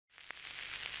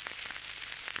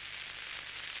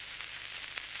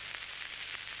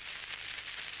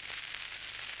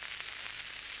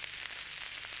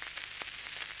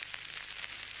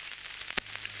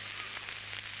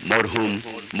মরহুম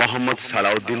মোহাম্মদ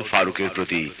সালাউদ্দিন ফারুকের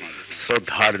প্রতি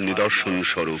শ্রদ্ধার নিদর্শন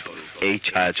স্বরূপ এই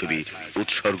ছায়াছবি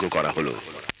উৎসর্গ করা হলো।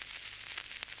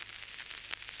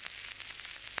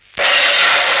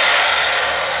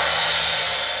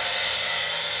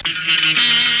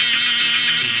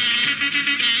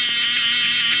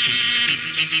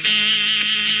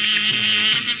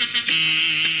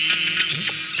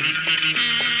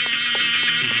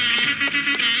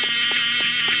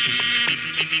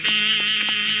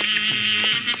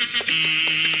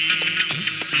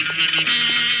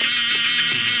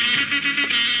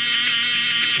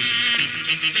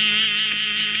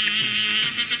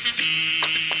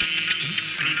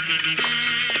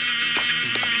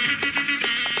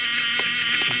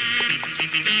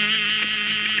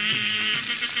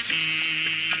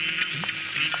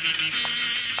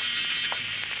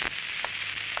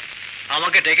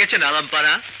 আমাকে ডেকেছেন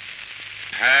আলমপাড়া?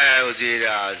 হ্যাঁ ওজির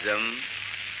আজম,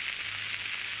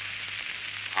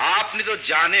 আপনি তো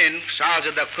জানেন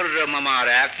শাহজাদা খুররম আমার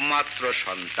একমাত্র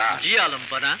সন্তান। জি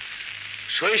আলমপাড়া।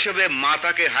 শৈশবে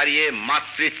মাতাকে হারিয়ে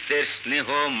মাতৃত্বের স্নেহ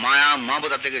মায়া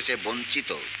মমতা থেকে সে বঞ্চিত।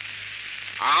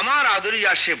 আমার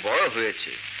আদরিয়া সে বড়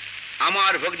হয়েছে।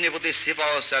 আমার ভগ্নিপতি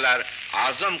সিপাহসালার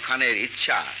আজম খানের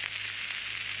ইচ্ছা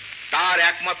তার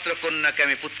একমাত্র কন্যাকে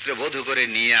আমি পুত্রবধূ করে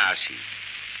নিয়ে আসি।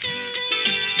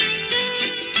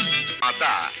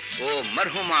 মাতা ও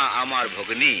মরহুমা আমার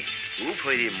ভগ্নী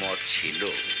উভয়েরই মত ছিল।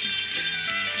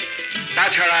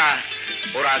 তাছাড়া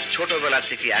ওরা ছোটবেলা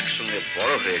থেকে একসঙ্গে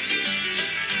বড় হয়েছে।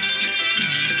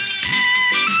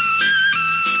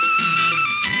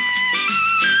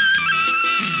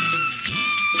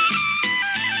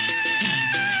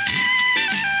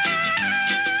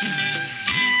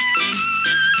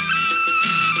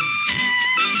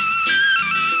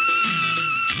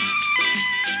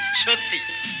 সত্যি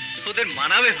ওদের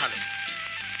মানাবে ভালো।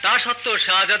 তা সত্ত্বেও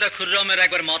শাহজাদা খুররমের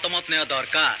একবার মতামত নেওয়া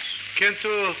দরকার।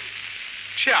 কিন্তু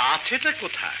সে আছেটা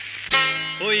কোথায়?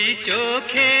 ওই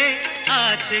চোখে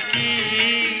আছে কি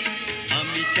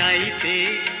আমি চাইতে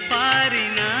পারি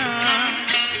না,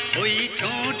 ওই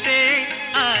ঠোঁটে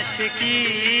আছে কি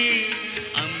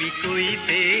আমি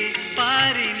কইতে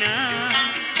পারি না,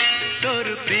 তোর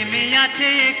প্রেমে আছে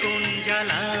কোন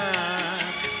জ্বালা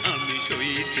আমি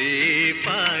সইতে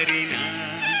পারি না।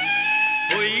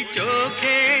 ওই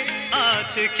চোখে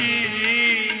আছে কি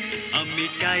আমি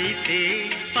চাইতে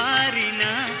পারি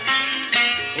না,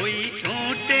 ওই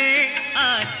ঠোঁটে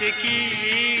আছে কি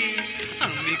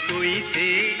আমি কইতে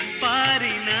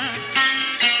পারি না,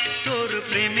 তোর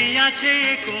প্রেমে আছে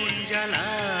কোন জ্বালা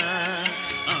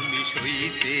আমি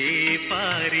সইতে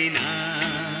পারি না।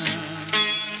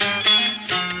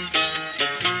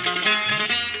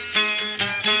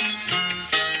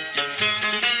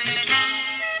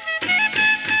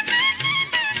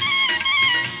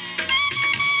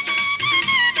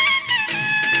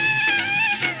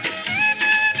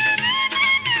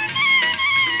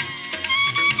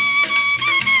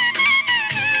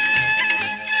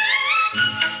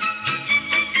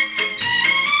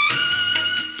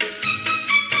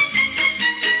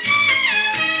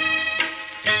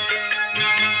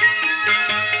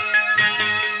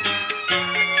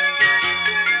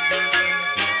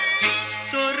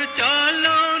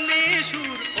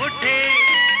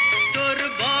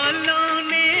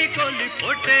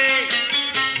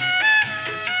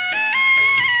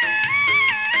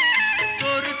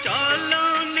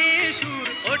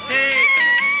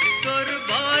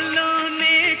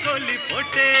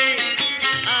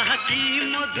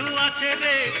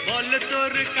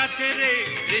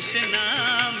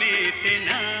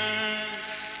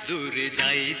 দূরে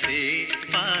যাইতে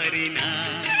পারি না,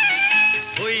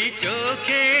 ওই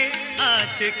চোখে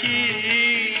আছে কি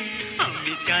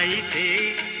আমি চাইতে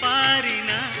পারি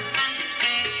না,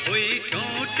 ওই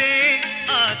ঠোঁটে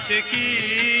আছে কি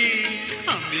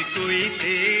আমি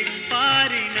কইতে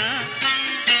পারি না,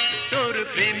 তোর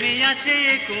প্রেমে আছে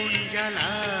কোন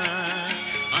জ্বালা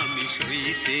আমি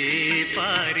সইতে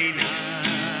পারি না।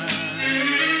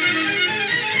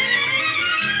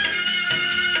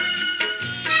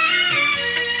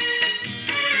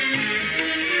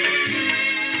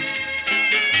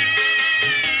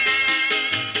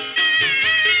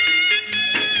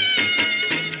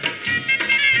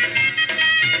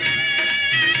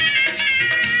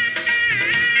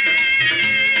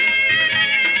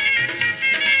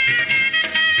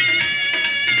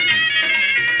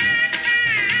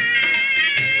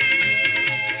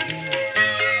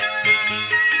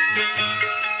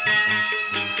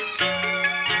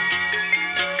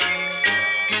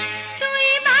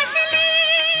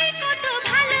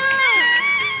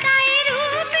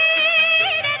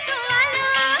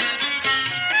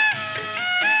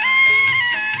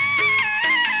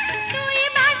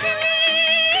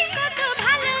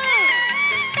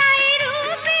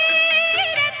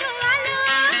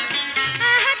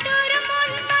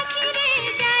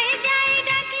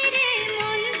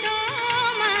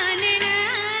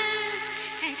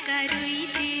 একা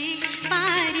রইতে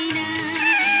পারি না।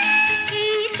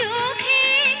 এই চোখে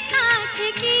আছে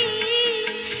কি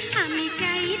আমি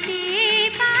চাইতে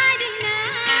পারি না।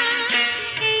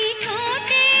 এই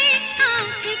ঠোঁটে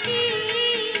আছে কি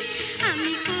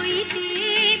আমি কইতে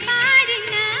পারি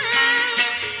না।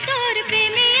 তোর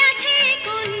প্রেমে আছে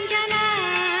কোন জ্বালা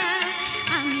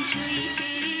আমি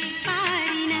সইতে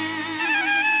পারি না।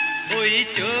 ওই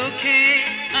চোখে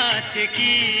আছে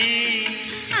কি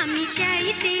আমি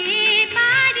চাইতে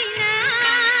পারি না।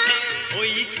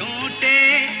 ওই ঠোঁটে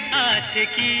আছে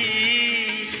কি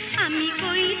আমি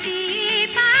কইতে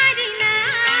পারি না।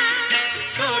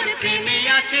 তোর প্রেমে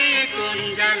আছে কোন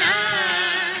জ্বালা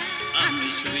আমি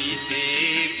সইতে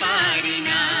পারি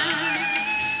না।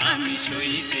 আমি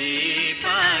সইতে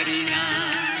পারি না।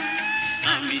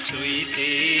 আমি সইতে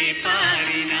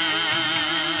পারি না।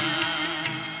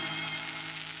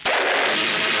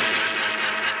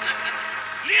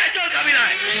 নিয়ে চল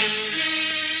কাবিলায়।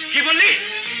 কি বললি?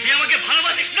 তুই আমাকে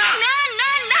ভালোবাসিস না? না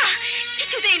না না,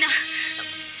 কিছুতেই না।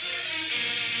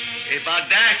 এবার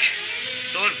দেখ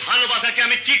তোর ভালোবাসাকে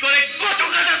আমি কি করে কত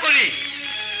কাটা করি।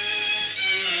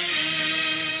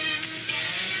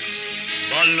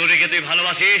 বল নুরিকে তুই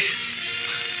ভালোবাসিস?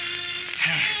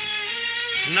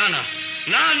 না না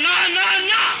না না না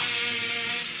না,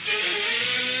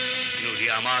 নুরি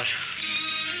আমার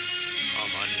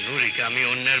নুরিকে আমি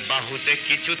অন্যের বাহুতে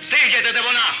কিছুতেই যেতে দেব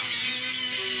না।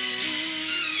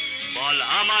 বল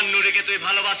আমার নুরিকে তুই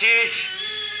ভালোবাসিস?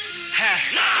 হ্যাঁ।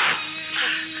 না,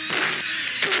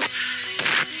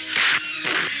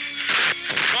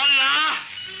 বল না।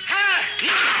 হ্যাঁ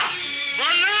না,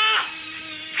 বল না।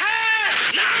 হ্যাঁ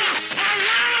না, বল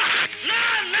না। না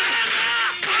না না।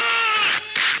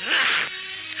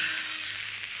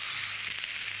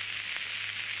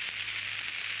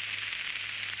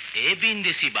 এ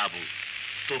বিন্দেশি বাবু,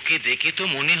 তোকে দেখে তো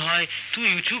মনে হয় তুই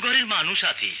উঁচু ঘরের মানুষ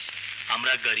আছিস।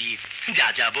 আমরা গরিব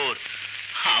যাযাবর,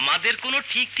 আমাদের কোনো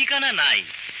ঠিক ঠিকানা নাই।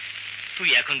 তুই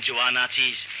এখন জোয়ান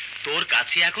আছিস, তোর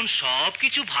কাছে এখন সব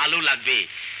কিছু ভালো লাগবে।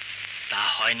 তা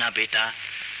হয় না বেটা,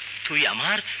 তুই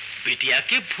আমার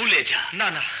বেটিয়াকে ভুলে যা। না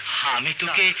না, আমি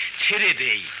তোকে ছেড়ে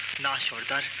দেই। না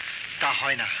সর্দার, তা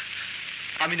হয় না।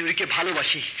 আমি নুরিকে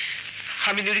ভালোবাসি,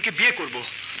 আমি নুরিকে বিয়ে করব।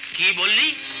 কি বললি?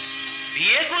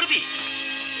 বিয়ে করবি?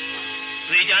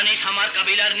 তুই জানিস আমার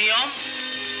কাবিলার নিয়ম?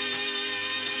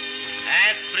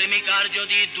 এক প্রেমিকার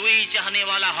যদি দুই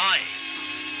চাহনেওয়ালা হয়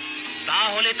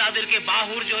তাহলে তাদেরকে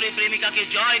বাহুর জোরে প্রেমিকাকে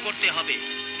জয় করতে হবে।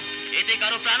 এতে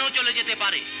কারো প্রাণও চলে যেতে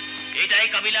পারে। এটাই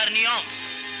কাবিলার নিয়ম।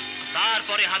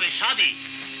 তারপরে হবে শাদী।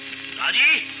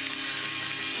 রাজি?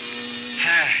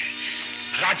 হ্যাঁ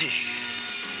রাজি।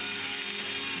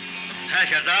 হ্যাঁ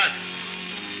সর্দার,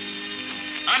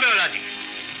 আমিও রাজি।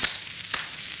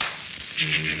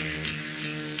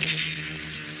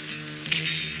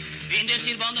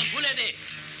 বিন্দেশির বন্ধন খুলে দে।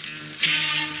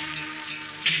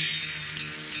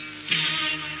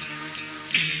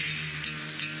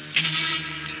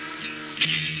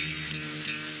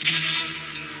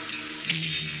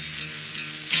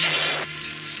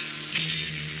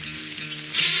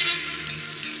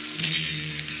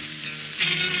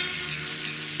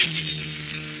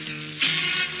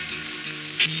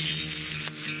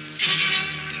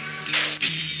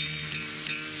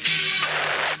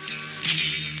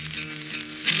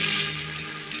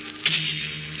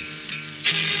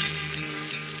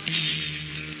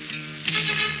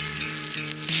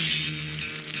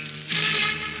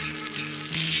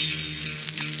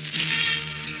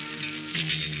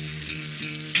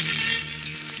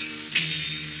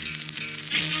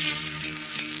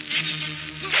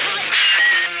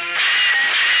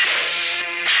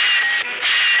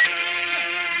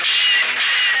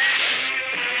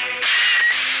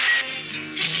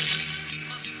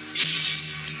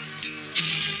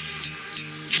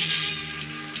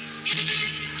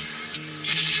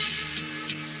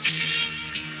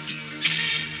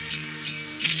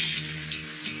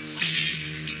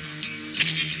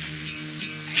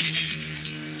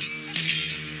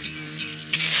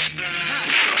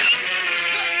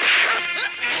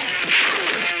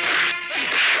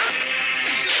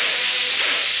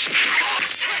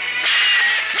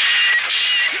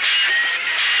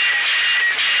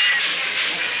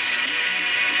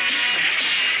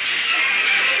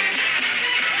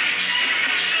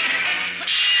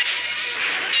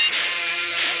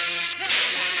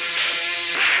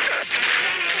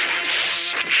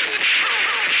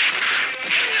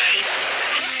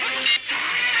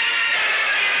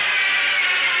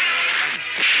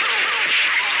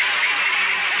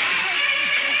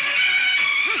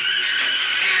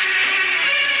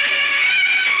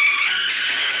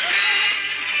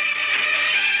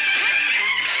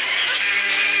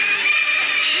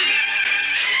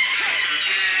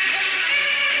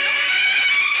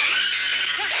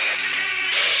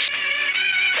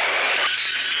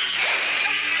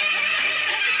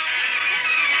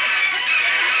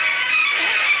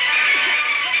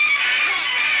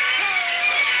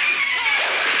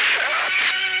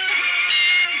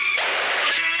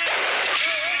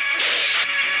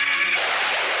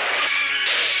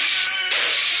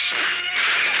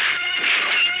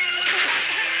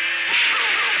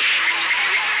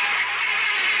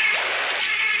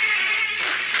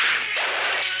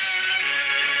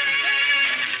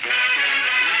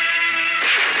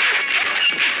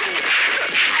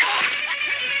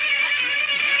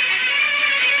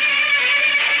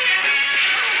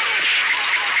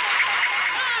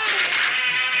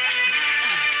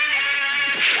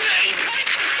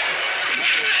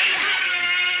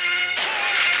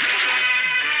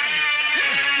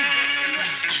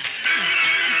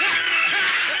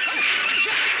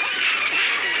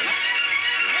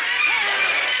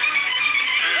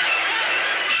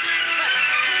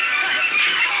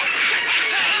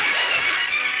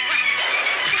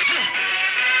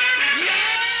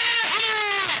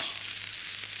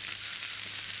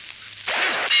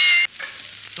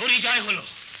 পরিচয় হলো।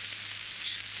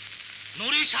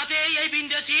 নুরির সাথে এই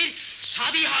বিন্দেশির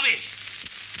শাদী হবে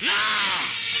না।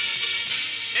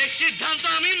 এই সিদ্ধান্ত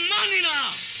আমি মানি না।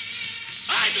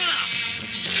 আয় তোরা,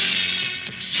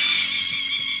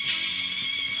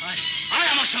 আয়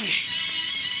আমার সঙ্গে।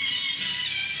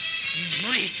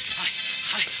 নুরি, আয়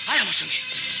আয় আয় আমার সঙ্গে।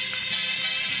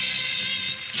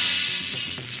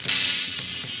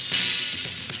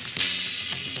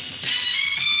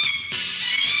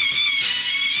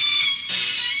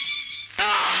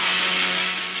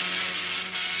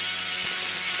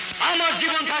 আমার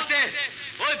জীবন থাকতে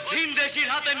ওই ভিনদেশীর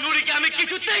হাতে নুরিকে আমি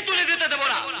কিছুতেই তুলে দিতে দেব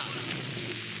না।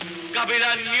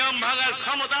 কাবিলার নিয়ম ভাঙার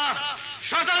ক্ষমতা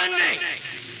সর্দারের নেই।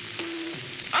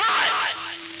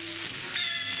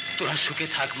 তোরা সুখে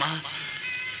থাক মা,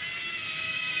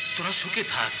 তোরা সুখে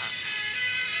থাক।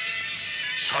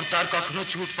 সর্দার কখনো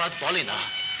চুটপাট বলে না।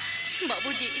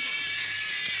 বাবুজি,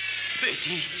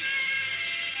 বেটি,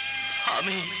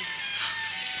 আমি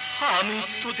আমি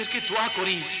তোদেরকে দোয়া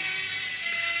করি।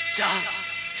 যা,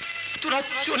 তোরা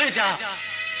চলে যা।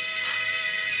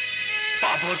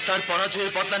 বাবর তার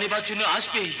পরাজয়ের বদলা নেবার জন্য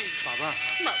আসবে। বাবা,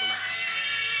 বাবা,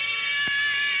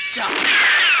 যা।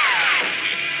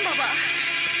 বাবা,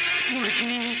 নুরিকে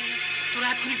নিয়ে তোরা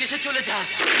এক্ষুনি দেশে চলে যা।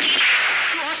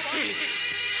 আসছে,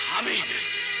 আমি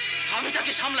আমি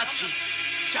তাকে সামলাচ্ছি।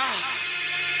 যা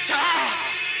যা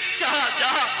যা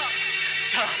যা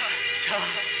যা যা।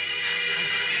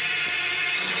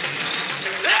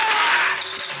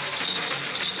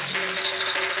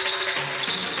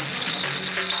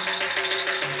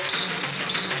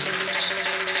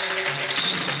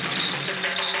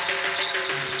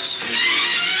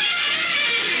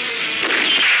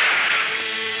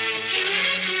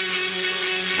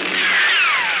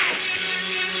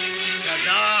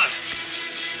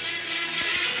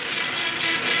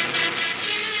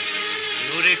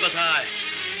 কোথায়?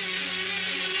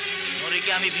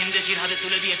 নুরিকে আমি ভিনদেশীর হাতে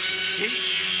তুলে দিয়েছি।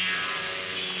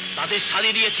 তাদের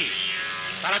শাদী দিয়েছি,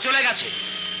 তারা চলে গেছে।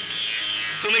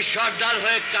 তুমি সর্দার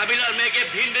হয়ে কাবিলার মেয়েকে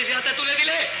ভিনদেশীর হাতে তুলে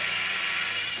দিলে?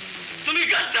 তুমি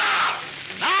গাদ্দার!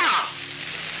 না,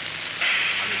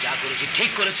 আমি যা করেছি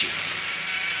ঠিক করেছি।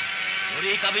 নুরি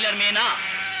কাবিলার মেয়ে না,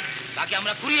 তাকে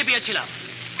আমরা কুড়িয়ে পেয়েছিলাম।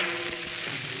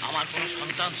 আমার কোনো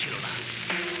সন্তান ছিল না।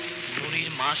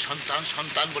 নুরির মা সন্তান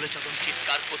সন্তান বলে যখন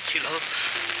চিৎকার করছিল,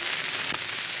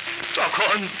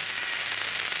 তখন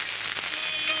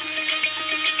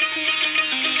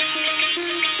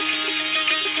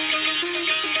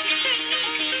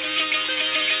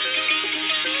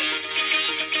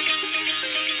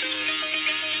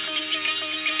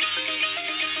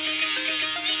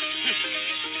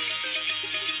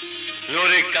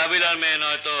নুরি কাবিলার মেয়ে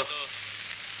নয় তো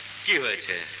কি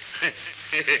হয়েছে?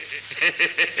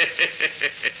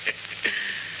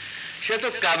 সে তো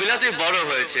কাবিলাতে বড়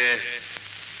হয়েছে,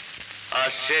 আর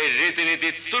সেই রীতিনীতি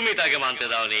তুমি তাকে মানতে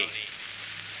দাওনি।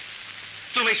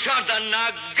 তুমি সর্দার না,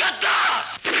 গাদ্দার!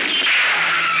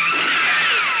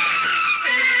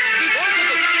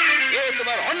 এ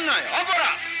তোমার অন্যায়,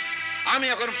 অপরাধ। আমি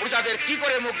এখন প্রজাদের কি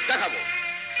করে মুখ দেখাবো?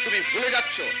 তুমি ভুলে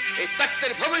যাচ্ছ এই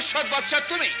তত্ত্বের ভবিষ্যৎ বাদশা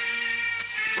তুমি।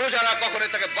 প্রজারা কখনো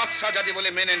তাকে বাদশা জাতি বলে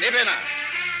মেনে নেবে না।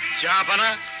 জাহাপানা,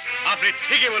 আপনি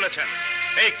ঠিকই বলেছেন।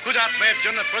 এই কুজাত মেয়ের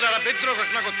জন্য প্রজারা বিদ্রোহ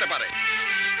ঘোষণা করতে পারে।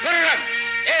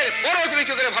 এর পরও তুমি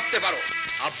কি করে ভাবতে পারো?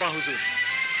 আব্বা হুজুর,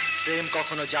 প্রেম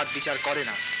কখনো জাত বিচার করে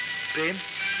না। প্রেম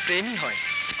প্রেমই হয়।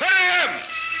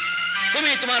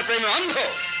 তুমি তোমার প্রেমে অন্ধ,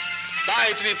 তাই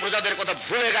তুমি প্রজাদের কথা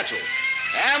ভুলে গেছো,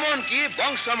 এমনকি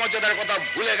বংশ মর্যাদার কথা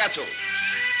ভুলে গেছো।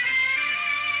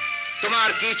 তোমার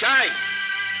কি চাই?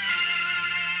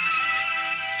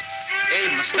 এই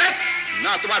মস্তক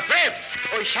না তোমার প্রেম?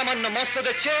 ওই সামান্য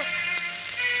মস্তদের চেয়ে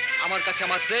আমার কাছে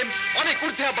আমার প্রেম অনেক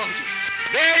ঊর্ধ্বে আব্বা হুজুর।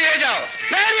 বেরিয়ে যাও,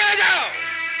 বেরিয়ে যাও।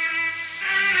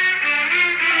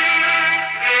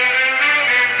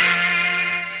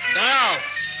 দাঁড়াও।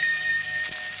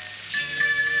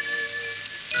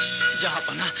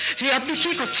 জাহাপানা, এ আপনি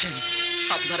কি করছেন?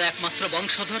 আপনার একমাত্র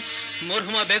বংশধর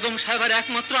মরহুমা বেগম সাহেবের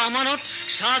একমাত্র আমানত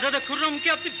শাহজাদা খুররমকে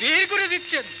আপনি বের করে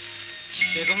দিচ্ছেন।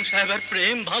 বেগম সাহেবের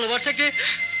প্রেম ভালোবাসাকে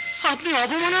আপনি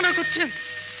অবমাননা করছেন।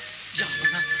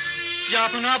 জাহাপানা,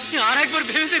 জাহাপানা, আপনি আর একবার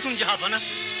ভেবে দেখুন। জাহাপানা,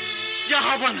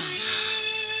 জাহাপানা।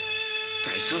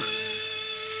 তাই তো।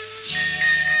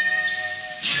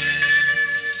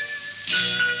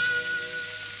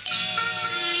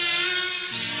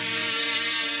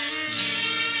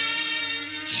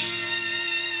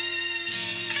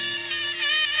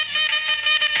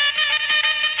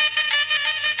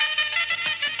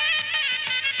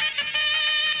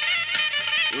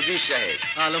 উজির সাহেব।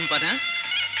 আলমপানা,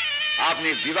 আপনি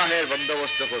বিবাহের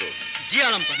বন্দোবস্ত করুন। জি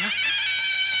আলমপানা।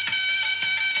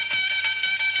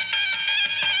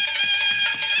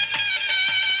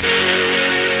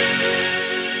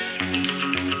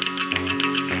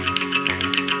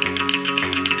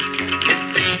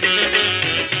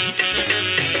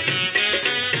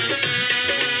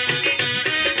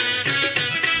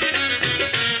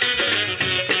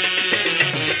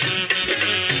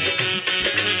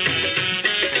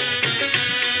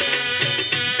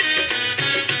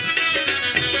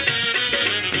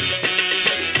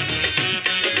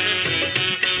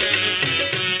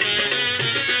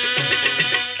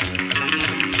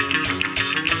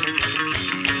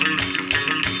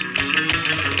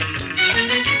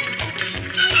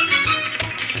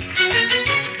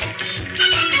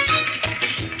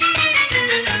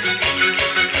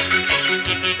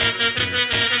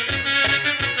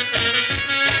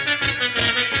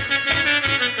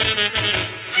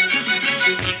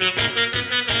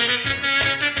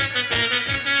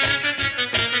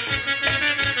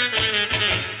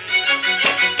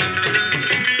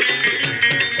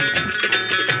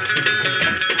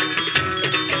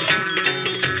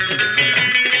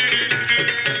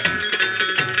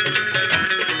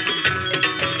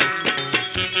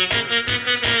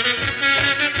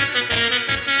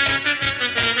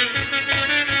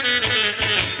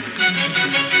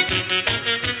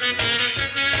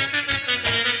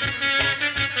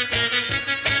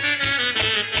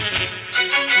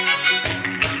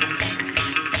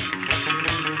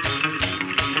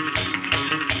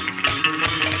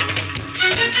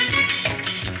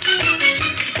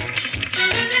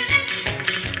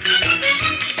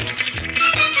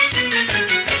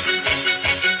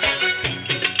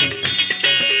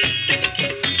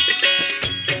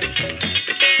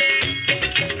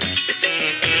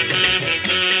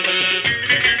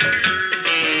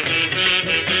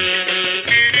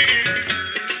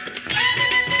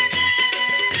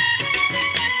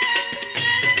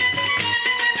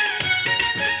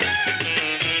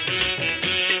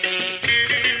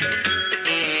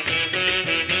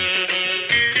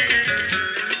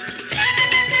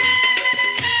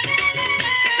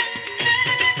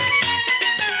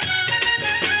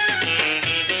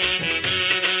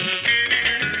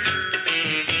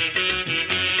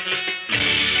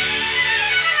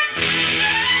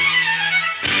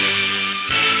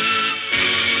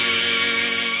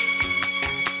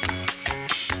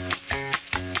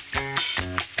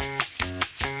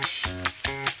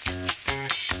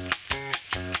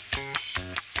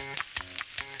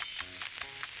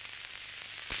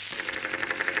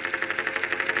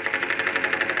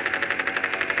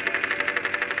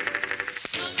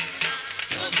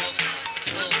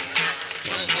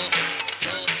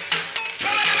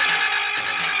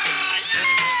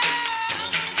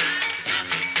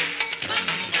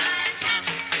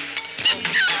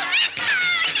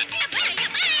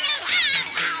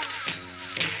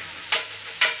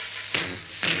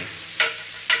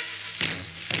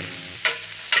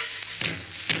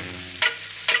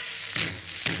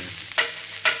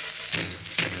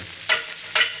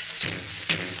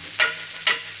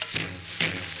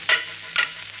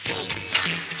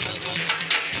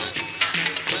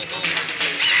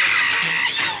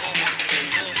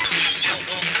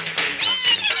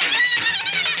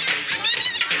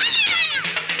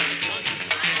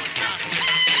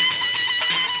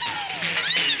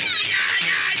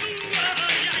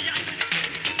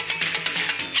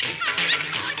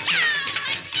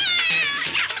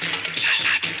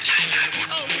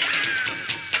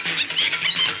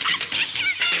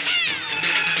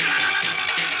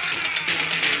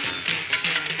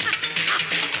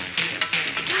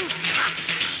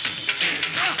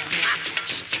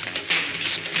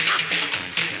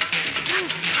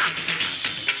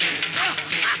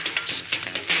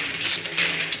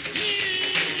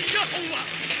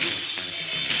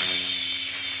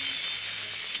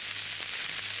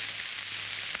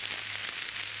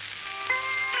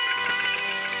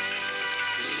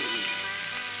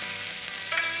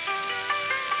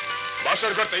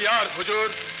 बासर घर तैयार हुजूर।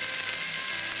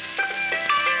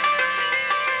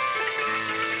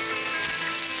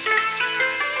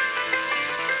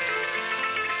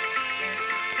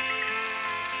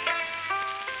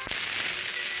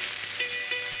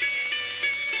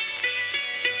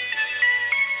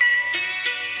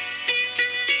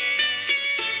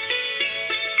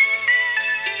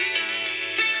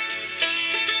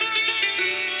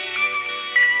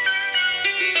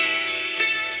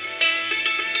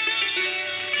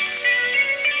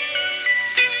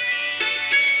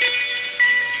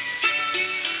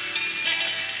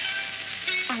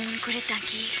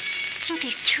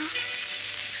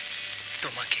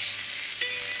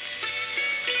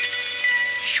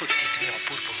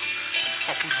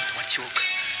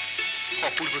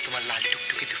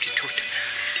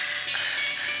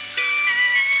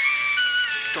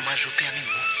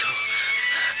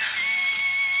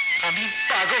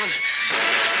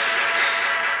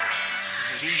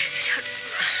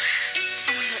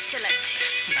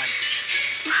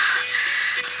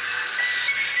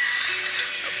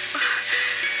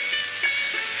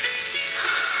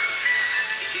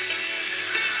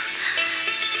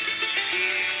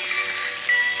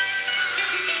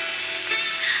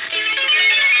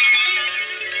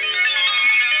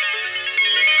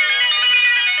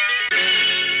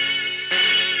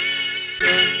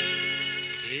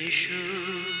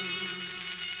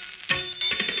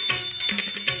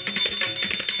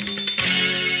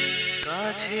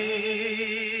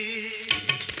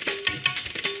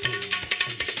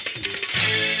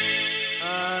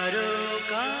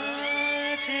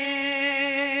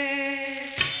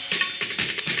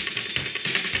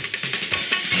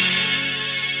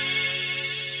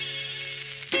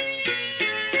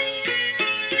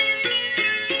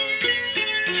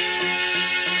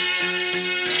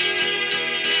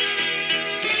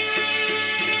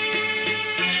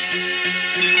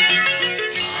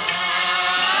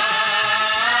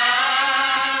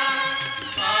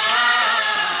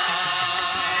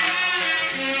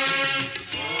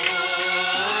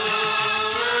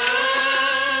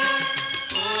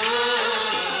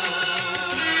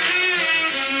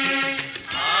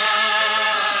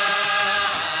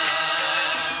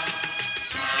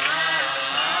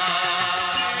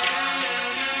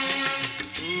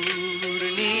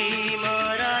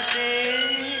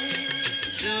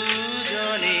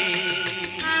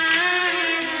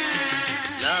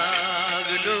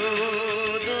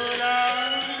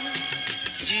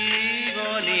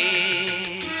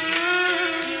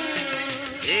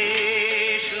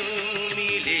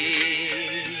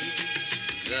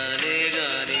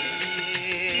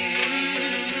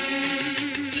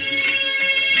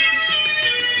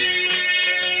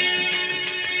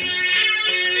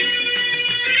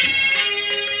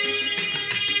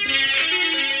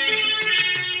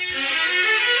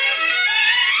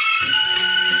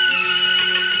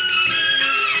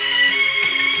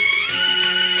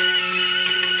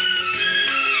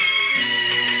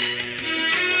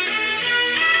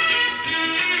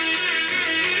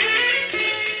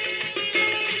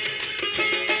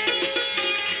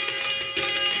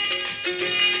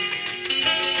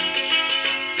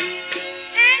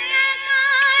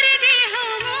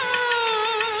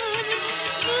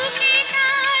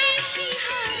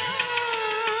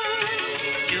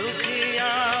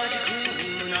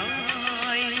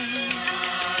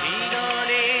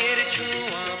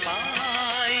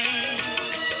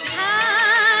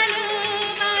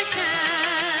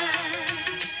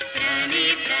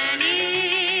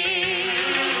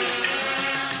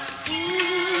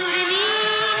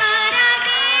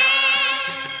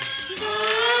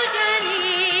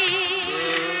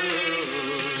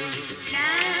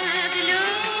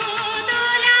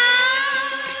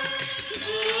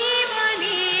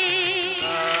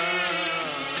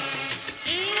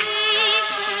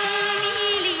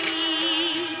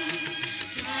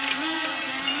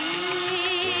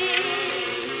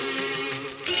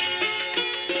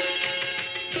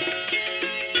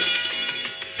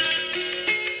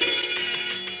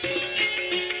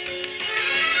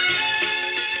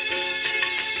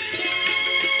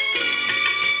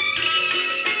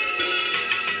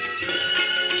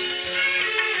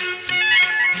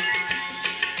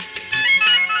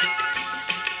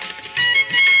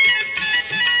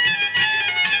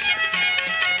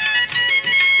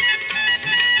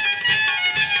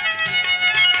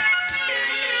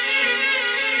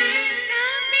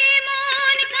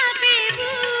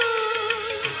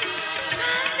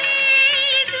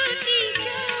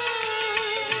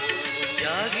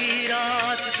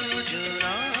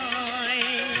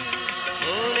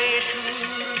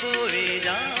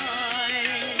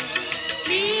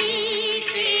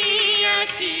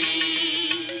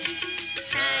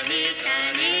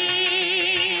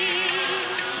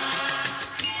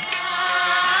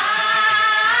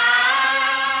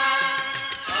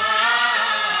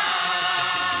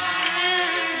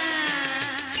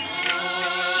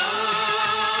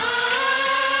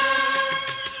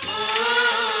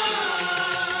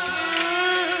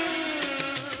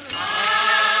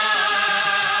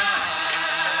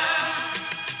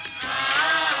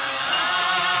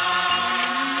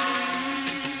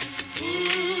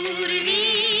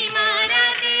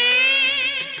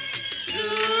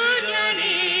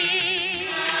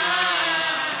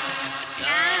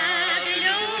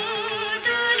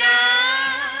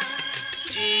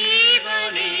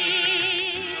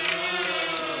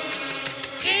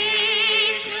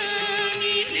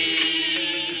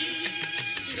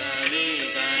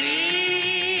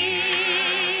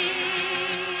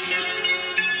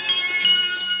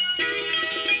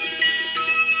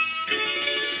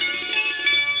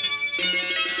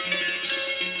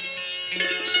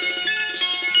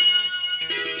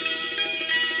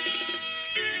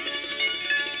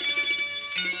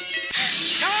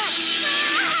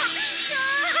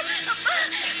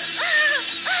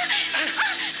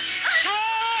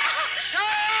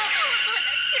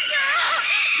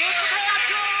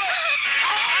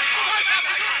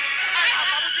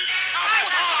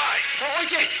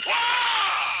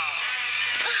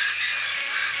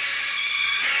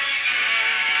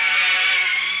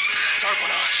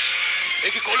 এ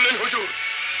কি করলেন হুজুর?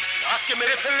 নাককে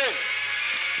মেরে ফেললেন।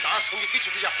 তার সঙ্গে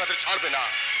কিছুতেই আপনাদের ছাড়বে না।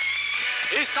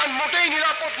 এই স্থান মোটেই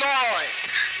নিরাপদ নয়।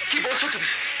 কি বলছো তুমি?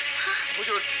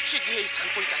 হুজুর শীঘ্রই এই স্থান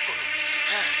পরিত্যাগ করুন।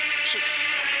 হ্যাঁ শীঘ্রই।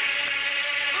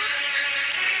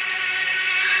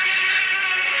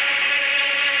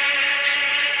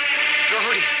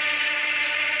 প্রহরী,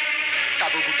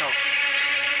 তাবু গুটাও।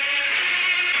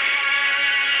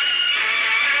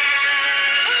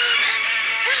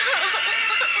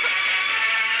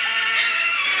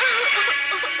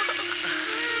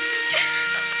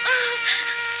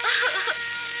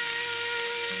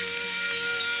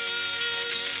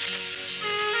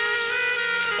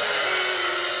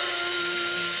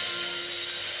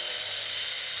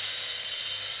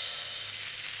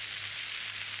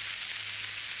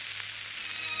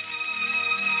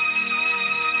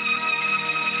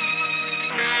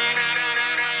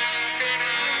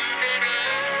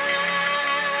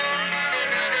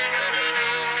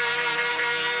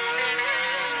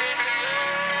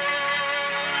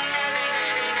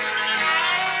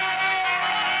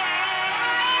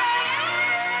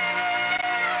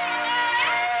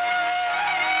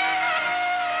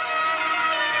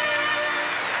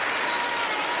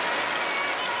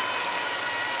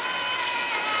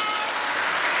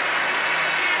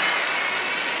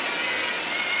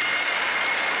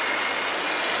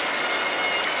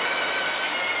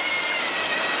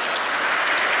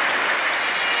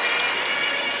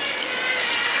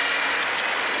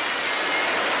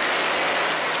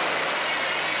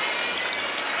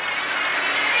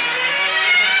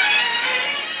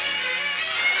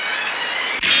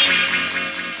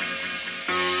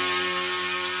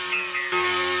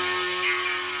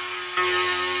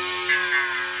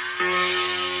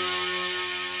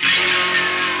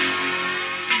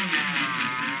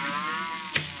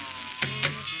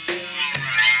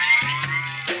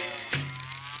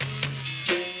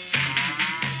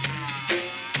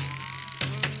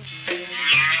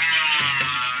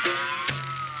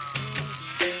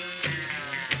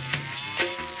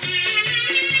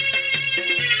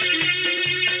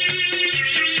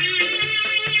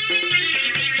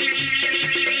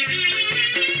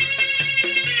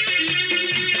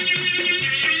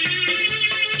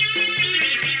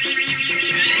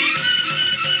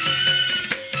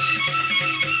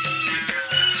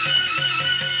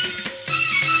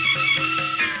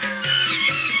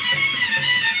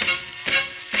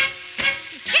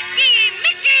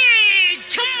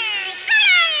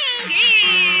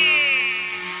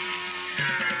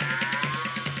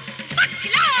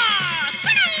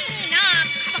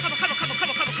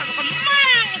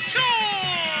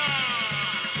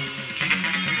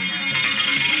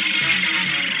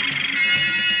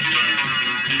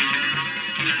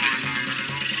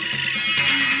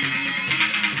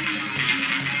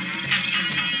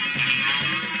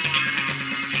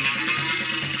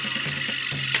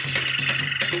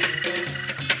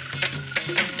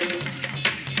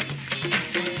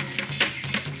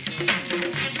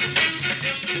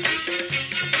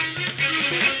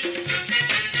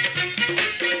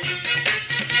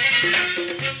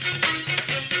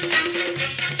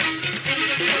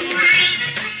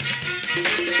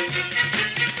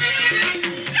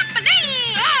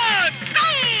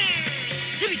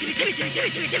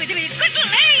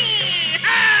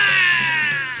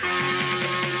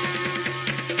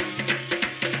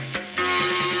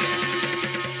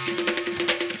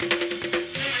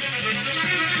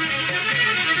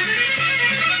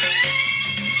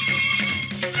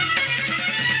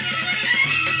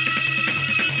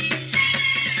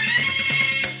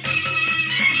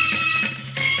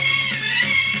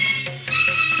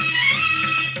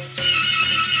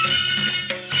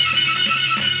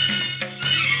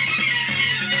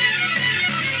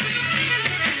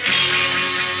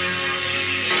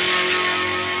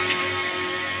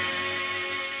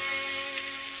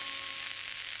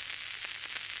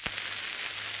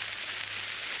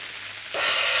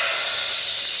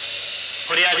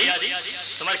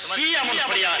 তোমার কি এমন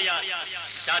ফরিয়াদ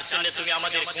যার জন্য তুমি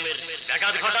আমাদের ঘুমের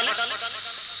ব্যাঘাত ঘটালে?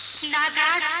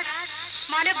 নাগাজ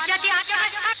মানব জাতি আচার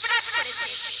সর্বনাশ করেছে,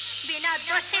 বিনা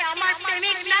দোষে আমার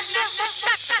প্রেমিক নাদ্য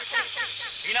হত্যা করেছে।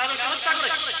 বিনা দোষে হত্যা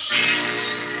করেছে?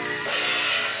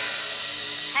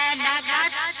 হ্যাঁ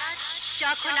নাগাজ,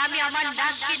 যখন আমি আমার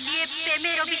নাগকে নিয়ে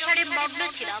প্রেমের অভিসারে মগ্ন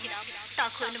ছিলাম,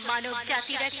 তখন মানব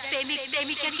জাতির এক প্রেমিক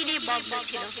প্রেমিকাকে নিয়ে মগ্ন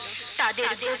ছিল। তাদের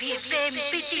গভীর প্রেম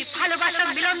প্রীতি ভালোবাসার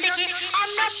মিলন দেখে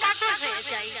আমরা পাগল হয়ে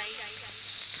যাই।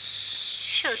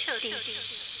 সত্যি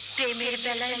প্রেমের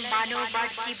বেলায় মানব আর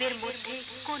জীবের মধ্যে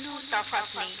কোনো তফাৎ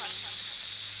নেই।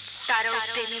 তারাও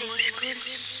প্রেমে মশগুল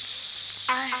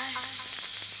আর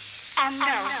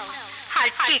আমরাও আর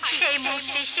ঠিক সেই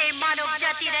মুহূর্তে সেই মানব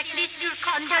জাতির এক নিষ্ঠুর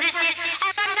খঞ্জর এসে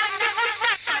আমার নাককে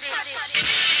হত্যা করে।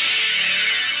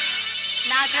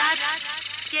 নাগরাজ,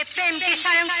 যে প্রেমকে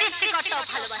স্বয়ং সৃষ্টিকর্তাও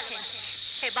ভালোবাসেন,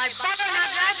 এবার বলো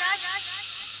নাগরাজ,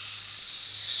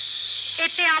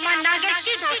 এতে আমার নাগের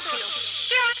কি দোষ ছিল,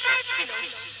 কি অন্যায় ছিল?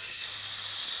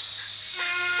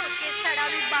 ওকে ছাড়া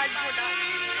আমি বাঁচবো না,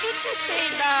 কিছুতেই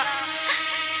না।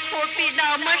 ববি না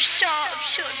আমার সব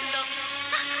শূন্য।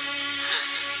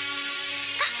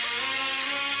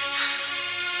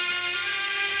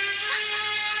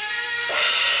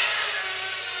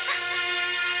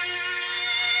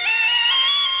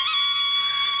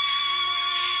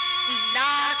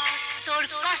 নাক, তোর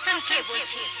কসম খেয়ে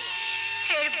বলছি,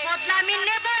 এর বদলা আমি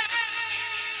নেব।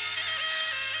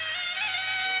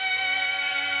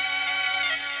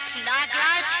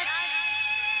 নাগরাজ,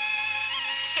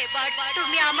 এবার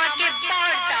তুমি আমাকে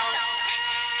বর দাও,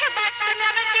 এবার তুমি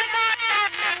আমাকে বর দাও,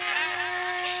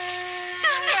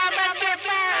 তুমি আমাকে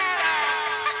বর দাও।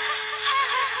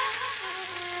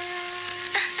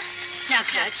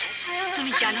 নাগরাজ,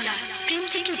 তুমি জানো না প্রেম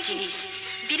যে কি জিনিস,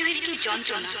 বিরহের কি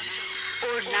যন্ত্রণা।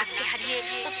 ওর নাককে হারিয়ে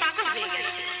ও পাগল হয়ে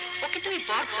গেছে, ওকে তুমি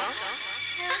বর দাও।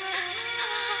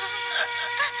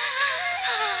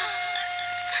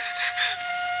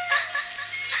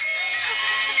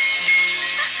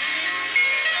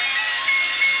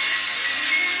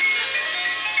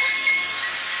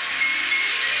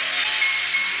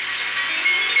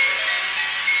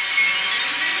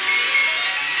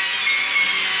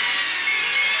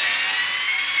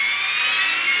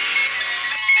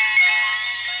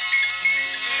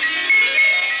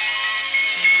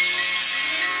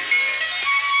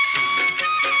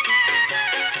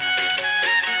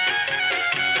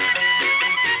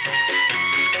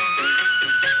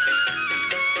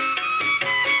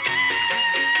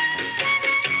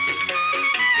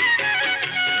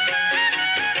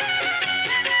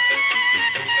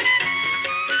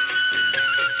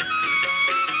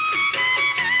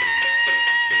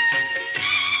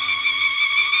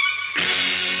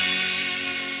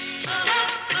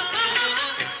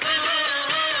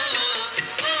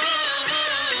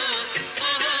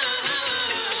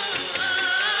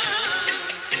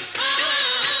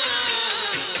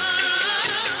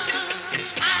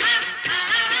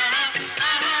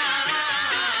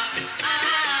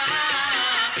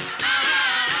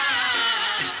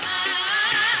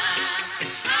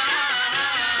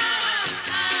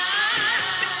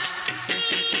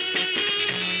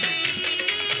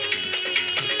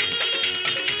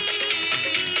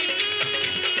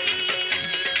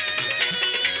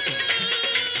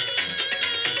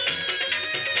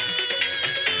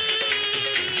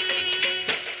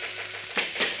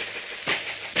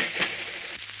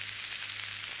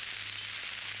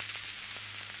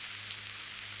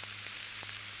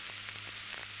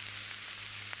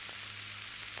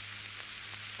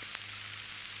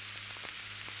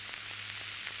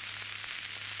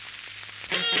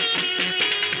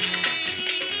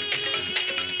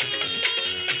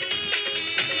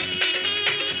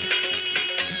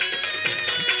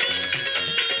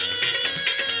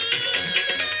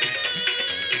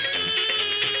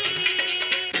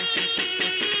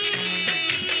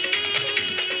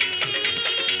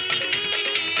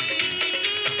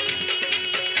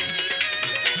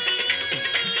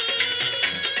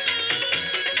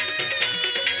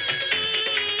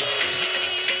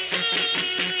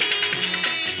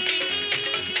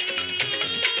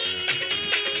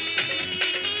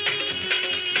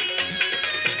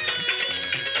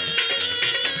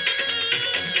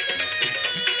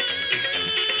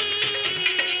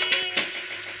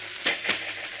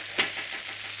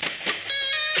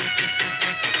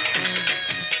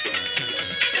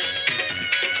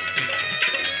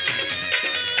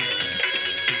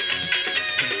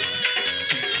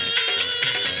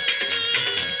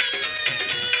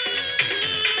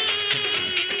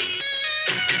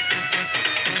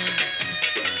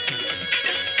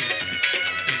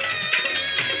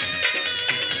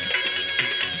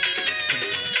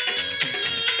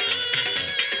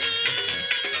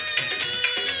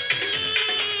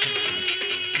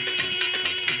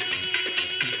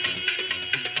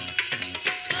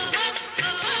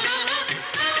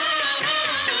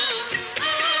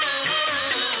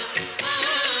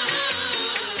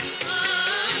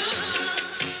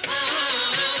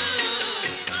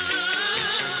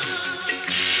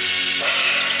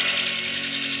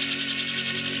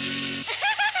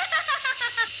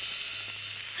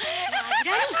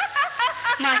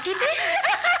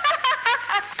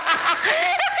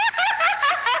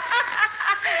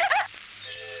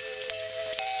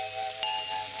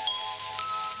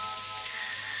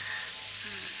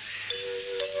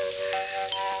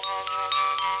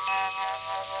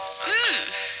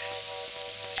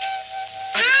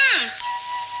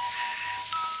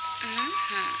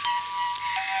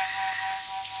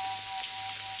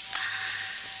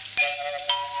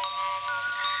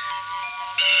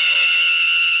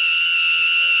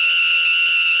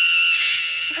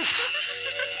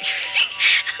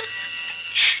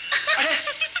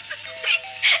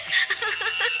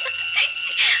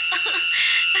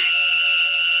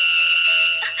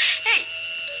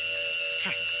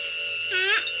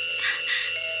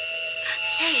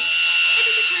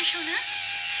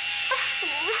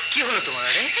 হলো তোমার?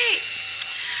 আরে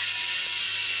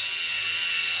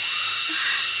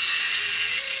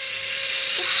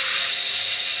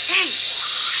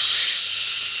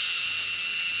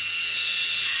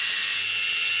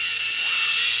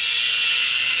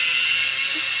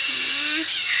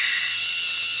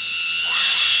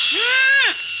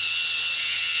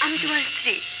আমি তোমার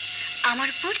স্ত্রী, আমার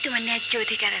উপর তোমার ন্যায্য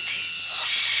অধিকার আছে।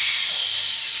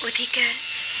 অধিকার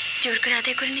জোর করে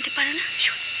আদায় করে নিতে পারো না?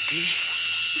 সত্যি?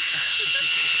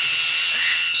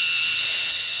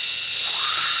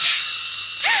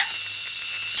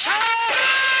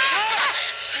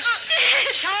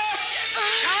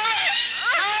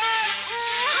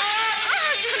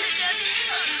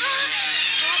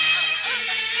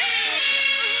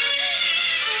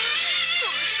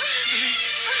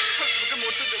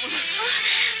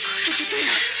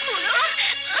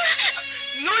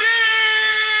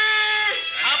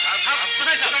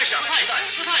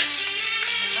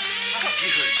 কি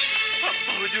হয়েছে?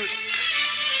 আব্বা হুজুর,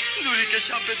 নুরিকে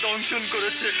সাপে দংশন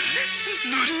করেছে।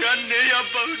 নুরি আর নেই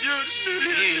আব্বা হুজুর।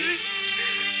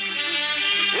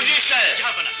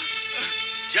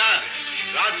 যান,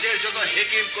 রাজ্যের যত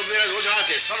হেকিম কবিরাজ ওঝা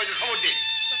আছে সবাইকে খবর দিন।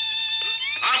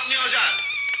 আপনিও যান।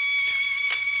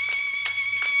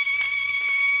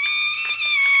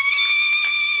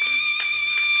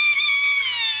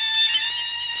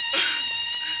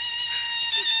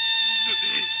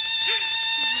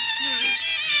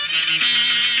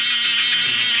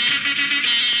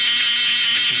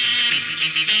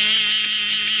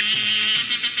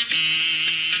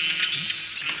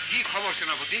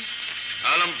 সেনাপতি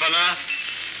আলমপানা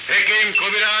হেকিম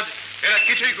কবিরাজ এরা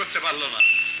কিছুই করতে পারলো না।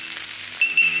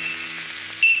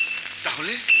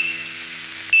 তাহলে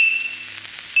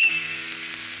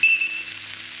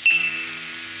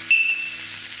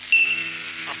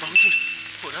আব্বা হুজুর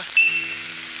ওরা?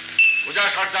 ওঝা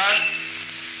সর্দার,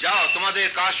 যাও তোমাদের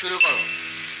কাজ শুরু করো।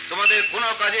 তোমাদের কোনো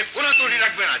কাজে কোনো ত্রুটি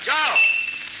রাখবে না, যাও।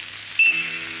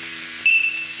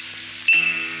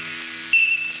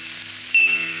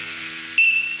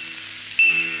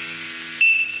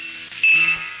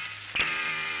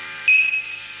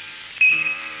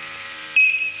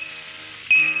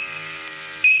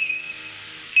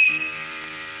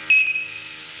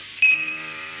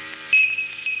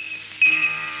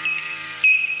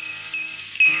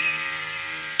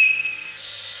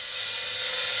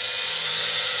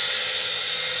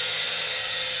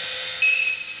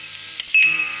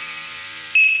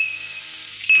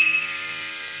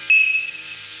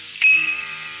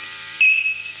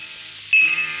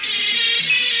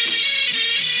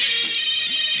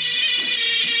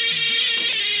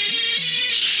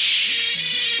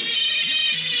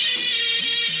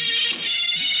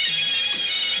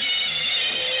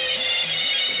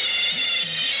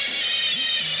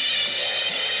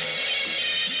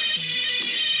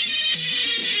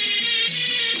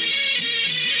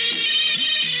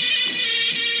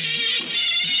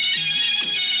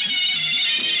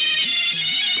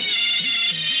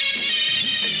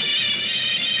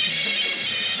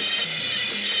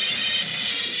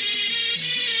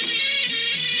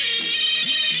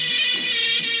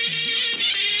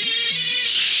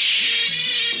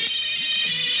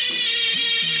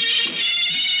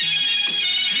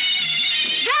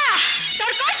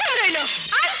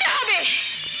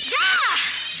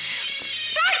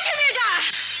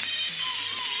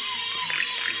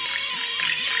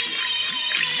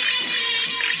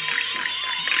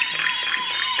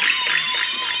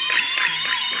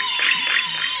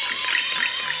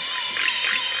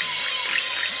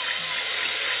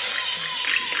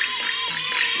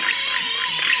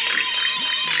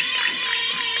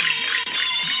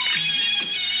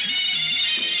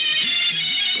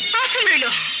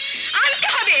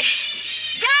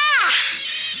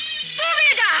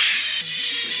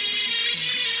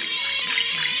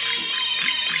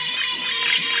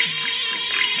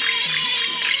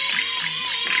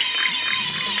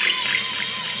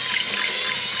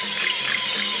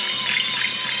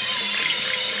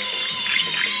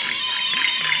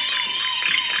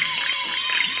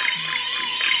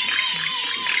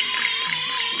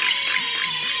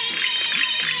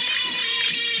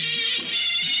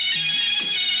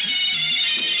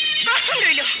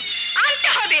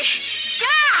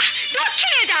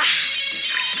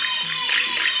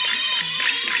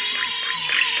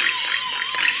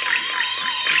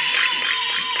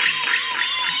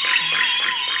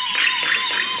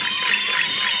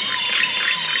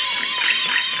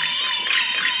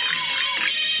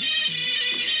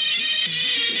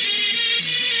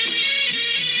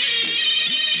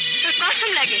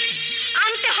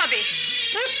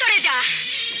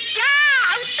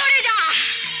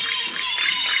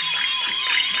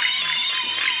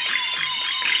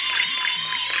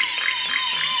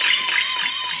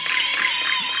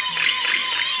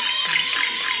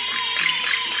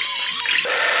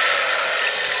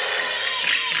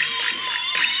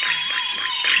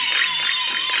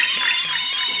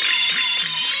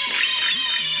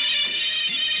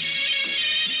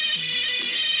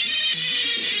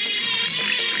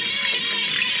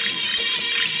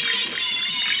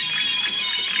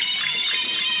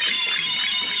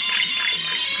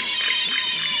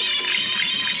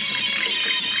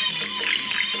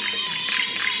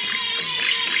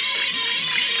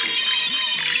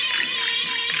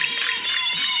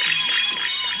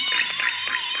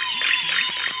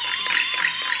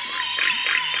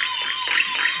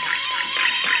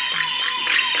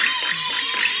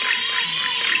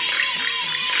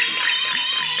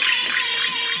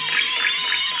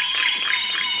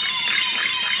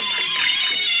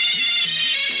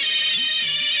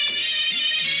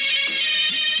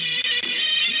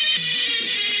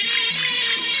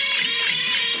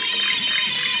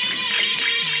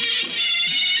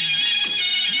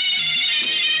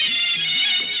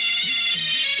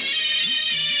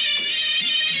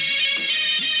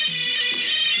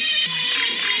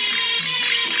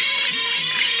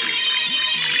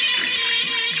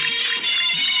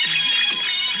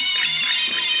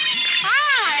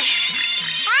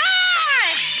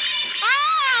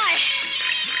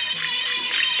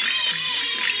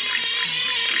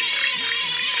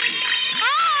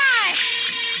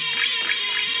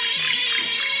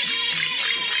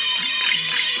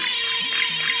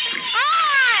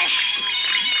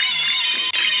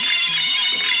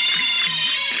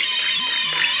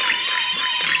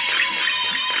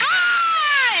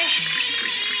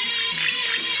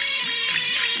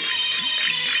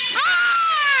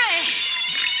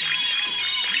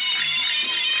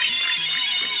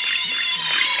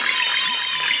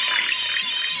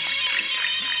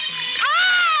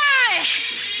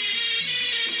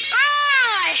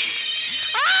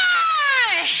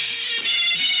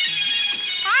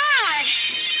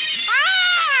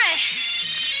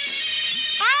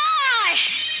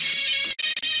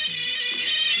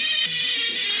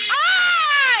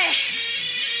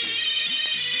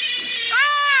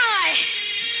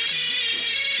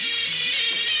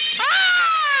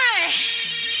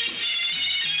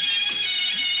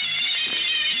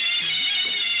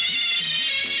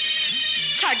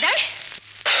 সর্দার,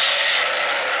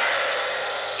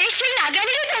 এই সেই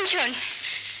নাগালেরও টেনশন।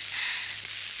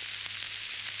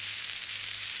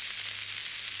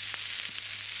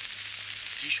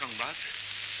 কি সংবাদ?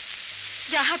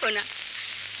 জাহাপনা,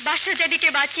 বাদশাহজাদিকে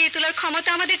বাঁচিয়ে তোলার ক্ষমতা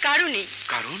আমাদের কারো নেই।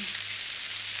 কারণ?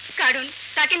 কারণ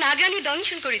তাকে নাগরানী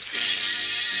দংশন করেছে।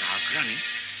 নাগরানী?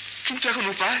 কিন্তু এখন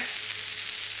উপায়?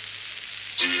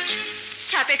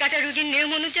 সাপে কাটা রোগীর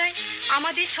নিয়ম অনুযায়ী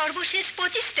আমাদের সর্বশেষ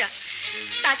 25টা,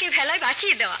 তাকে ভেলায়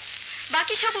বাসিয়ে দেওয়া,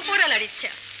 বাকি সব উপরালার ইচ্ছা।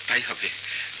 তাই হবে,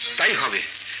 তাই হবে।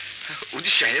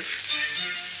 উজির সাহেব,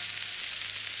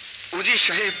 উজির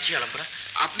সাহেব, জি আলমপুরা,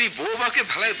 আপনি বৌমাকে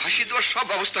ভেলায় ভাসিয়ে দেওয়ার সব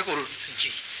ব্যবস্থা করুন।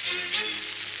 জি।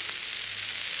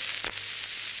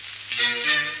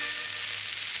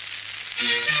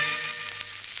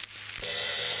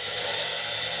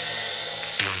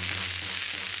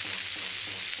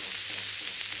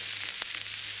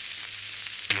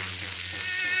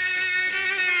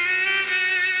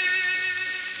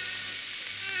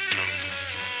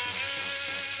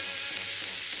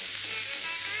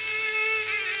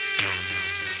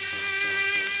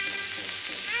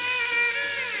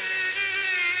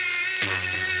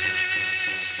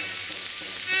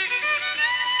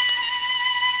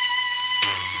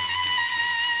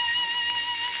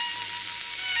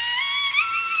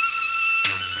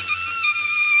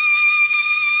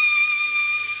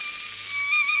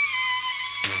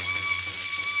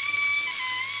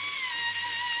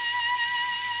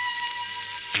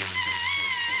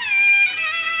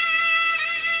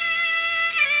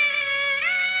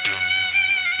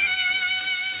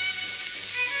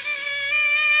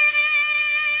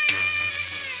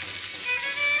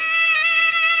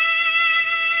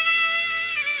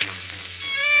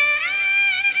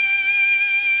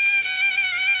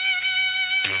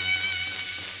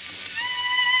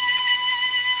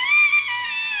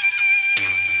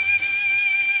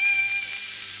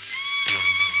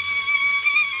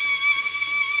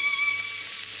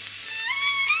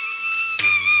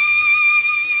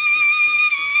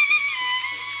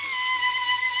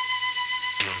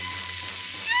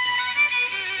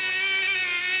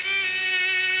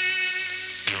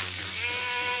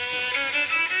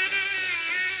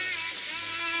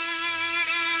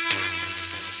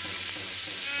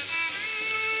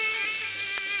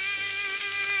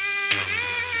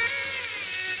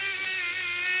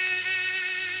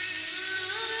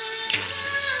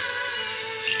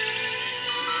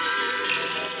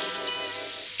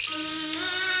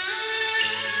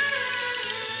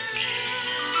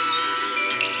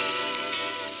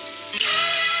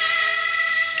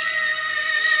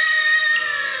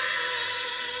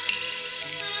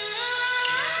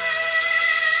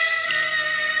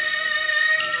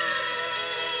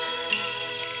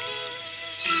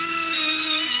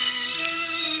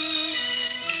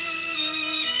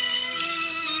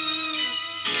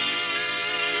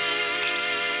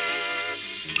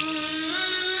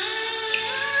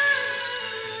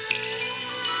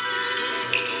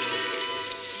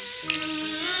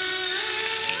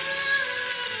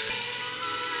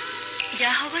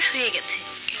 যা হবার হয়ে গেছে,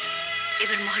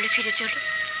 এবার মহলে ফিরে চলো।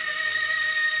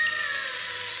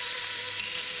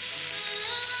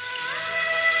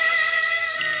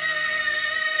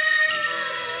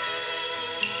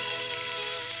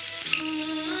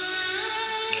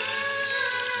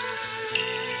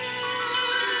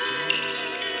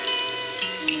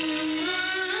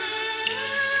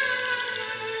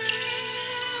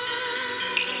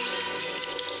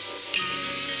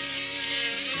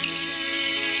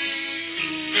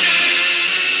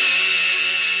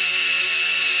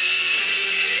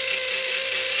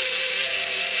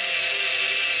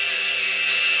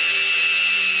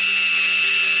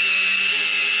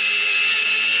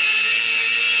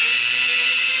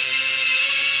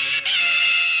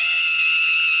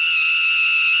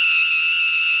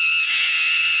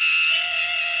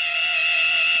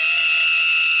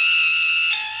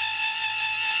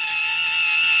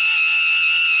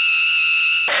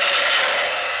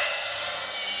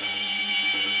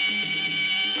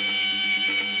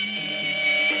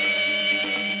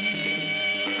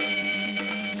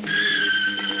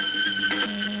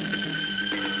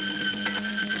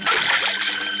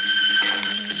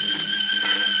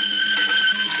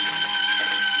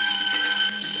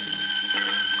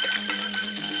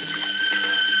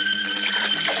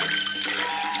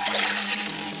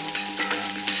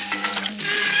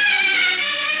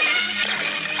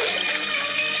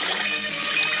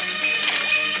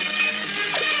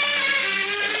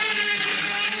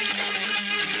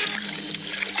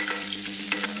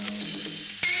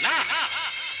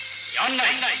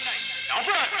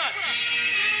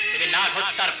 নাগ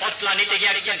হত্যার বদলা নিতে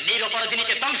গিয়ে একজন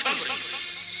নিরপরাধিনীকে দংশন করেছ।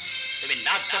 তুমি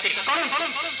নাগ জাতির করণ,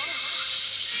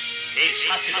 এর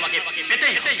শাস্তি তোমাকে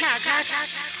পেতেই হবে।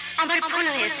 আমার ভুল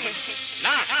হয়েছে।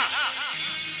 না,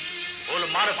 ভুল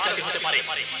মানব জাতি হতে পারে,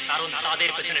 কারণ তাদের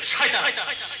পেছনে শয়তান আছে,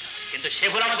 কিন্তু সে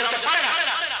ভুল আমাদের হতে পারে না।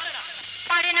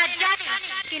 পারে না জানি,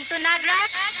 কিন্তু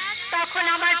নাগরাজ তখন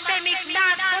আমার প্রেমিক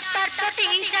নাগ হত্যার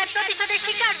প্রতিহিংসার প্রতিশোধের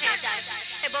শিকার হয়ে যায়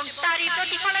এবং তারই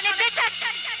প্রতিফলনে বেঁচে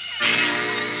যায়।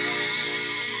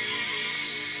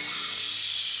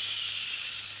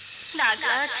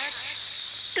 নাগরাজ,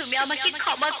 তুমি আমাকে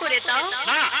ক্ষমা করে দাও।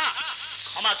 না,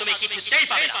 ক্ষমা তুমি কিছুতেই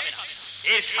পাবে না,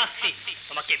 এর শাস্তি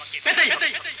তোমাকে পেতেই হবে।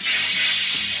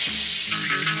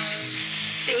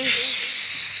 বেশ,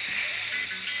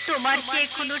 তোমার যে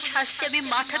কোনো শাস্তি আমি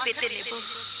মাথা পেতে নেব,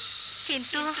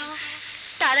 কিন্তু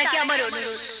তার আগে আমার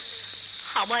অনুরোধ,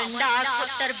 আমার নাগ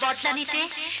হত্যার বদলা নিতে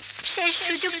শেষ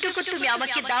সুযোগটুকু তুমি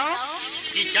আমাকে দাও।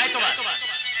 কি চাই তোমার?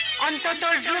 অন্তত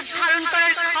রূপ ধারণ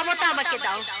করার ক্ষমতা আমাকে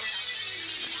দাও।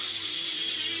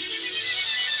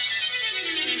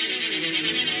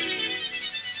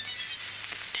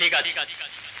 ঠিক আছে,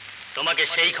 তোমাকে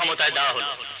সেই ক্ষমতায় দেওয়া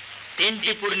হলো।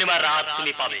 3টি পূর্ণিমার রাত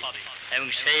তুমি পাবে এবং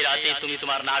সেই রাতে তুমি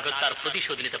তোমার নাগ হত্যার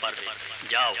প্রতিশোধ নিতে পারবে।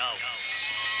 যাও।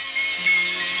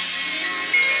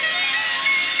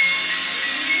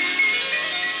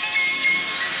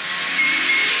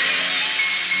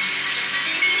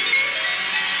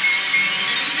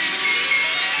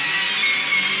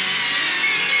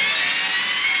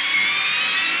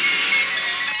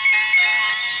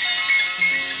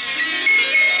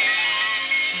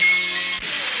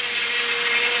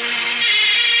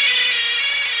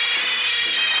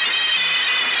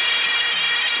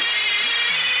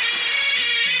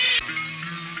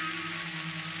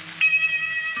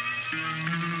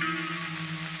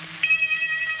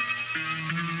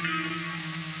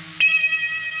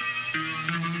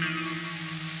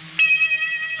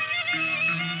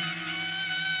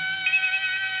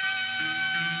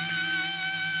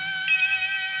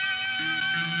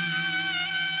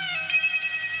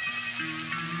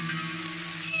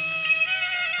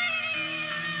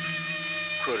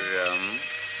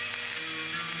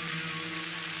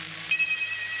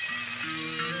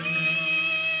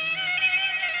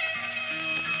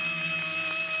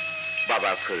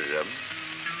 বাবা খুররম,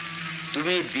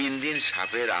 তুমি দিন দিন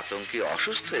সাপের আতঙ্কে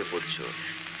অসুস্থ হয়ে পড়ছো,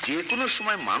 যে কোনো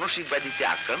সময় মানসিক ব্যাধিতে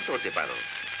আক্রান্ত হতে পারো।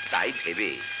 তাই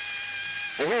ভেবে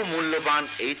বহু মূল্যবান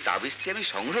এই তাবিজটি আমি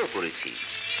সংগ্রহ করেছি।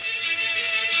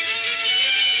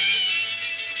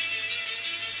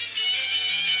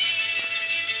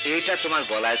 এটা তোমার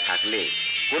গলায় থাকলে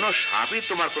কোনো সাপই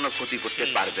তোমার কোনো ক্ষতি করতে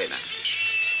পারবে না।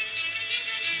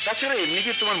 তাছাড়া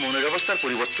এমনিতে তোমার মনের অবস্থার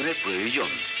পরিবর্তনের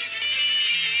প্রয়োজন।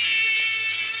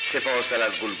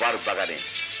 সেপাওসালার গুলবার বাগানে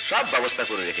সব ব্যবস্থা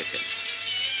করে রেখেছেন।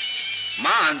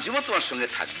 মা আঞ্জুমও তোমার সঙ্গে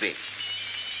থাকবে।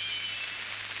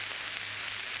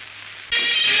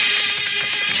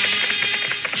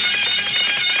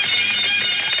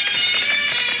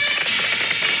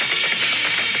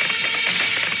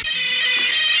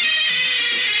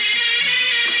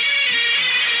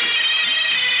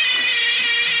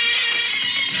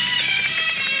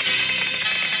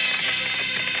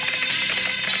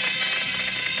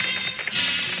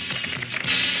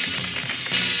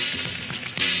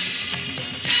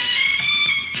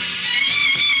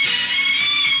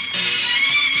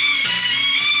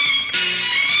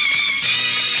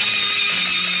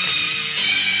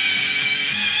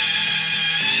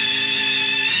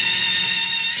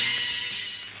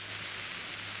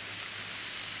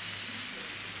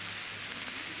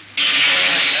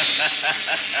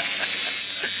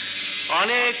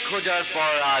 অনেক খোঁজার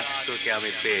পর আজ তোকে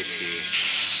আমি পেয়েছি।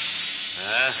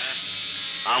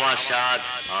 আমার স্বাদ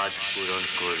আজ পূরণ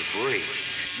করবই।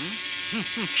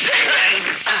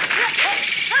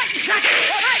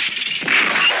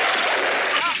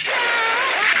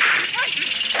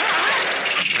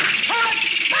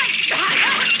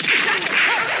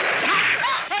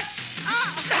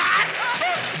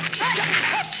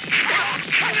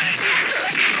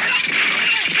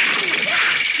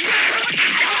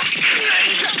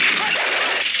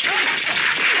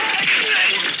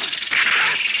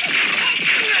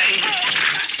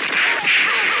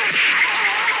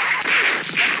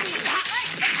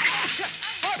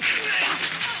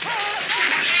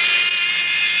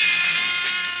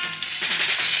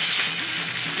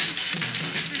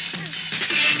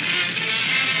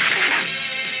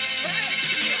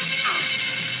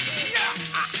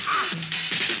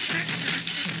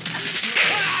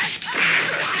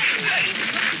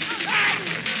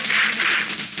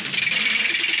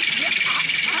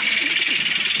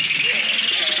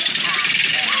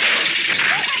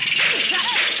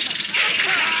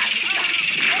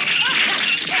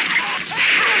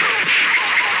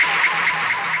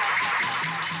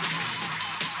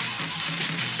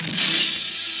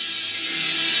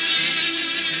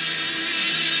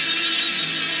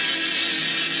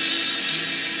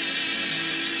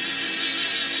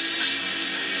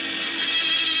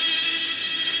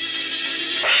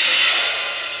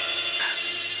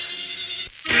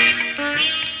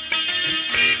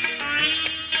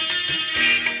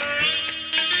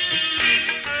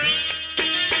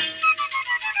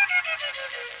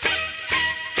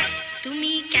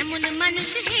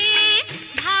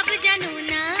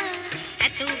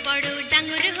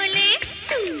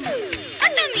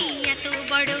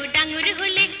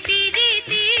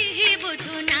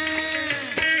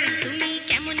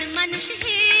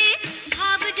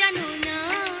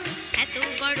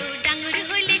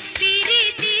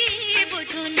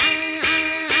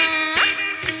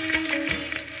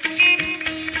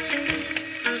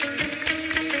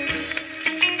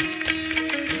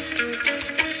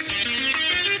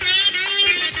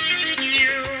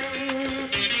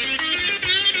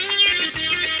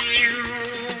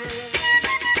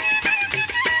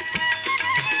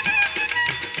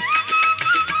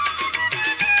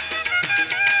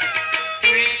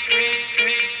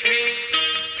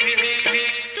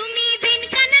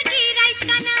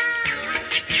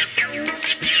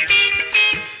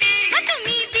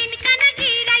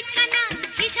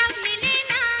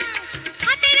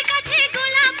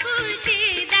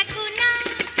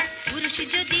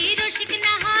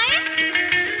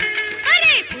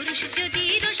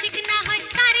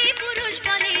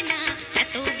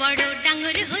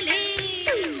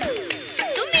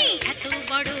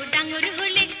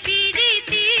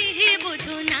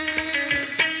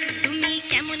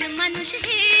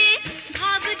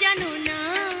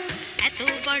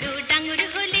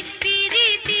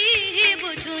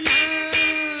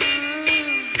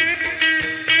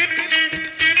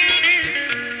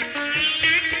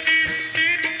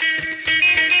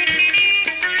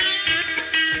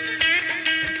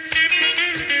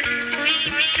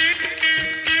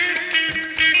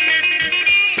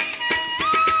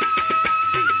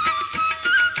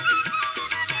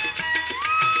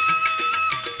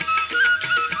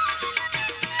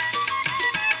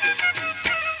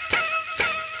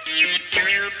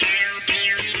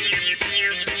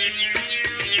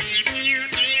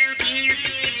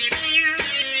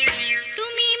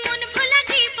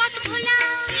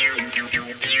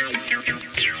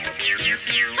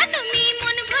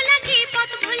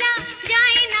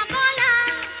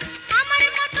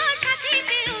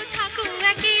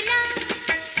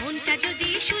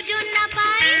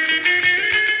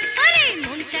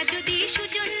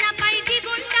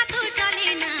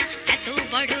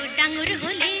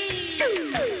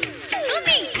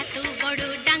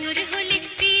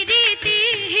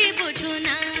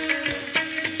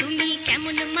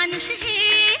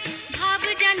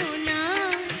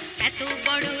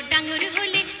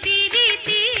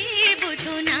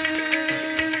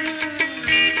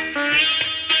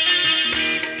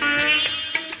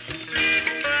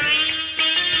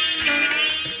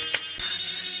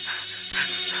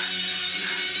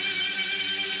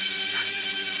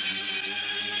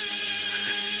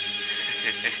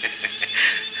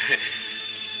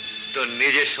 তোর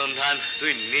নিজের সন্ধান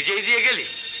তুই নিজেই দিয়ে গেলি?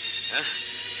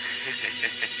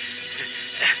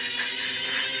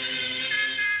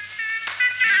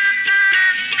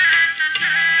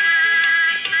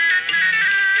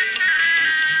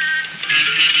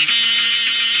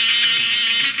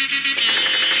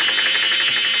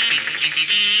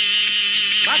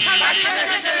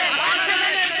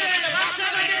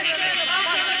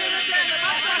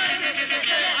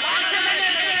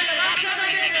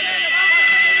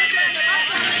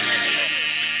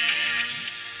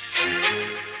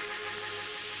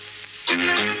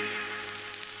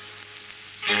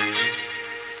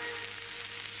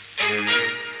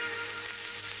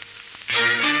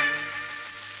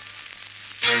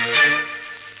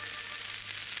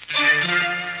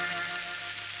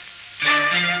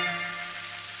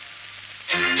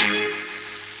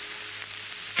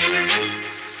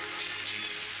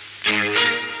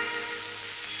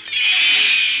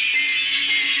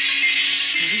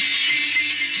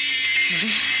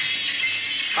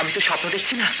 আমি তো স্বপ্ন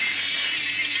দেখছি না,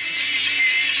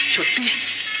 সত্যি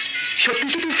সত্যি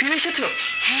কি তুমি ফিরে এসেছো?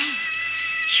 হ্যাঁ,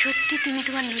 সত্যি তুমি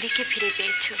তোমার নুরিকে ফিরে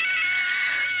পেয়েছো।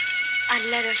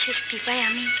 আল্লাহর অশেষ কৃপায়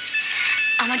আমি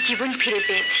আমার জীবন ফিরে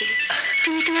পেয়েছি।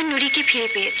 তুমি তোমার নুরিকে ফিরে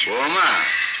পেয়েছো। বৌমা,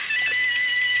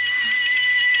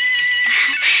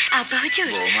 আব্বা হুজুর।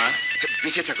 বৌমা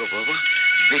বেঁচে থাকো, বৌমা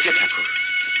বেঁচে থাকো।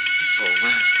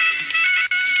 বৌমা,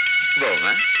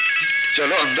 বৌমা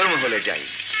চলো অন্দরমহলে যাই।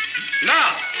 না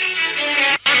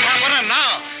না,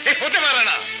 এ হতে পারে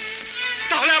না।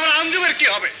 তাহলে আমার আঞ্জুমের কি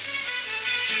হবে?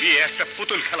 বিয়ে একটা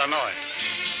পুতুল খেলা নয়,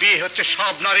 বিয়ে হচ্ছে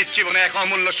সব নারীর জীবনে এক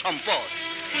অমূল্য সম্পদ।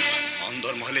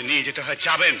 অন্দরমহলে নিয়ে যেতে হয়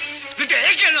যাবেন, কিন্তু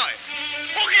একে নয়,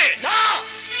 ওকে না।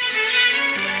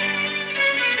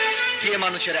 বিয়ে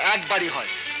মানুষের একবারই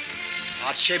হয়,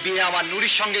 আর সে বিয়ে আমার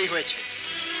নুরির সঙ্গেই হয়েছে।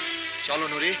 চলো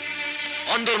নুরি,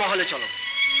 অন্দরমহলে চলো।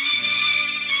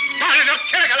 তাহলে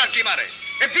ছেড়ে খেলার কি মারে?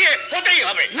 এ বিয়ে হতেই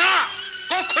হবে। না,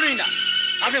 কখনোই না।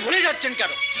 আপনি ভুলে যাচ্ছেন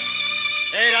কেন?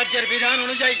 এই রাজ্যের বিধান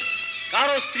অনুযায়ী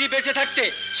কারো স্ত্রী বেঁচে থাকতে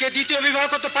সে দ্বিতীয় বিবাহ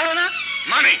করতে পারে না।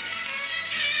 মানে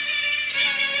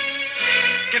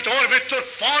কিন্তু ওর মৃত্যুর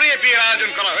পরে বিয়ের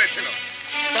আয়োজন করা হয়েছিল।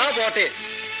 তা বটে,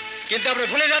 কিন্তু আপনি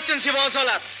ভুলে যাচ্ছেন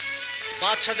শিবসালাত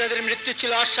বাদশাহজাদের মৃত্যু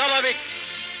ছিল অস্বাভাবিক,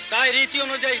 তাই রীতি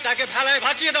অনুযায়ী তাকে ভেলায়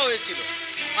ভাসিয়ে দেওয়া হয়েছিল।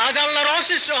 আজ আল্লাহর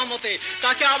অশেষ রহমতে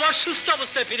তাকে আবার সুস্থ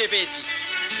অবস্থায় ফিরে পেয়েছি।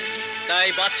 তাই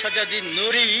বাদশাহজাদি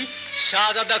নুরি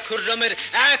শাহজাদা খুররমের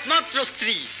একমাত্র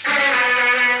স্ত্রী।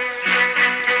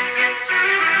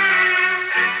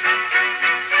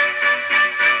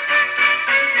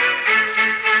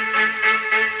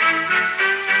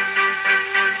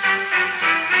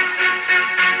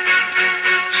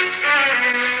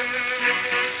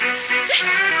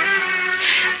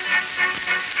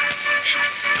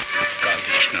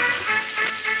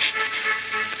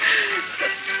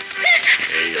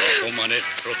 এই অপমানের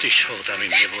প্রতিশোধ আমি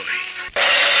নেবই।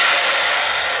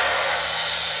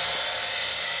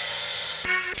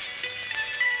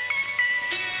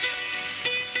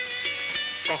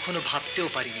 কখনো ভাবতেও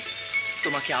পারিনি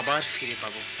তোমাকে আবার ফিরে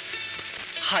পাবো।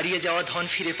 হারিয়ে যাওয়া ধন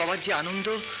ফিরে পাওয়ার যে আনন্দ,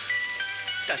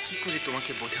 তা কি করে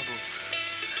তোমাকে বোঝাবো।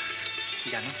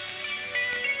 জানো,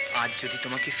 আজ যদি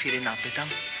তোমাকে ফিরে না পেতাম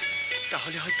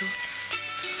তাহলে হয়তো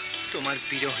তোমার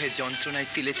বিরহে যন্ত্রণায়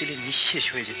তিলে তিলে নিঃশেষ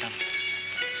হয়ে যেতাম।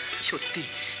 সত্যি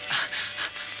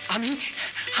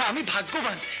আমি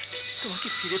ভাগ্যবান, তোমাকে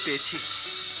ফিরে পেয়েছি।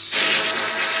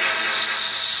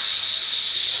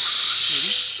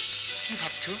 কি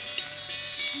ভাবছো?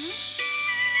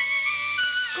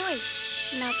 কই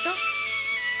না তো।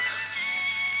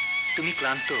 তুমি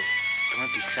ক্লান্ত, তোমার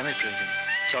বিশ্রামের প্রয়োজন।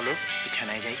 চলো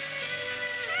বিছানায় যাই।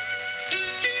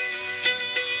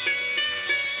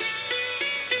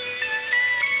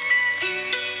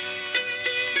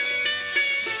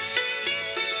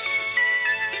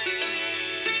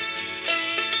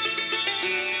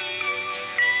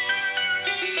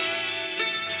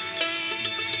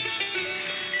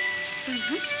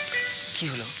 কি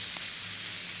হলো?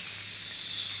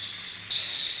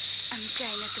 আমি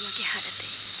চাই না তোমাকে হারাতে,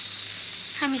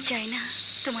 আমি চাই না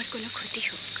তোমার কোনো ক্ষতি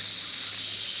হোক।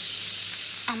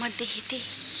 আমার দেহেতে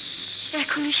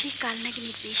এখনো সেই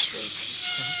কালনাগিনীর বিষ রয়েছে।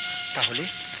 তাহলে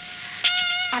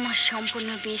আমার সম্পূর্ণ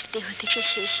বিষ দেহ থেকে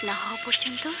শেষ না হওয়া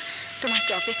পর্যন্ত তোমাকে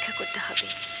অপেক্ষা করতে হবে।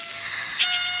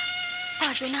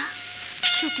 পারবে না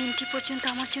সেই দিনটি পর্যন্ত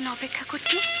আমার জন্য অপেক্ষা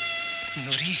করতে?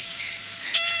 নুরি,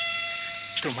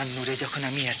 তোমার নূরে যখন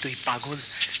আমি এতই পাগল,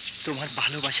 তোমার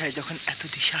ভালোবাসায় যখন এত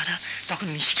দিশাহারা, তখন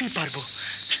নিশ্চয়ই পারবো।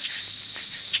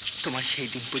 তোমার সেই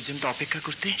দিন পর্যন্ত অপেক্ষা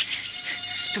করতে।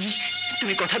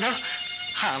 তুমি কথা দাও,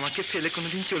 আমাকে ফেলে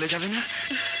কোনোদিন চলে যাবে না।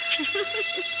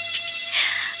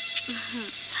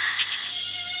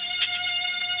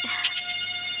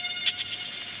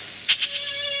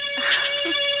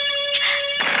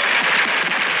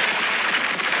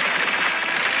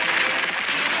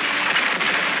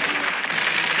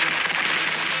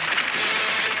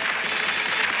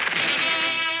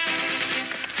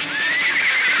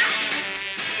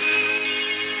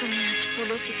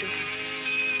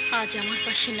 আজ আমার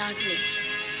পাশে নাগ নেই,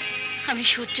 আমি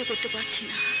সহ্য করতে পারছি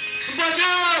না।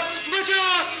 বাঁচাও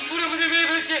বাঁচাও, ওরা আমাদের মেরে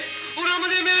ফেলছে, ওরা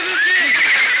আমাদের মেরে ফেলছে।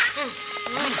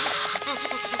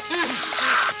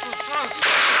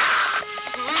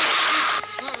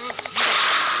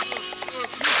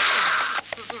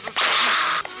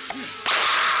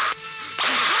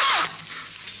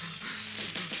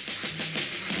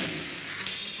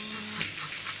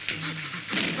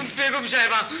 বেগম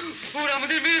সাহেবা, ওরা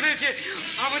আমাদের মেরে ফেলছে,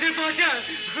 আমাদের বাঁচান।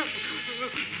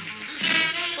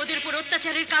 ওদের উপর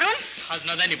অত্যাচারের কারণ?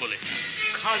 খাজনা দেয়নি বলে।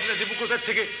 খাজনা দেবো কোথার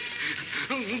থেকে?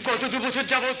 গত 2 বছর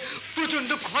যাবৎ প্রচন্ড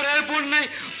খরার বন্যায়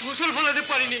ফসল ফলাতে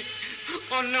পারিনি,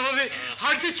 অন্যভাবে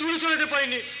হাড়তে চুলো চলাতে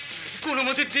পারিনি, কোনো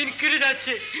মতে দিন কেটে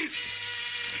যাচ্ছে।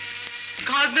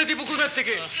 খাজনা দেবো কোথার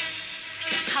থেকে?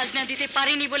 খাজনা দিতে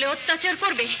পারিনি বলে অত্যাচার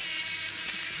করবে?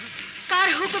 কার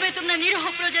হুকুমে তোমরা নিরীহ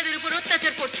প্রজাদের উপর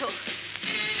অত্যাচার করছো?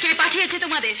 কে পাঠিয়েছে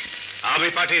তোমাদের? আমি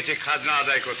পাঠিয়েছি খাজনা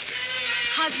আদায় করতে।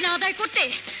 খাজনা আদায় করতে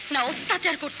না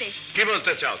অত্যাচার করতে? কি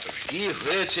বলতে চাও তুমি? কি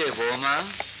হয়েছে বৌমা?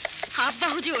 আব্বা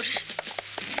হুজুর,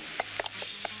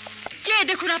 যে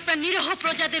দেখুন আপনার নিরীহ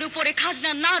প্রজাদের উপরে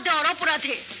খাজনা না দেওয়ার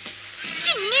অপরাধে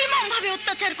কি নির্মম ভাবে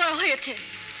অত্যাচার করা হয়েছে।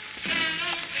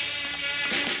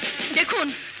 দেখুন,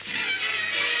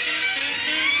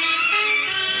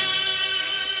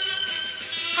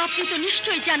 আপনি তো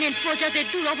নিশ্চয়ই জানেন প্রজাদের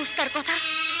দুরবস্থার কথা।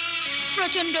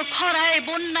 প্রচন্ড খরায়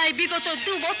বন্যায় বিগত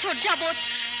 2 বছর যাবৎ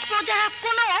প্রজারা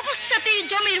কোনো অবস্থাতেই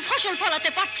জমির ফসল ফলাতে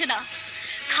পারছে না।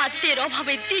 খাদ্যের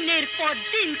অভাবে দিনের পর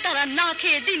দিন তারা না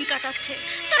খেয়ে দিন কাটাচ্ছে।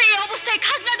 তারা এই অবস্থায়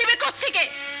খাজনা দেবে কোত্থেকে?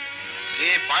 কে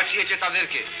পাঠিয়েছে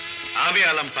তাদেরকে? আমি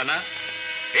আলম পানা।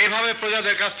 এইভাবে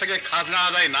প্রজাদের কাছ থেকে খাজনা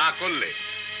আদায় না করলে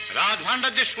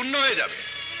রাজভান্ডার যে শূন্য হয়ে যাবে।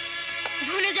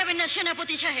 ভুলে যাবেন না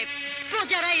সেনাপতি সাহেব,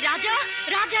 প্রজারাই রাজা,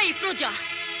 রাজাই প্রজা।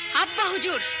 আব্বা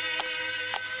হুজুর,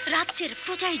 রাজ্যের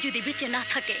প্রজাই যদি বেঁচে না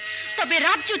থাকে তবে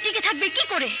রাজ্য টিকে থাকবে কি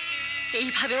করে?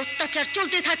 এইভাবে অত্যাচার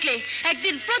চলতে থাকলে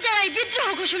একদিন প্রজারাই বিদ্রোহ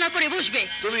ঘোষণা করে বসবে।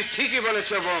 তুমি ঠিকই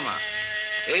বলেছো বৌমা,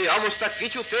 এই অবস্থা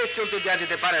কিছুতে চলতে দেওয়া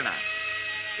যেতে পারে না।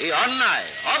 এই অন্যায়,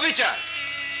 অবিচার।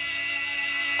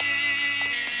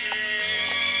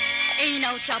 এই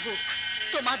নাও চাবুক,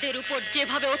 তোমাদের উপর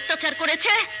যেভাবে অত্যাচার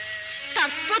করেছে তার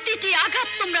প্রতিটি আঘাত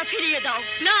তোমরা ফিরিয়ে দাও।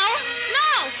 নাও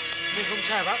নাও। বেগম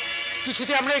সাহেবা,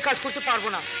 কিছুতে আমরা এই কাজ করতে পারবো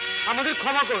না, আমাদের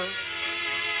ক্ষমা করো।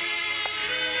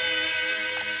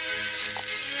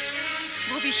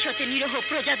 ভবিষ্যতে নিরীহ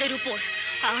প্রজাদের উপর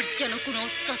আর যেন কোনো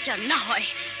অত্যাচার না হয়।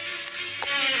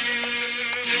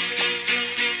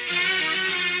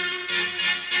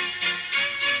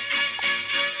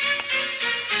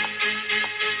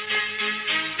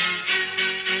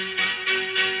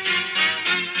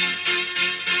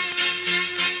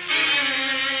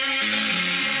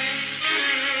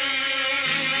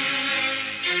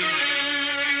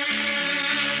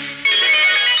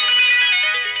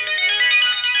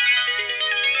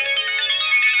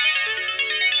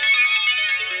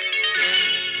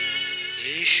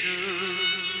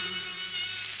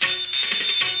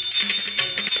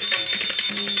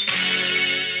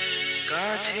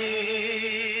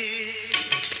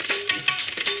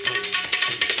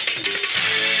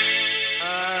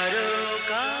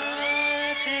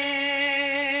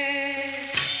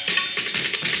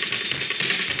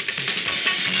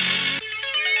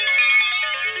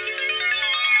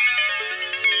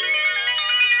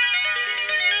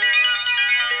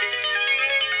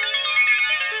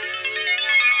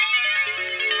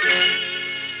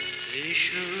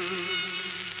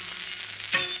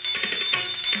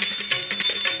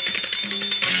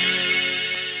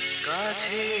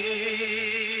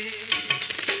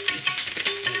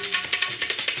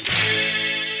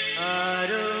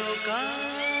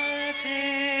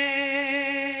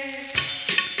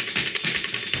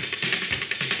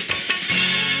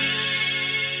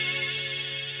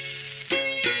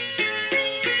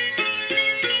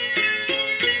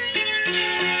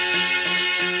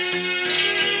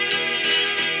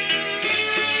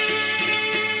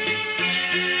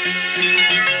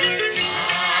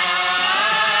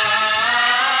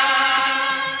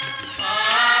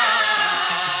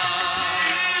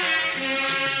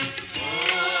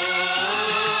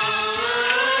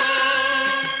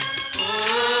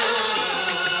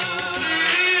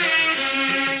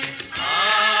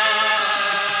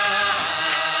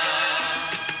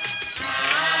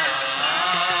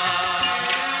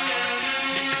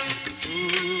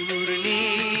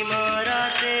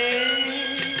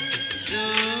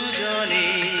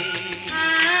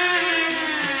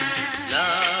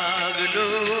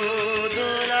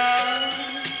 দোলা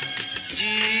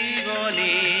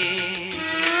জীবনে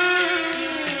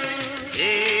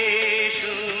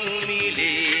এসো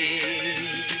মিলে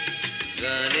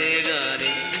গানে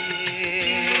গানে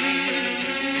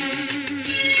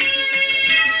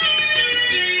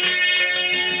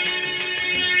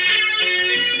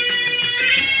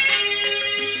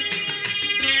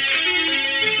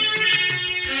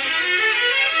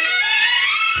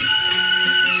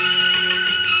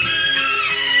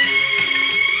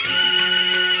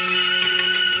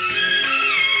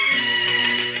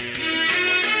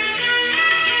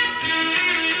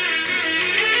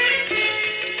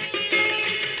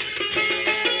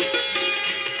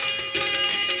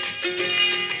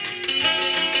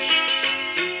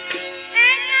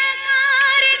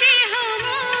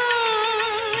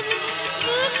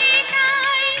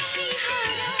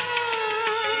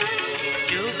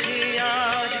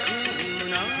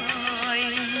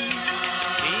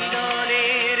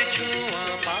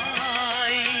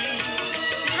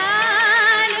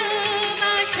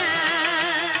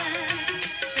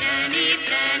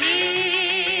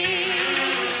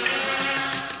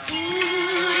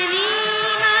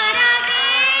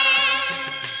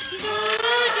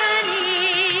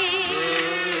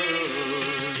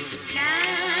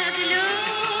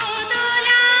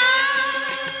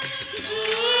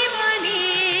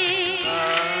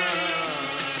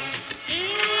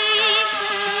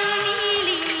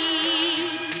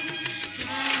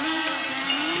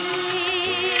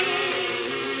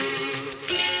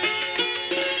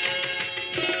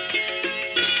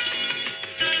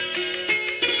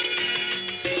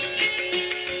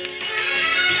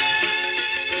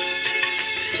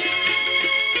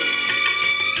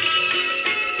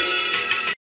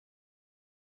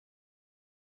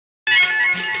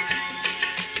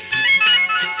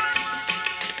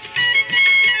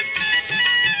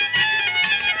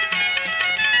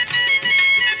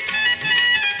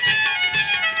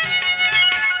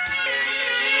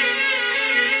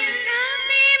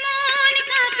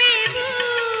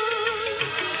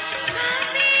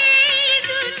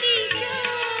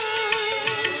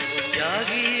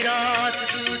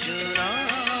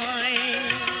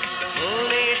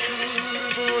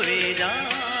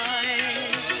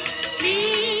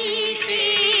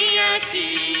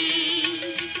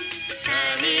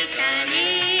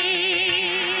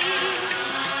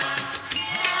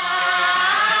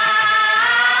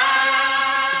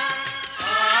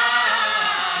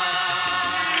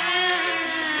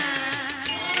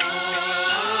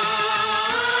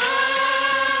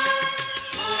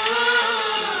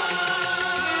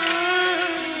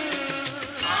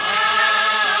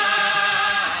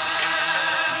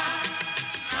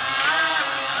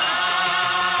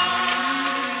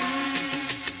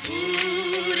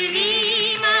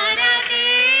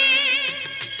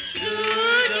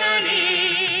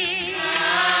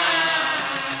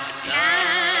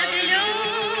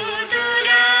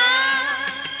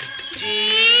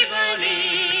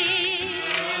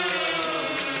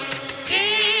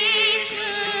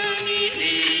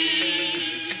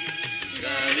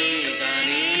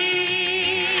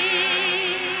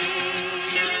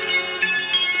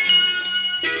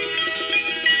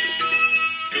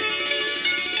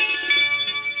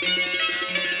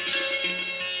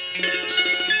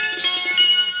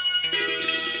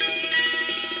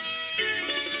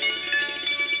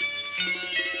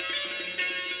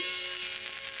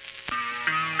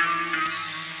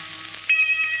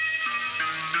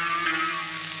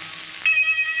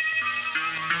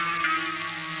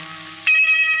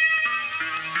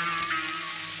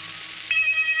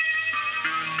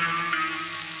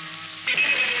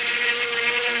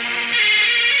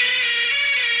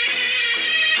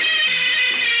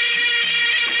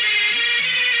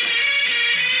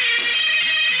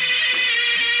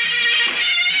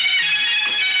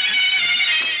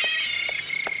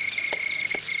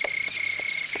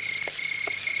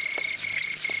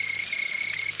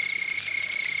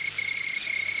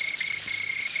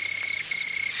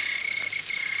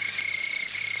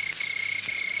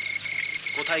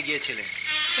কোথায় গিয়েছিলে?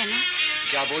 কেন?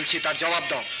 যা বলছি তার জবাব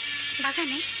দাও।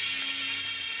 বাগানে।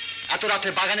 এত রাতে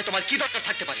বাগানে তোমার কি দরকার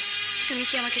থাকতে পারে? তুমি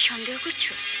কি আমাকে সন্দেহ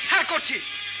করছো? হ্যাঁ করছি।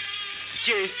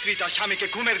 যে স্ত্রী তার স্বামীকে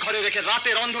ঘুমের ঘরে রেখে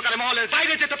রাতের অন্ধকারে মহলের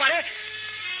বাইরে যেতে পারে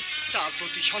তার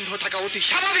প্রতি সন্দেহ থাকা অতি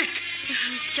স্বাভাবিক।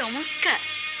 চমৎকার,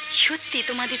 সত্যি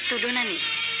তোমাদের তুলনা নেই।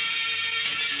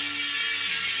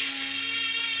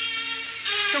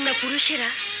 তোমরা পুরুষেরা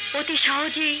অতি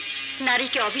সহজেই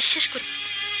নারীকে অবিশ্বাস কর।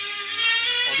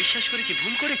 অবিশ্বাস করে কি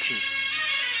ভুল করেছি?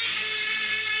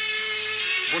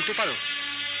 বলতে পারো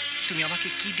তুমি আমাকে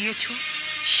কি দিয়েছো?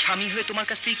 স্বামী হয়ে তোমার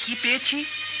কাছ থেকে কি পেয়েছি?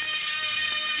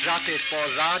 রাতের পর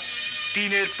রাত,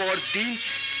 দিনের পর দিন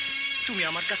তুমি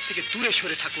আমার কাছ থেকে দূরে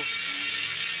সরে থাকো।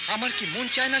 আমার কি মন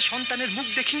চায় না সন্তানের মুখ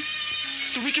দেখি?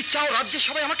 তুমি কি চাও রাজ্যের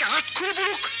সবাই আমাকে আট খুঁড়ে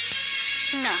বলুক?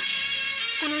 না,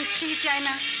 কোনো স্ত্রী চায়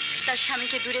না তার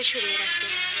স্বামীকে দূরে সরিয়ে রাখতে।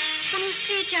 কোনো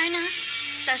স্ত্রী চায় না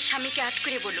তার স্বামীকে আট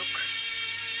করে বলুক।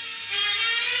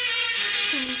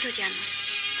 তুমি তো জানো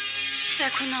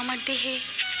এখনো আমার দেহে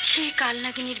সেই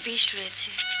কালনাগিনীর বিষ রয়েছে,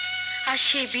 আর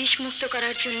সেই বিষ মুক্ত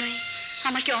করার জন্যই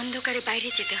আমাকে অন্ধকারে বাইরে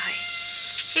যেতে হয়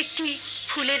একটি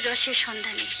ফুলের রসের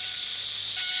সন্ধানে।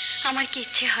 আমার কি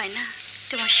ইচ্ছে হয় না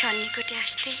তোমার সন্নিকটে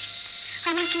আসতে?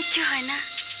 আমার কি ইচ্ছে হয় না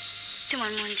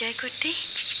তোমার মন জয় করতে?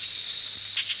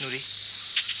 নুরি,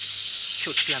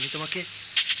 সত্যি আমি তোমাকে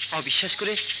অবিশ্বাস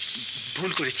করে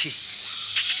ভুল করেছি।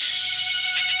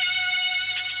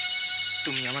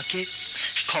 তুমি আমাকে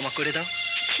ক্ষমা করে দাও।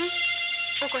 ছি,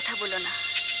 ও কথা বলো না।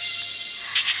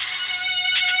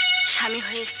 স্বামী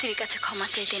হয়ে স্ত্রীর কাছে ক্ষমা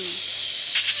চাইতে নেই।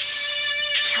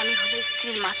 স্বামী হলো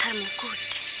স্ত্রীর মাথার মুকুট।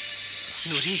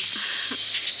 নুরি,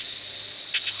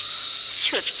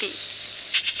 সত্যি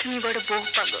তুমি বড় বউ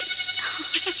পাগল।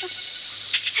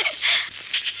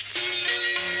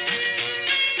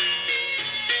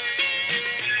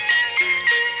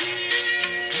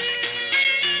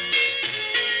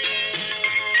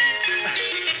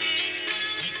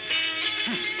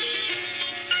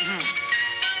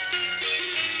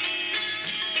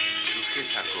 সুখে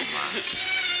থাকো মা।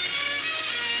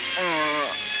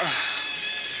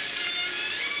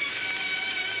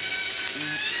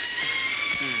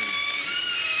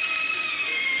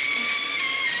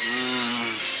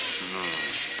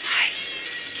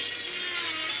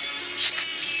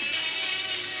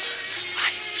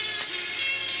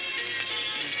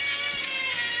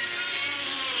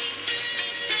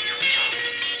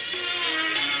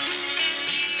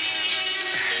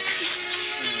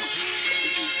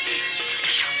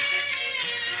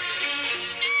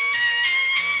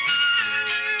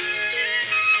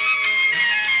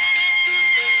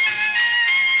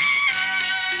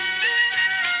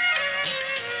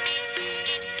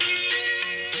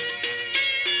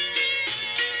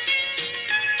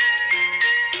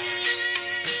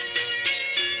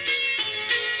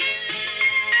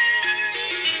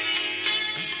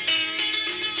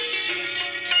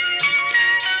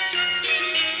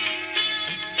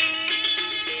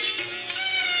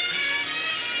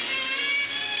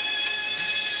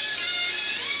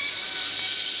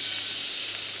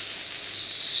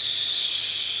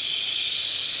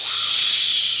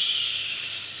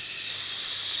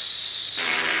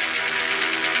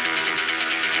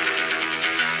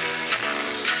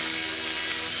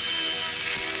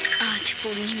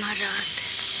 পূর্ণিমার রাত,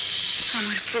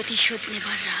 আমার প্রতিশোধ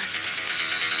নেবার রাত।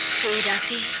 এই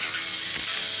রাতে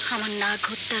আমার নাগ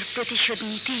হত্যার প্রতিশোধ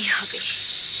নিতেই হবে।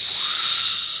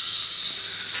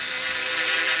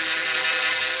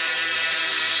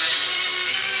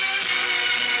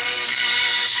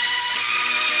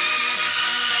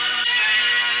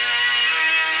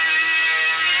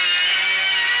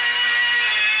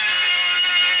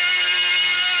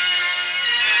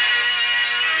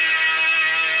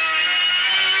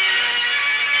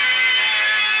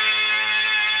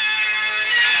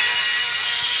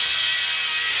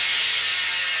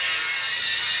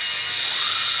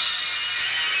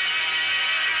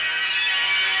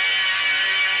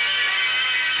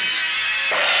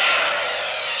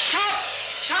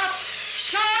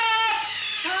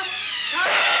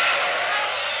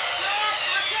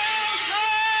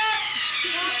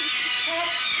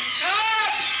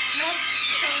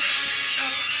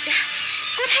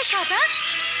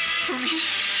 তুমি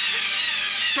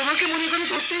তোমাকে মনে করে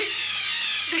ধরতে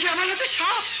দেখি আমার হাতে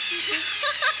সাপ।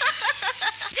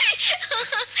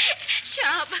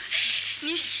 সাপ?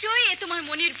 নিশ্চয়ই এ তোমার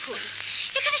মনের ভুল।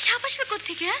 এখানে সাপ আসবে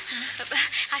কোত্থেকে?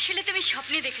 আসলে তুমি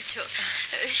স্বপ্নে দেখেছো।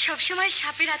 সবসময়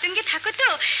সাপের আতঙ্কে থাকো তো,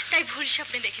 তাই ভুল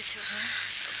স্বপ্নে দেখেছো।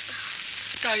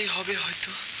 তাই হবে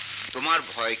হয়তো। তোমার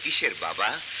ভয় কিসের বাবা?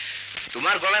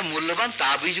 তোমার গলায় মূল্যবান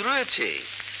তাবিজ রয়েছে।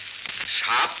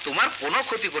 সাপ তোমার কোনো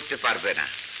ক্ষতি করতে পারবে না।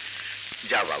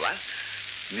 যাও বাবা,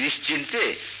 নিশ্চিন্তে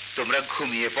তোমরা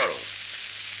ঘুমিয়ে পড়ো।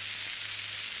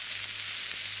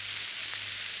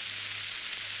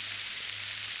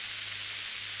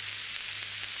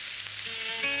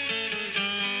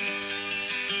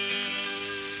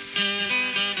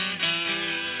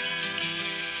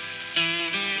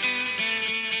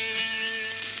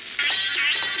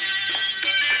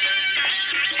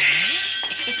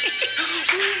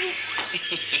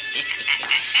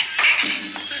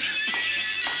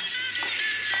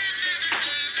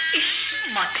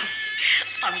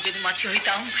 আমি যদি মাছি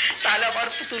হইতাম তাহলে আমার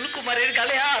পুতুল কুমারের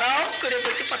গালে আরাম করে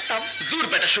বইতে পারতাম। দূর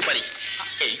বেটা সুপারি,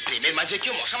 এই প্রেমের মাঝে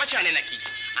কেউ মশা মাছি আনে নাকি?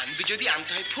 আনবি যদি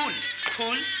আনতে হয় ফুল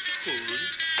ফুল ফুল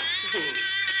ফুল।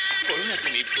 করো না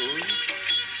তুমি ফুল,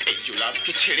 এই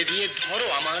জুলাপকে ছেড়ে দিয়ে ধরো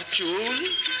আমার চুল।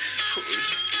 ফুল,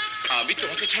 আমি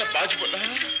তোমাকে ছাড়া বাঁচবো না,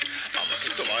 আমাকে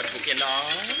তোমার বুকে নাও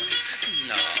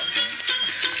নাও।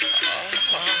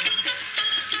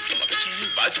 তোমাকে ছাড়া আমি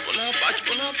বাঁচবো না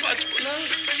বাঁচবো না বাঁচবো না।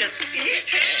 সত্যি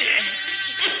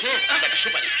বেটা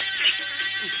সুপারি,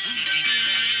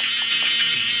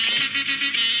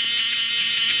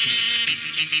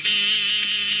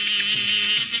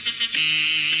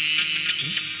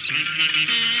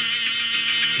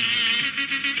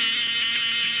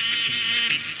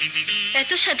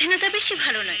 এত স্বাধীনতা বেশি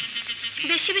ভালো নয়,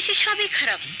 বেশি বেশি সবই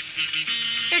খারাপ।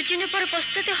 এর জন্য পরে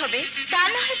পস্তাতে হবে, তা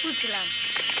না হয় বুঝলাম।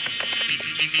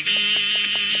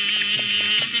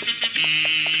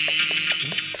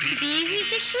 বিয়ে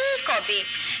হইতে সে কবে,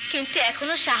 কিন্তু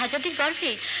এখনো শাহজাদির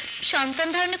গর্ভে সন্তান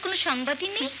ধারণের কোনো সংবাদই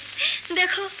নেই।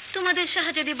 দেখো তোমাদের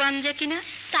শাহজাদি বাঞ্জা কিনা,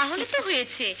 তাহলে তো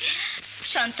হয়েছে।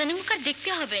 সন্তানের মুখ আর দেখতে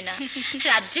হবে না,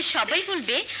 রাজ্যে সবাই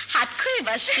বলবে হাত খয়ে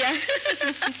বাসা।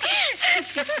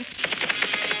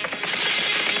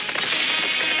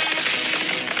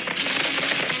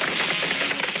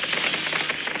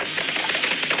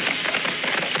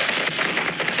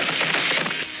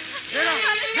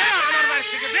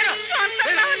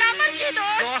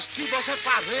 বছর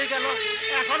পার হয়ে গেল,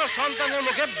 এখনো সন্তানের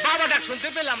মুখে বাবা ডাক শুনতে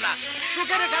পেলাম না।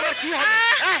 তোকে রেখে আবার কি হবে?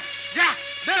 যা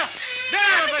বেরো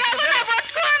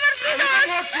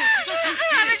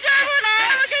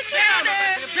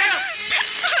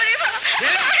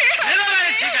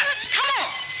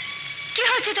কি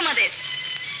হয়েছে তোমাদের?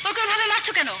 ওকে ভাবে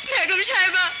মারছো কেন? বেগম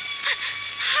সাহেবা,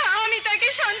 আমি তাকে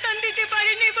সন্তান দিতে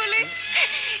পারিনি বলে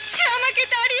সে আমাকে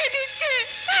তাড়িয়ে দিচ্ছে।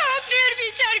 আপনি আর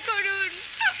বিচার করুন।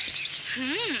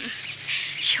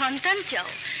 সন্তান চাও,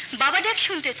 বাবা ডাক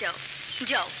শুনতে চাও,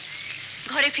 যাও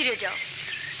ঘরে ফিরে যাও,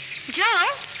 যাও।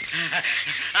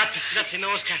 আচ্ছা যাচ্ছি,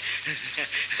 নমস্কার।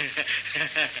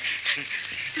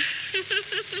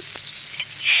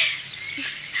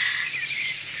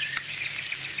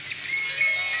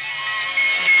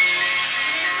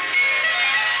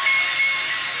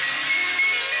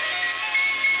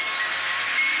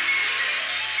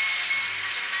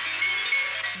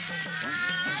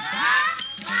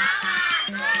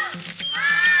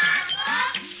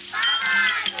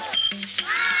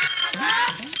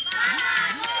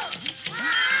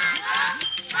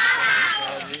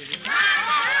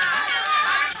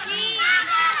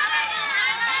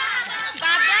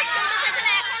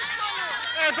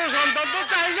 সন্তান তো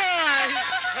চাই নাই।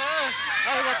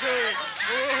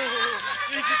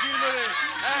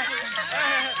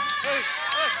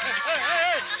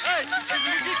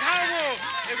 কি খাওয়াবো?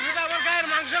 এগুলো তো আমার গায়ের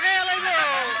মাংস খেয়ে লাগলো।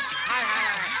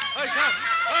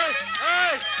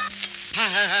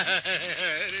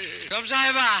 বেগম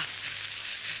সাহেবা,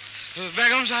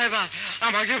 বেগম সাহেবা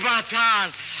আমাকে বাঁচান,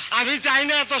 আমি চাই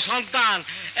না এত সন্তান।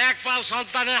 এক পাল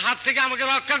সন্তানের হাত থেকে আমাকে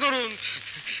রক্ষা করুন।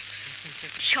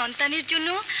 সন্তানের জন্য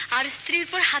আর স্ত্রীর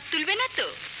পর হাত তুলবে না তো?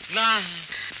 না,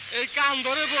 এই কান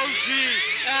ধরে বলছি,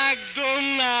 একদম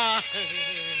না।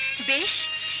 বেশ,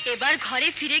 এবার ঘরে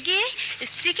ফিরে গিয়ে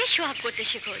স্ত্রীকে সোহাগ করতে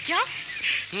শেখো, যাও।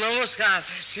 নমস্কার,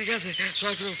 ঠিক আছে।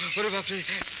 ওরে বাপরে,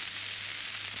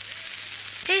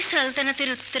 এই সালতানাতের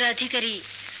উত্তরাধিকারী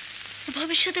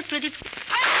ভবিষ্যতে প্রদীপ।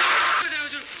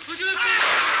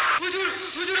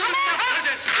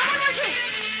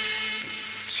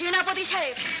 সেনাপতি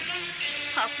সাহেব,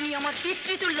 আপনি আমার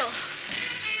পিতৃতুল্য।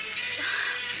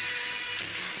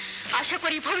 আশা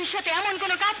করি ভবিষ্যতে এমন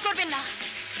কোনো কাজ করবেন না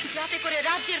যাতে করে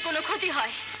রাজ্যের কোনো ক্ষতি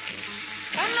হয়,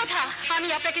 অন্যথা আমি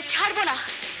আপনাকে ছাড়বো না।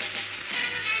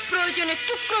 প্রয়োজনে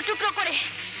টুকরো টুকরো করে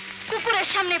কুকুরের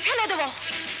সামনে ফেলে দেব।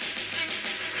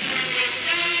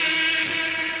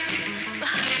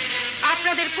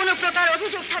 আপনাদের কোনো প্রকার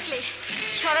অভিযোগ থাকলে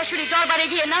সরাসরি দরবারে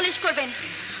গিয়ে নালিশ করবেন,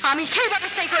 আমি সেই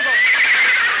ব্যবস্থাই করব।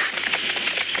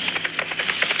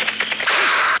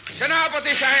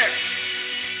 সেনাপতি সাহেব,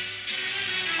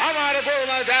 আমার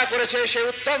বৌমা যা করেছে সে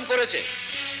উত্তম করেছে,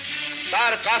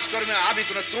 তার কাজকর্মে আমি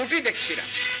কোনো ত্রুটি দেখছি না।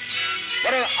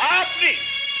 বরং আপনি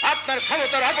আপনার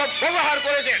ক্ষমতার অপব্যবহার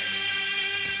করেছেন।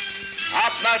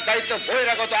 আপনার দায়িত্ব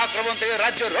বহিরাগত আক্রমণ থেকে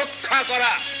রাজ্য রক্ষা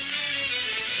করা,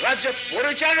 রাজ্য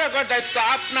পরিচালনা করার দায়িত্ব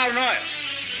আপনার নয়।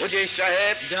 উজির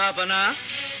সাহেব, জাহাপনা,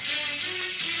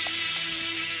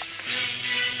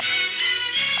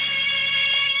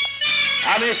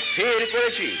 আমি স্থির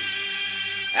করেছি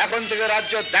এখন থেকে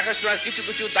রাজ্য দেখাশোনার কিছু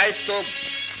কিছু দায়িত্ব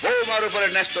বৌমার উপরে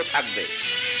ন্যস্ত থাকবে।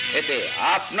 এতে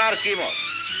আপনার কি মত?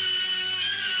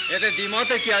 এতে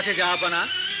দ্বিমতে কি আছে জাহাপানা?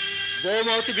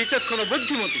 বৌমা অতি বিচক্ষণ ও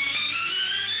বুদ্ধিমতী।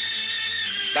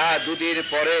 তা দুদিন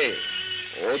পরে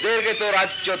ওদেরকে তো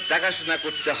রাজ্য দেখাশোনা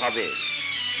করতে হবে।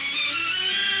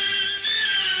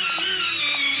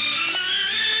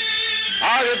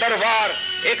 আজ দরবার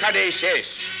এখানেই শেষ।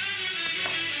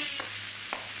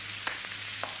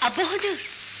 আব্বা হুজুর,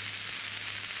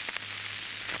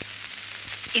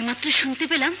 এইমাত্র শুনতে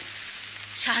পেলাম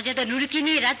শাহজাদা নুরুকে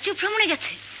নিয়ে রাজ্য ভ্রমণে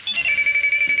গেছে।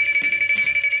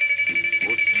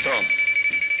 উত্তম,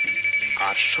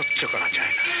 আর সহ্য করা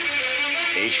যায় না।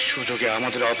 এই সুযোগে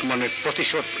আমাদের অপমানের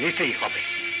প্রতিশোধ নিতেই হবে।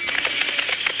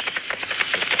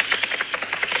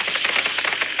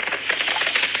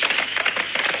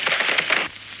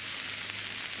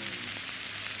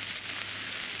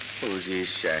 হুজুর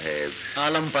সাহেব,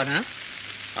 আলমপানা,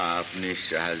 আপনি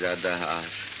শাহজাদা আর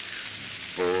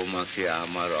বৌমাকে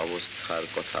আমার অবস্থার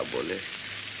কথা বলে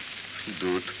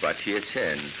দূত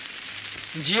পাঠিয়েছেন?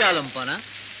 জি আলমপানা।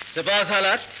 সেপাস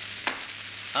হালার,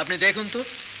 আপনি দেখুন তো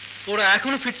ওরা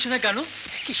এখনো ফিরছে না কেন?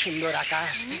 কি সুন্দর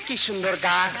আকাশ, কি সুন্দর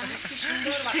গাছ, কি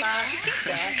সুন্দর বাতাস।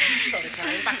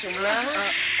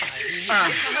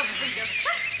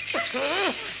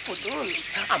 পুতুল,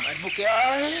 আমার বুকে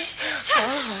আয়।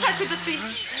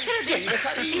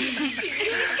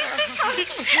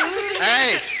 এই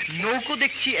নৌকো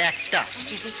দেখছি একটা,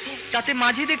 তাতে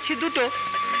মাঝি দেখছি দুটো,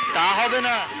 তা হবে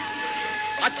না।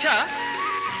 আচ্ছা,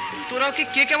 তোরা ওকে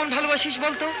কে কেমন ভালোবাসিস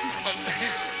বলতো?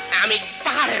 আমি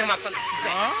পাহাড়ের মতন।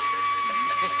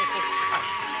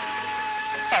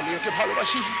 আমি ওকে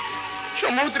ভালোবাসি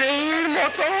সমুদ্রের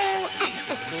মতো।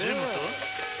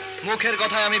 মুখের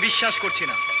কথায় আমি বিশ্বাস করছি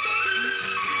না,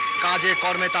 কাজে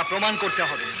কর্মে তা প্রমাণ করতে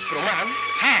হবে। প্রমাণ?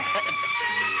 হ্যাঁ।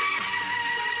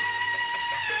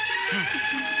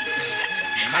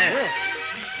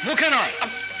 মুখে নয়,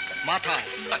 মাথায়।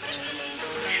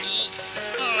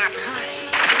 মাথায়?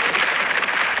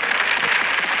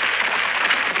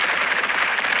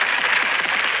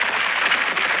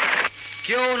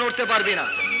 কেউ নড়তে পারবি না,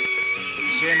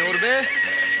 যে নড়বে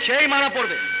সেই মারা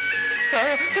পড়বে।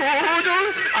 হুজুর,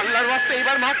 আল্লাহর ওয়াস্তে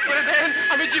এবার মাফ করে দেন,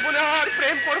 আমি জীবনে আর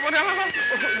প্রেম করবো না।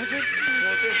 হুজুর,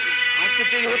 আসতে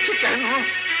দেরি হচ্ছে কেন?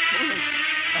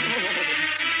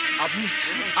 আপনি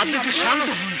একটু শান্ত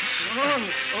হন।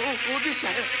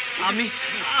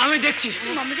 আমি দেখছি।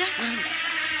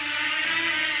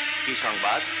 কি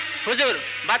সংবাদ? হুজুর,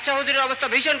 বাচ্চা হুজুরের অবস্থা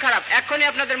ভীষণ খারাপ, এক্ষুনি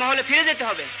আপনাদের মহলে ফিরে যেতে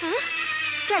হবে।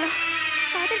 চলো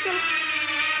তাড়াতাড়ি চলো।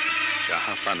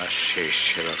 জাহাপানার শেষ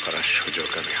সেবা করার সুযোগ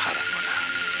আমি হারাবো না।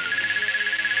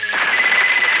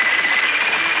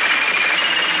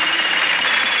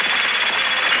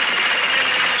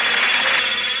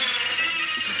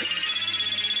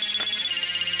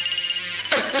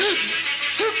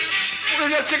 উড়ে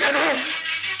যাচ্ছে কেন?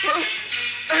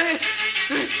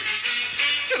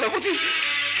 সেনাপতি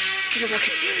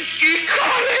কি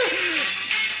করে?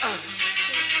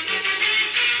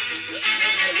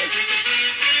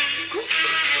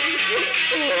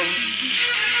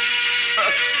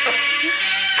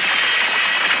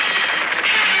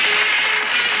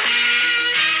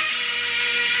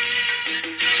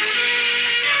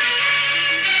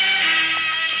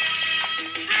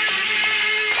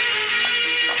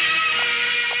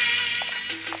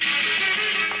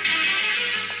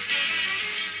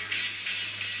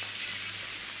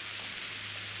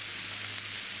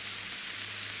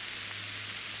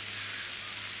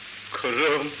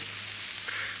 খুরম,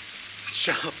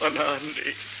 জাহাপানা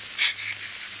নেই,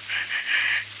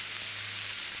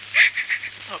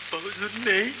 আব্বা হুজুর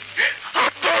নেই।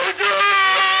 আব্বা হুজুর!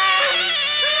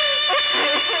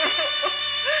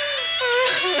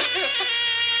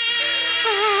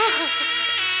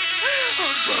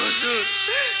 আব্বা হুজুর!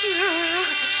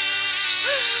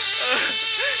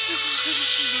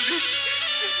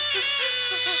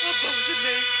 আব্বা হুজুর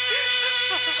নেই,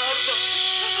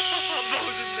 আব্বা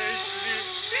হুজুর নেই।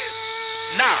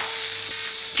 না,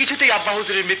 কিছুতেই আব্বা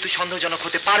হুজুরের মৃত্যু সন্দেহজনক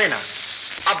হতে পারে না।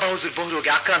 আব্বা হুজুর বহু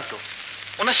রোগে আক্রান্ত,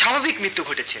 ওনার স্বাভাবিক মৃত্যু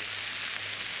ঘটেছে।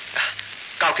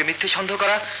 কাউকে মিথ্যে সন্দেহ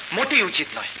করা মোটেই উচিত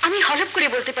নয়। আমি হলফ করে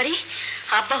বলতে পারি,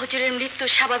 আব্বা হুজুরের মৃত্যু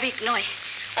স্বাভাবিক নয়,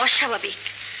 অস্বাভাবিক।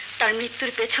 তার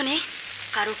মৃত্যুর পেছনে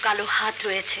কারো কালো হাত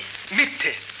রয়েছে।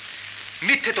 মিথ্যে,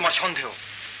 মিথ্যে তোমার সন্দেহ।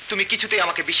 তুমি কিছুতেই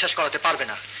আমাকে বিশ্বাস করাতে পারবে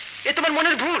না, এ তোমার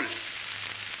মনের ভুল।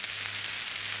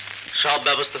 সব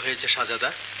ব্যবস্থা হয়েছে শাহজাদা,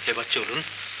 এবার চলুন।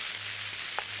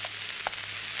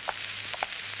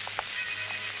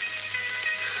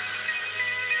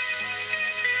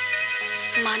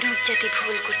 মানব জাতি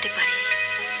ভুল করতে পারে,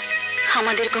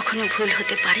 আমাদের কখনো ভুল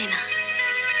হতে পারে না,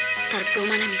 তার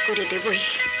প্রমাণ আমি করে দেবই।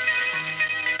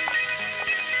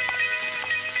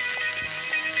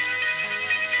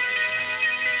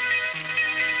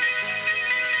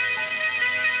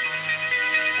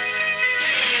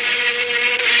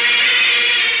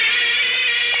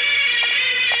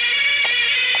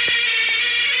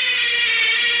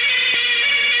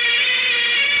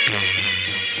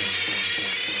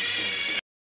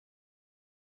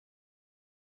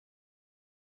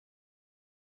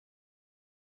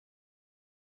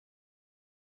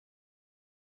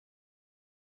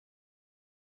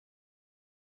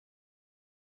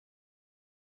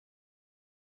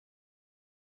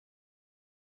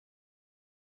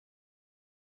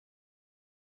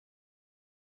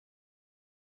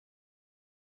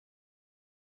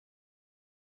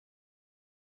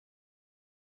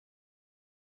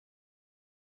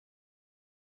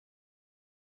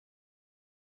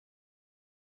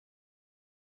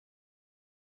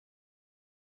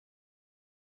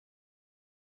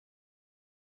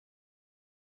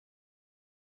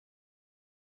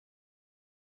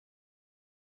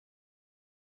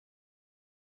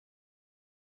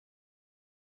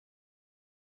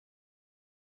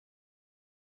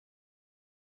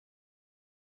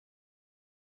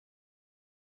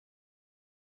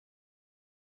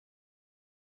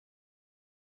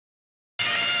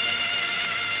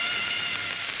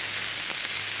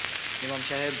 ইমাম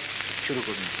সাহেব শুরু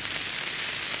করুন।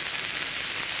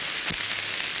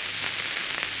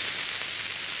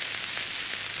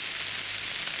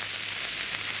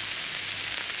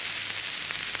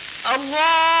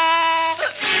 আল্লাহ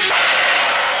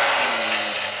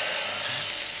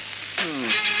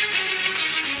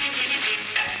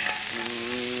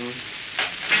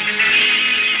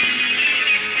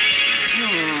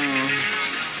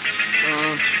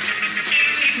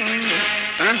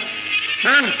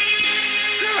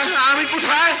আমি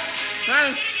কোথায়?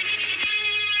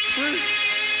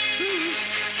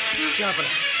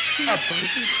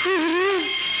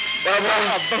 বাবা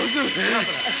আব্বা হুজুর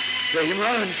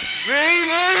বেঈমান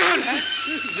বেঈমান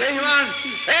বেঈমান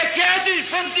এ কে আছিস?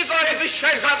 বন্দি করে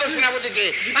বিশ্বাসঘাতক সেনাপতিকে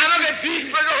আমাকে বিষ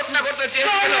প্রয়োগে হত্যা করতে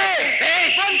চেয়েছিল। এই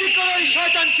বন্দি করো এই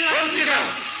শয়তান সেনাপতি।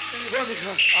 বন্দি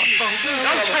কর আব্বা হুজুর।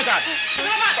 শয়তান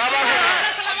বাবা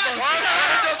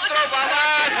ষড়যন্ত্র বাবা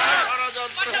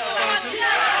ষড়যন্ত্র।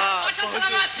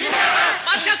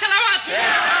 বাদশা সালামত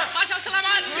বাদশা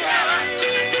সালামত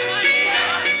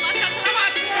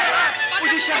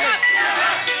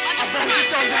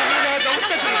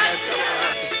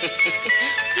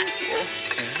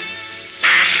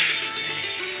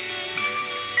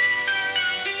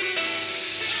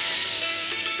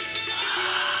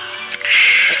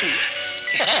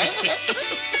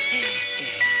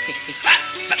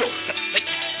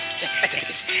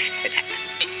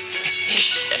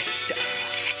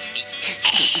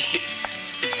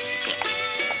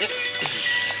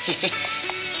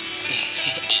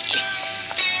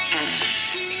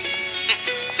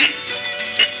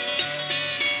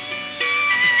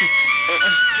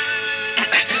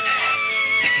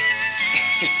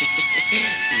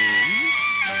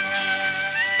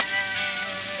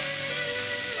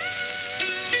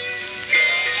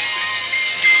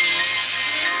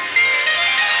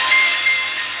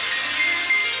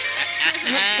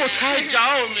কোথায়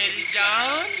যাও মেরি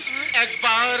জান?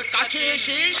 একবার কাছে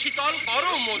এসে শীতল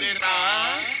করো মোদের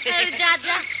প্রাণ। যা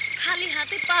যা, খালি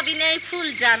হাতে পাবি না এই ফুল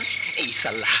জান।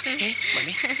 ইনশাআল্লাহ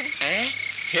মানে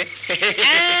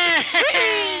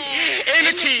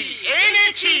এনেছি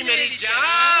এনেছি মেরি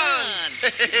জান,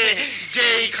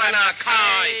 যেই খানা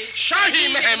খায় শাহী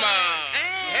মেহমান।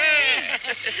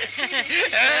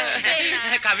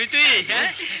 খাবি তুই?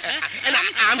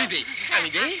 আমি দেই আমি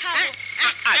দেই।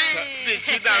 আচ্ছা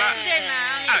দিচ্ছি, দাঁড়া।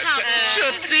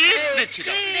 সত্যি দিচ্ছি,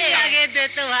 আগে দে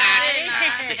তো ভাই।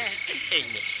 এই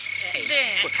নে।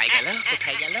 কোথায় গেল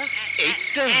কোথায় গেল? এই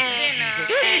তো,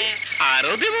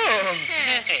 আরো দেব।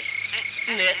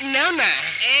 নাও না,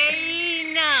 এই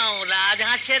নাও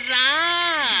রাজহাঁসের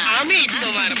রান। আমি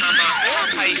তোমার মামা। ও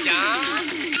ভাইজান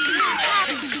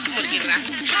মুরগির রান।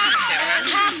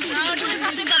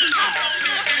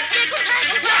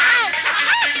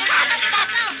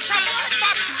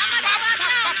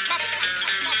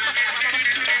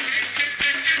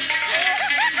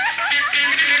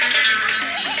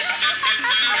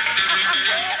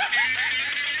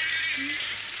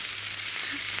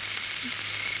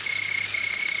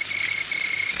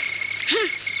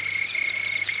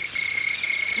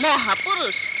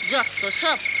 মহাপুরুষ যত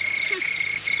সব।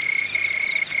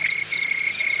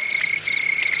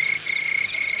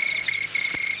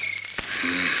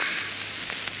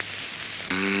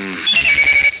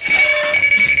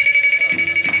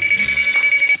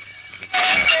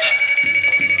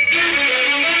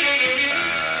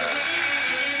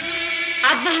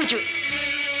 আব্বা হুজুর,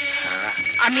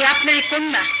 আমি আপনার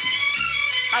কন্যা,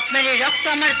 আপনার এই রক্ত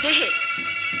আমার দেহে,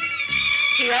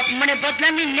 এই অপমানের বদলা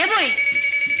আমি নেবই।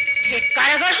 এই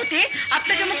কারাগার হতে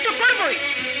আপনাকে মুক্ত করবই।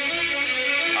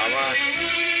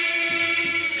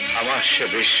 আমার সে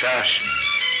বিশ্বাস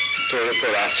তোর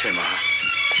উপর আছে মা।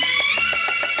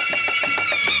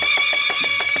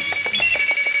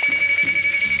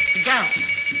 যাও,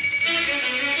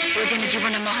 ও যেন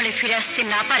জীবনে মহলে ফিরে আসতে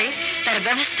না পারে তার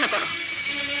ব্যবস্থা করো।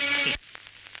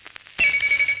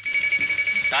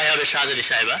 তাই হবে শাহজাদি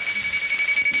সাহেবা।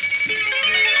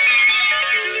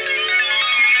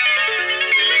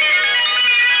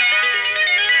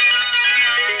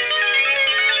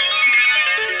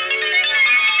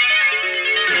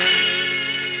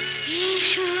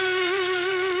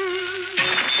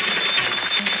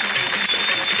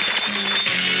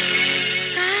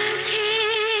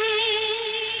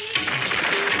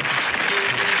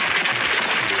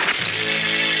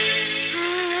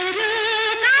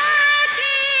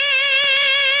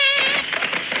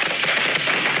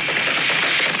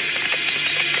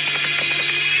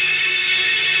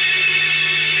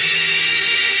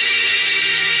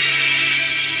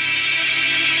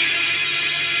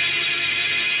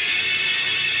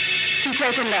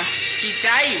 কি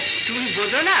চাই তুমি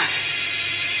বোঝো না?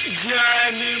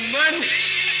 জানি মন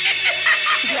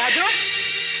রাজু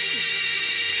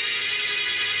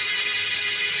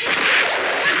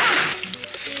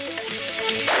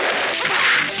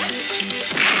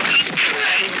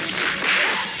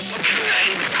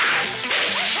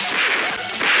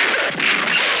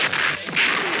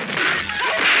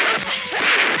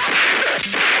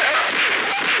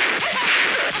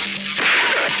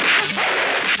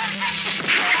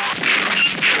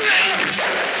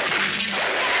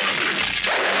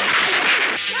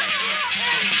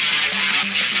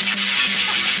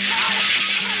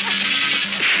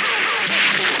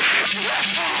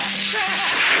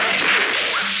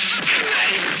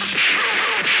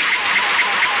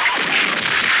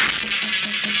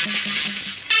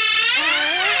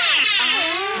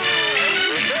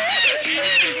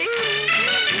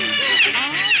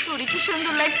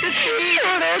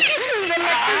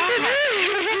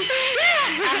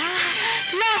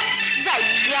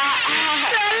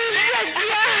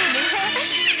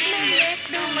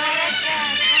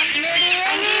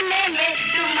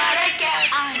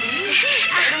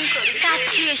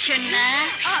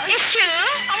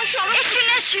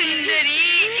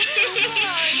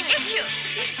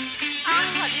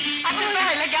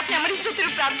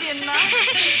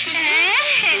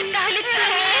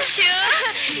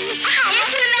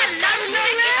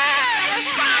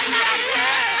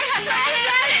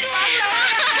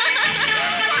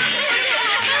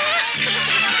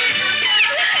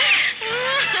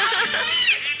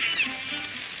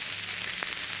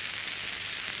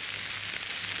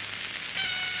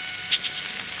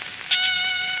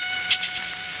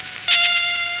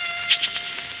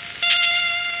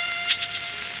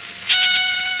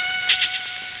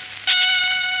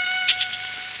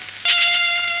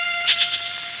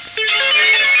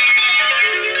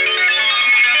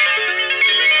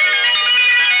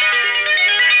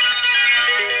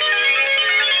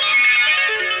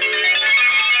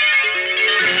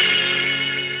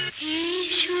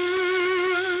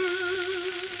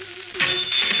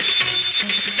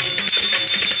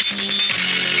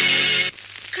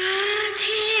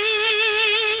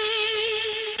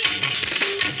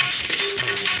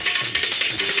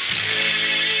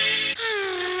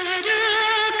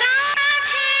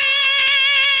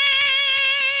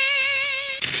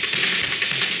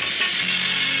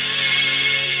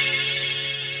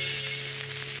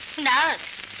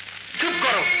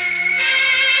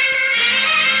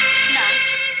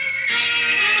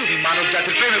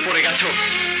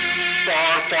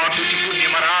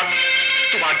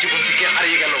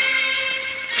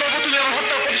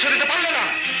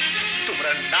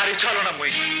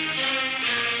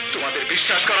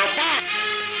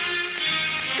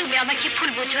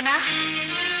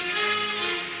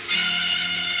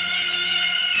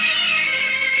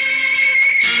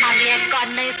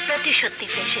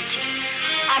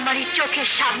চোখের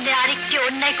সামনে আরেকটি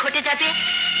অন্যায় ঘটে যাবে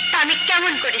তা আমি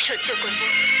কেমন করে সহ্য করব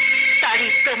তারই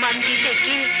প্রমাণ দিতে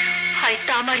গিয়ে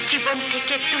হয়তো আমার জীবন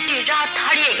থেকে দুটি রাত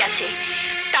হারিয়ে গেছে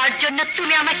তার জন্য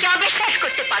তুমি আমাকে অবিশ্বাস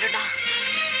করতে পারো না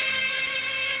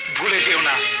ভুলে যেও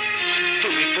না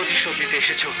তুমি প্রতিশোধ নিতে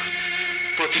এসেছো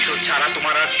প্রতিশোধ ছাড়া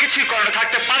তোমার আর কিছুই করানো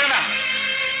থাকতে পারে না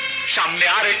সামনে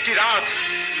আর একটি রাত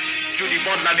যদি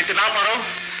বদলা নিতে না পারো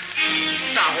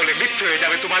তাহলে মিথ্যে হয়ে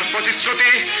যাবে তোমার প্রতিশ্রুতি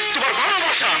তোমার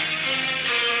ভালোবাসা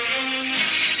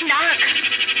নাক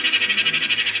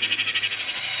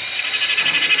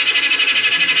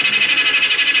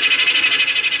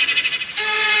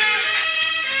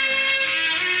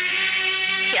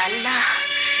আল্লাহ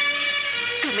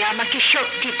তুমি আমাকে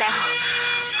শক্তি দাও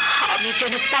আমি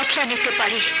যেন বদলা নিতে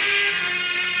পারি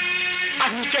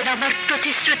আমি যেন আমার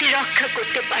প্রতিশ্রুতি রক্ষা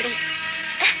করতে পারি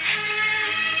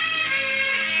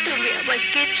তুমি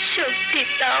আমাকে শক্তি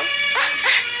দাও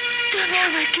তুমি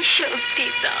আমাকে শক্তি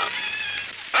দাও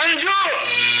অঞ্জু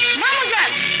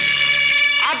মামুজান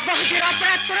আব্বা হুজুর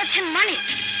অপরাধ করেছেন মানে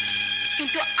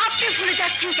কিন্তু আপনি ভুলে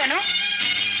যাচ্ছেন কেন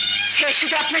সে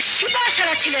শুধু আপনার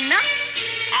সিপাহসালা ছিলেন না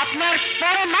আপনার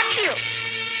পরম আত্মীয়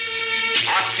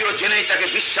আত্মীয় জেনেই তাকে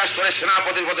বিশ্বাস করে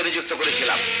সেনাপতির পদে নিযুক্ত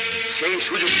করেছিলাম সেই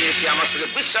সুযোগ নিয়ে সে আমার সঙ্গে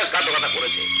বিশ্বাসঘাতকতা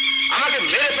করেছে আমাকে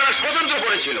মেরে ফেলার ষড়যন্ত্র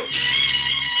করেছিল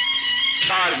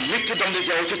তার মৃত্যুদণ্ড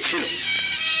দেওয়া উচিত ছিল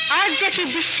আজ যাকে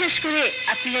বিশ্বাস করে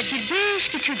আপনি রাজ্যের বেশ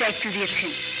কিছু দায়িত্ব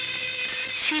দিয়েছেন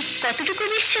সে কতটুকু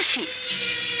বিশ্বাসী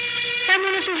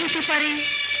এমনও তো হতে পারে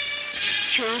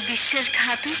সেও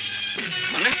বিশ্বাসঘাতক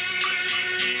মানে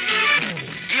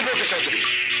কি বলতে চাও তুমি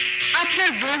আপনার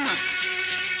বৌমা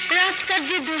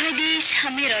রাজকার্যে দোহাই দিয়ে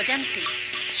স্বামীর অজান্তে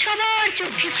সবার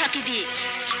চোখে ফাঁকি দিয়ে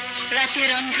রাতের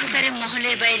অন্ধকারে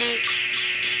মহলের বাইরে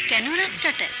কেন রাত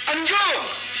কাটায় অঞ্জু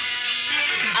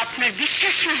আপনার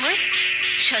বিশ্বাস না হয়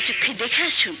সচক্ষে দেখে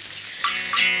আসুন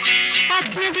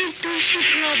আপনাদের তুলসী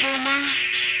ধোয়া বৌমা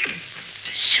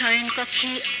শয়ন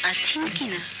কক্ষে আছেন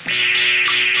কিনা।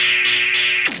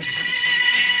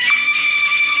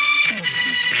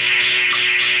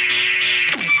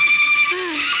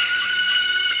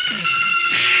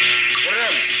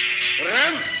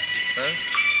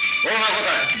 বৌমা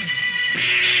কোথায়?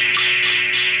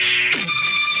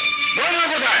 বৌমা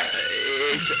কোথায়?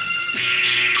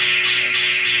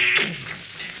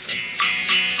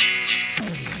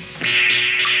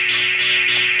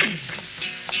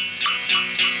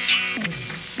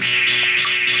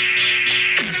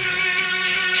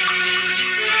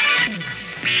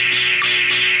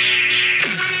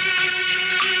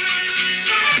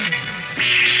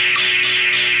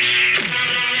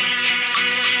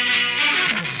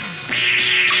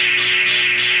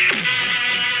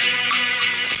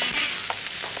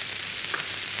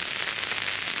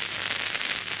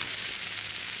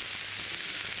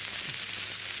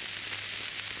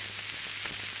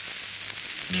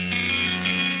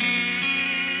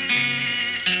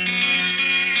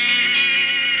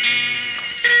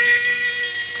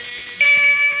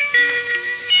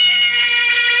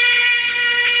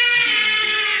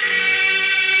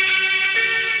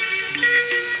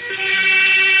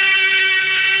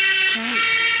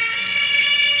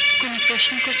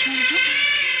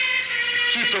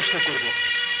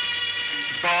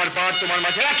 বারবার তোমার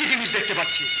মাঝে একই জিনিস দেখতে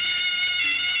পাচ্ছি।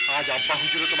 আজ আব্বা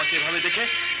হুজুরও তোমাকে এভাবে দেখে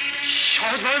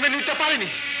সহজভাবে মেনে নিতে পারেনি।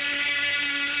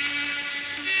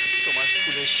 তোমার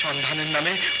ফুলের সন্ধানের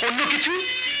নামে অন্য কিছু।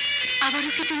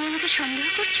 আবারও কি তুমি আমাকে সন্দেহ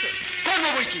করছো? করবো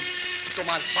বই কি,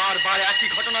 তোমার বারবার একই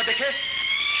ঘটনা দেখে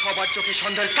সবার চোখে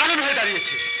সন্দেহের কারণ হয়ে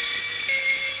দাঁড়িয়েছে।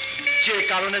 যে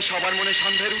কারণে সবার মনে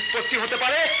সন্দেহের উৎপত্তি হতে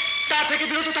পারে তা থেকে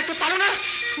বিরত থাকতে পারো না?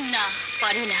 না,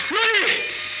 পারি না।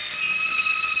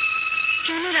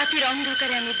 কেন রাতের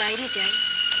অন্ধকারে আমি বাইরে যাই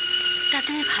তা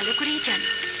তুমি ভালো করেই জানো।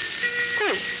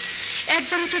 কই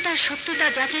একবারও তো তার সত্যতা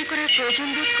যাচাই করার প্রয়োজন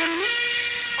বোধ করোনি,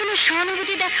 কোনো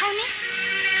সহানুভূতি দেখাওনি।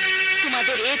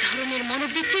 তোমাদের এ ধরনের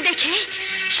মনোবৃত্তি দেখে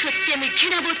সত্যি আমি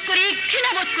ঘৃণাবোধ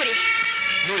করি।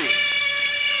 নুরি,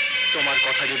 তোমার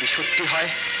কথা যদি সত্যি হয়,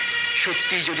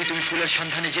 সত্যি যদি তুমি ফুলের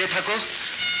সন্ধানে যেয়ে থাকো,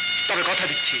 তবে কথা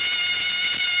দিচ্ছি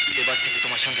এবার থেকে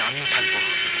তোমার সঙ্গে আমিও থাকবো,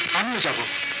 আমিও যাব।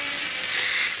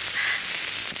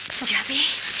 যাবে?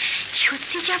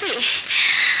 সত্যি যাবে?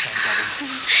 যাবে।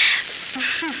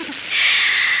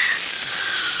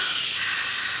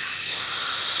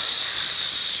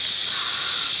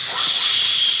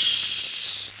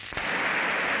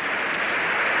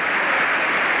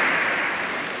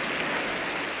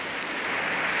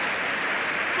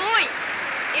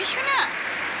 এসো না,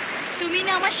 তুমি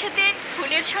না আমার সাথে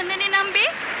ফুলের সন্ধানে নামবে?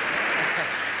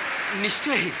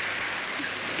 নিশ্চয়ই।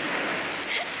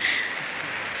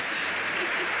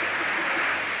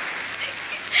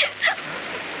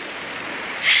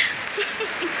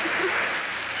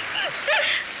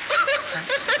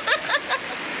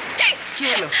 কি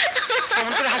হলো,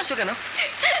 কেমন করে হাসছো কেন?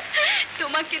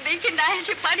 তোমাকে দেখে না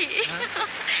হেসে পারি?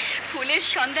 ফুলের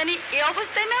সন্ধানে এ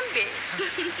অবস্থায় নামবে?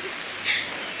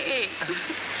 এই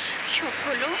সব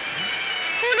খোলো,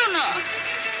 খোলো না।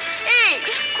 এই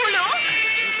খোলো।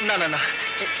 না না না,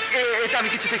 এটা আমি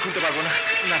কিছুতেই খুলতে পারবো না।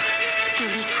 না,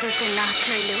 তুমি খুলতে না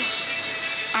চাইলেও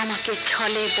আমাকে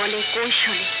ছলে বলে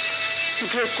কৌশলে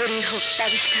যে করি হোক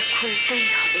তাবিজটা খুলতেই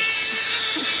হবে।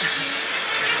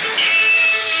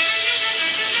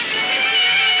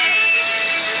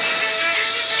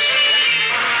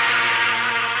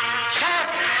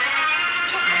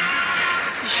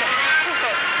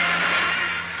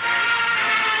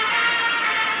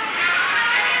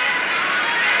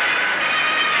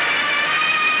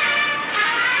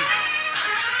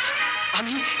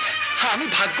 আমি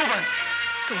ভাগ্যবান,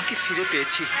 তোমাকে ফিরে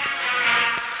পেয়েছি।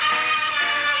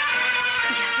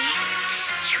 যাবে?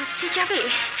 সত্যি যাবে?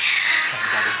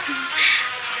 যাবে।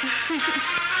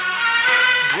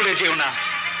 ভুলে যেও না,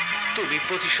 তুমি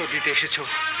প্রতিশোধ দিতে এসেছো।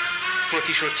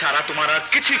 প্রতিশোধ ছাড়া তোমার আর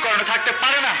কিছুই করানো থাকতে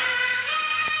পারে না।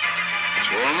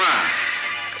 বৌমা,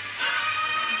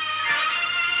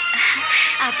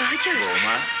 আব্বা হুজুর।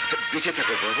 বৌমা বেঁচে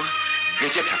থাকো, বাবা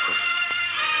বেঁচে থাকো।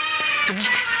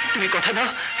 তুমি কথা দাও,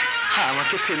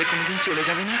 আমাকে ফেলে কোনোদিন চলে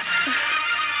যাবে না?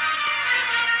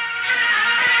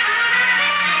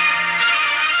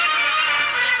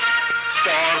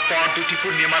 পর দুটি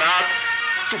পূর্ণিমা রাত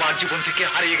তোমার জীবন থেকে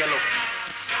হারিয়ে গেল,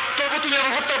 তবু তুমি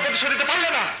আমার হত্যার প্রতিশোধ দিতে পারলে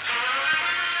না।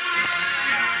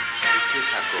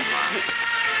 থাকো মা।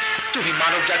 তুমি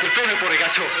মানব জাতির প্রেমে পড়ে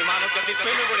গেছো। তুমি মানব জাতির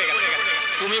প্রেমে পড়ে গেছো।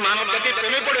 তুমি মানব জাতির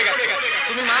প্রেমে পড়ে গেছো।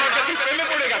 তুমি মানব জাতির প্রেমে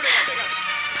পড়ে গেছো।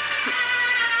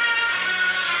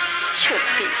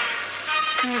 সত্যি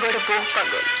তুমি বড় বউ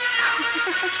পাগল।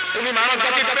 তুমি মানব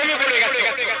জাতির প্রেমে পড়ে গেছো,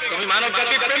 তুমি মানব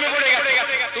জাতির প্রেমে পড়ে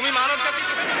গেছো, তুমি মানব জাতির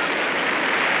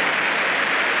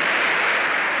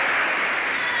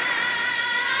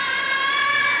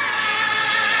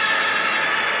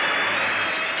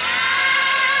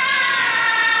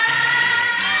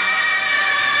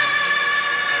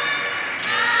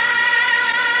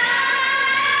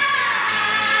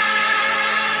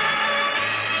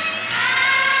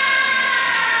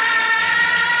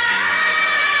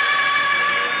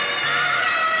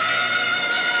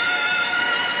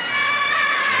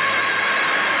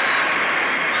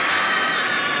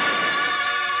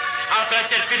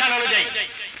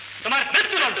তোমার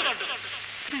মৃত্যুদণ্ড।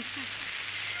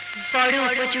 বড়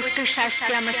উপযুক্ত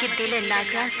শাস্তি আমাকে দিলে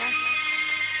নাগরাজ,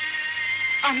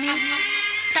 আমি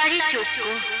তারই যোগ্য।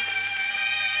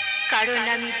 কারণ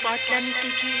আমি বদলা নিতে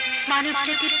গিয়ে মানব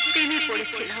জাতির প্রেমে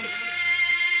পড়েছিলাম।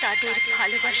 তাদের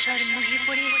ভালোবাসার মোহে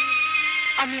পড়ে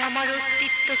আমি আমার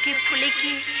অস্তিত্বকে ভুলে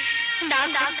গিয়ে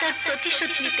নাগরাজার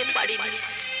প্রতিশোধ নিতে পারিনি।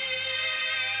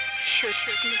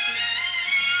 সত্যি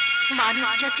মানব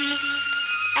জাতি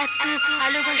এত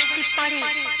ভালোবাসতে পারে?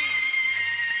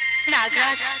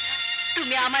 নাগরাজ,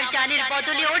 তুমি আমার জানের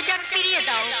বদলে ওর জান ফিরিয়ে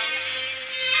দাও।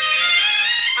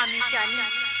 আমি জানি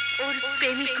ওর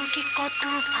প্রেমিককে কত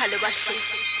ভালোবাসে,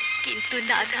 কিন্তু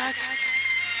নাগরাজ,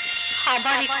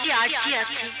 আমার একটি আর্জি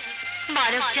আছে।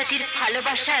 মানব জাতির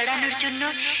ভালোবাসা এড়ানোর জন্য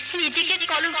নিজেকে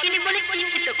কলঙ্কিনী বলে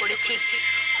চিহ্নিত করেছি।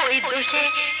 ওই দোষে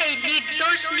এই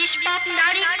নির্দোষ নিষ্পাপ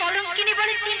নারী কলঙ্কিনী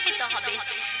বলে চিহ্নিত হবে।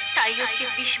 তাই ওকে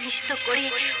বিষমুক্ত করে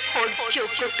ওর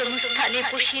যোগ্যতম স্থানে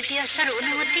বসিয়ে দিয়ে আসার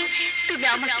অনুমতি তুমি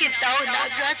আমাকে দাও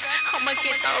নাগরাজ, আমাকে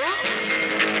দাও।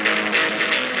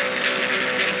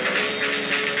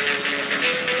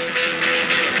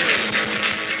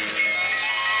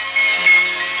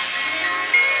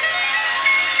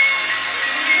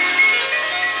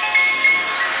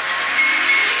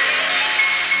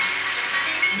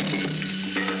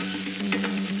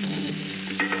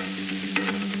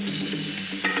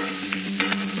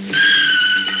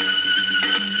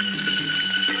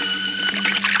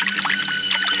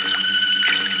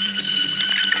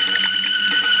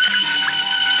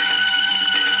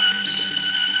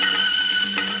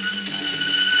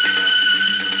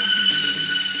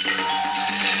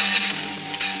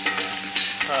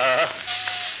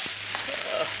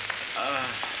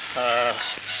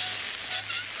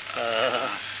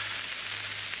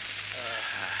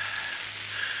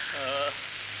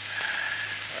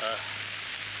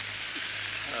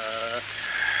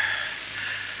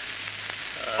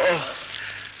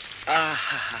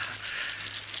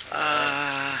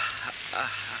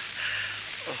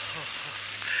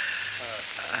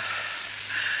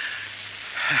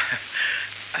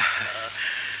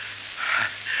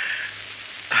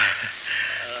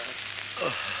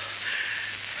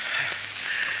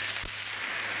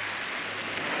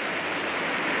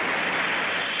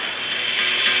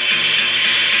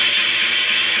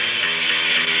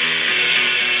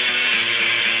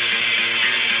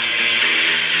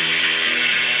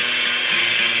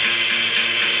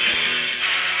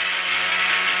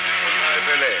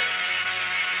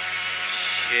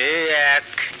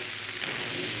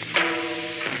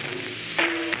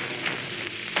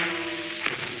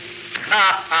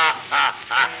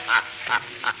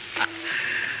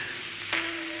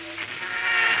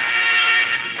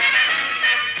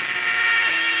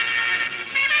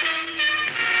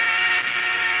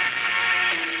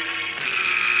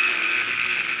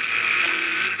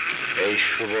 এই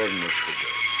সুবর্ণ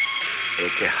সুযোগ,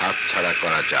 একে হাতছাড়া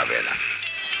করা যাবে না।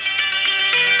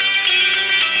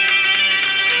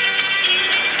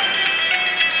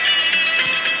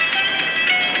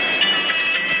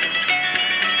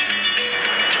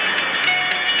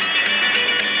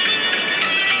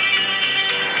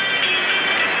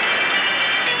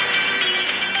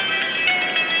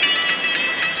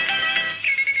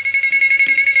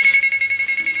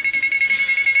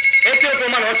 এতেও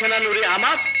প্রমাণ হচ্ছে না নুরি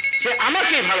আমার, সে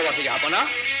আমাকেই ভালোবাসে যাবো না।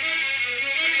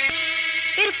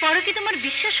 এরপরও কি তোমার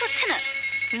বিশ্বাস হচ্ছে না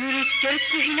নুরির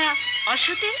চরিত্রহীনা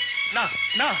অসতী? না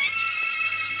না,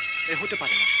 এ হতে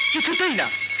পারে না, কিছুতেই না।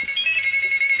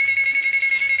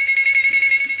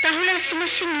 তাহলে আজ তোমার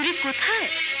সে নুরি কোথায়?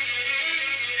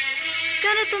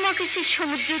 কেন তোমাকে সে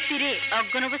সমুদ্রের তীরে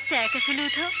অজ্ঞান অবস্থায় একা ফেলে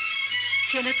উঠাও?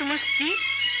 সে না তোমার স্ত্রী?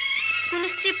 কোন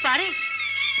স্ত্রী পারে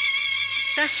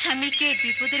তার স্বামীকে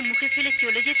বিপদের মুখে ফেলে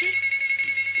চলে যেতে?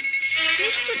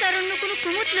 নিশ্চয় তার অন্য কোনো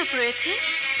কুমতলব রয়েছে।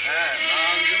 হ্যাঁ,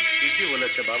 ঠিকই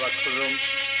বলেছে বাবা খুরম,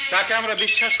 তাকে আমরা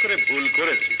বিশ্বাস করে ভুল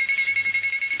করেছি।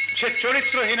 সে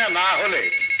চরিত্রহীনা না হলে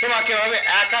তোমাকে এভাবে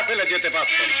একা ফেলে যেতে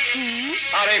পারতো না,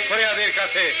 আর এই ফরিয়াদের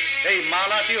কাছে এই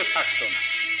মালাটিও থাকতো না।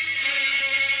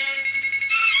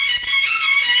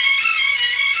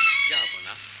 যাব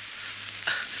না।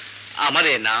 আমার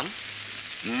এ নাম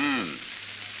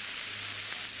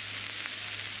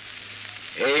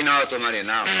এই নাও তোমার এ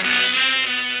নাম।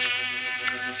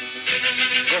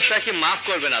 গোষ্ঠটাকে মাফ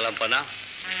করবেন আলম্পানা,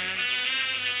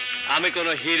 আমি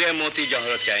কোনো হিরে মতি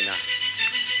জহরত চাই না।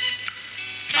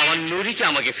 আমার নুরিকে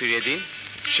আমাকে ফিরিয়ে দিন।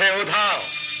 সে উধাও,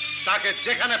 তাকে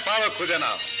যেখানে পারো খুঁজে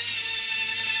নাও।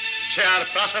 সে আর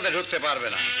প্রাসাদে ঢুকতে পারবে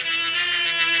না।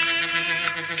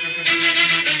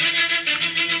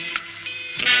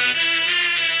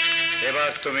 এবার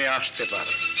তুমি আসতে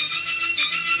পারো।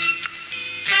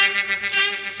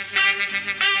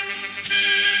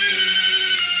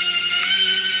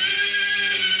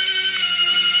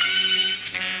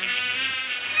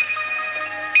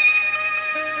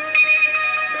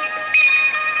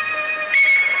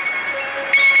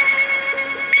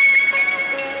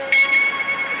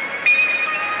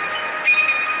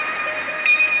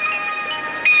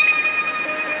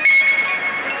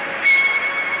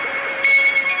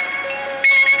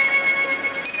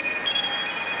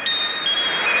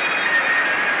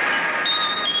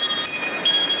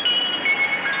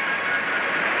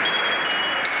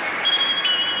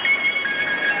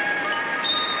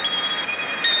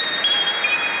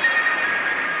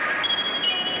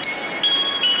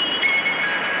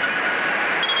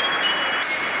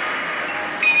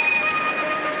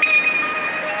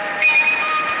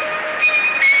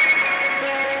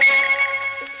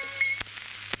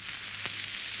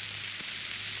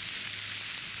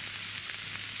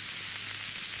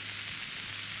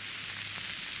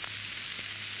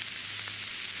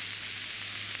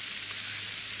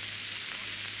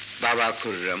 বাবা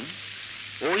খুররম,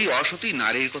 ওই অসতী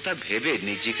নারীর কথা ভেবে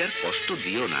নিজেকে আর কষ্ট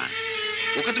দিও না।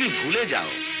 ওকে তুমি ভুলে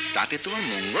যাও, তাতে তোমার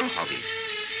মঙ্গল হবে।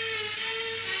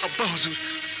 আব্বা হুজুর,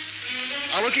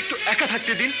 আমাকে একটু একা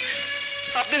থাকতে দিন।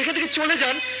 আপনি এখান থেকে চলে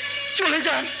যান, চলে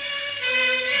যান।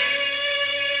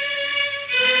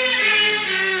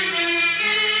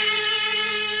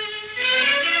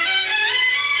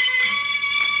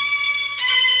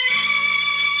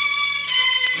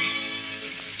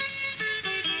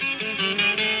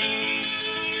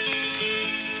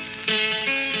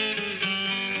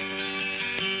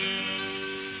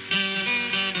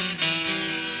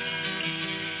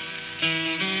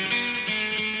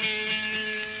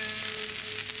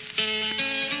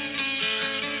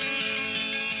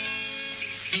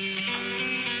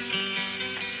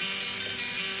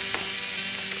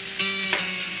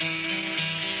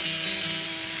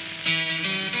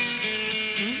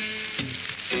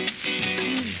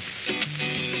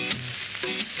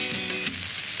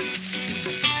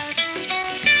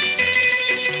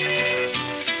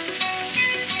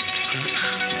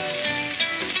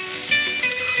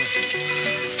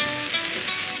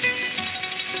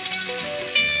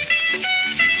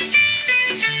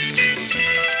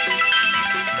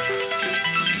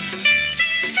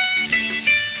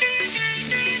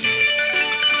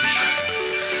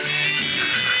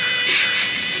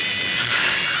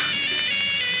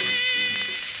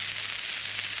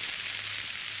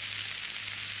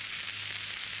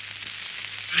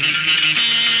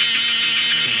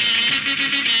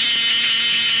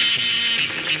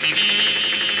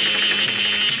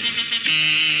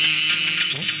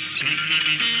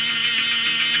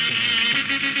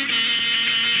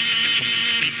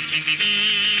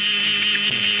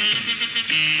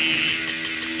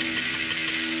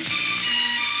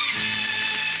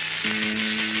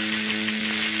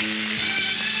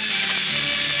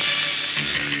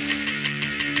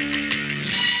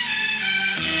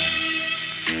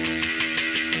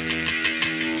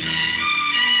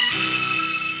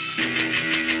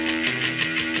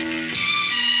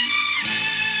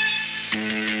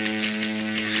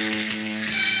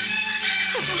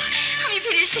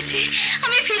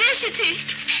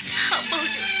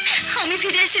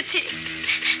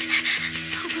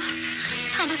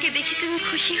 আমাকে দেখে তুমি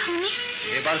খুশি হওনি?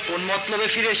 এবার কোন মতলবে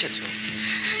ফিরে এসেছো?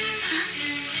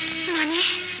 মানে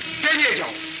বেরিয়ে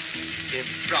যাও, এ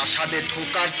প্রাসাদে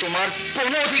ঢোকার তোমার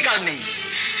কোনো অধিকার নেই।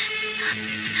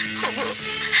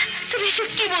 তুমি এসব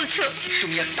কি বলছো?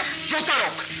 তুমি একটা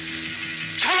প্রতারক,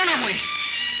 ছলনাময়ী,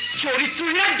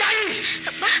 চরিত্রহীন ডাইনি।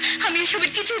 আমি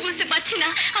এসবের কিছু বুঝতে পারছি না।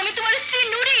 আমি তোমার স্ত্রী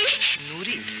নুরি।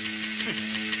 নুরি?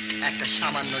 একটা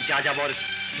সামান্য যাযাবর,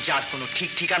 যার কোনো ঠিক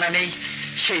ঠিকানা নেই,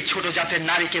 সেই ছোট জাতের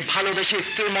নারীকে ভালোবেসে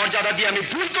স্ত্রীর মর্যাদা দিয়ে আমি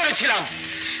ভুল করেছিলাম।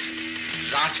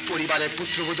 রাজ পরিবারের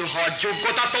পুত্রবধূ হওয়ার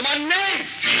যোগ্যতা তোমার নেই।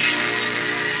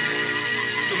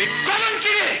 তুমি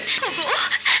কলঙ্কিনী।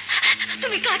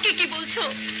 তুমি কাকে কি বলছো?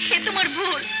 হে তোমার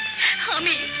ভুল।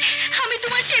 আমি আমি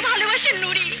তোমার সেই ভালোবাসার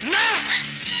নুরি। না,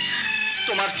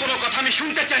 তোমার কোনো কথা আমি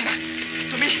শুনতে চাই না।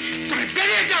 তুমি তুমি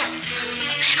বেরিয়ে যাও।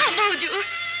 আব্বা হুজুর,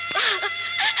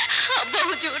 আব্বা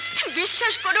হুজুর,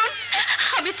 বিশ্বাস করুন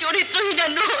আমি চরিত্রহীনা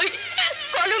নই,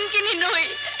 কলঙ্কিনী নই,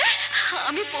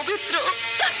 আমি পবিত্র।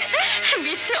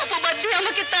 মিথ্যে অপবাদ দিয়ে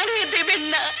আমাকে তাড়িয়ে দেবেন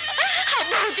না।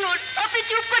 আব্বা হুজুর, আপনি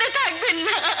চুপ করে থাকবেন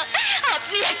না,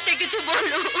 আপনি একটা কিছু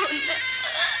বলুন।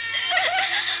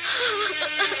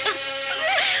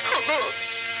 ওগো,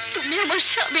 তুমি আমার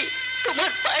স্বামী,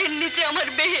 তোমার পায়ের নিচে আমার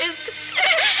বেহেশত।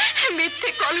 মিথ্যে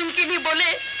কলঙ্কিনী বলে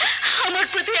আমার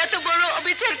প্রতি এত বড়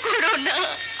অবিচার করো না।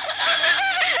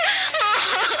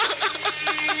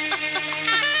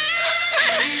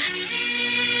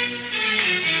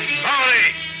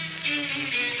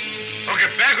 ওকে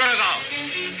বের করে দাও,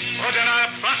 ও যেন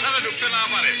প্রাসাদে ঢুকতে না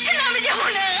পারে। আমি যাবো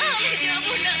না, আমি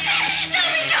যাবো না,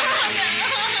 আমি যাবো না,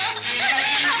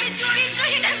 আমি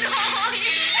চরিত্রহীনা নই।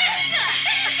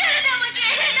 ছেড়ে দে আমাকে,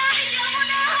 আমি যাবো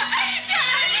না।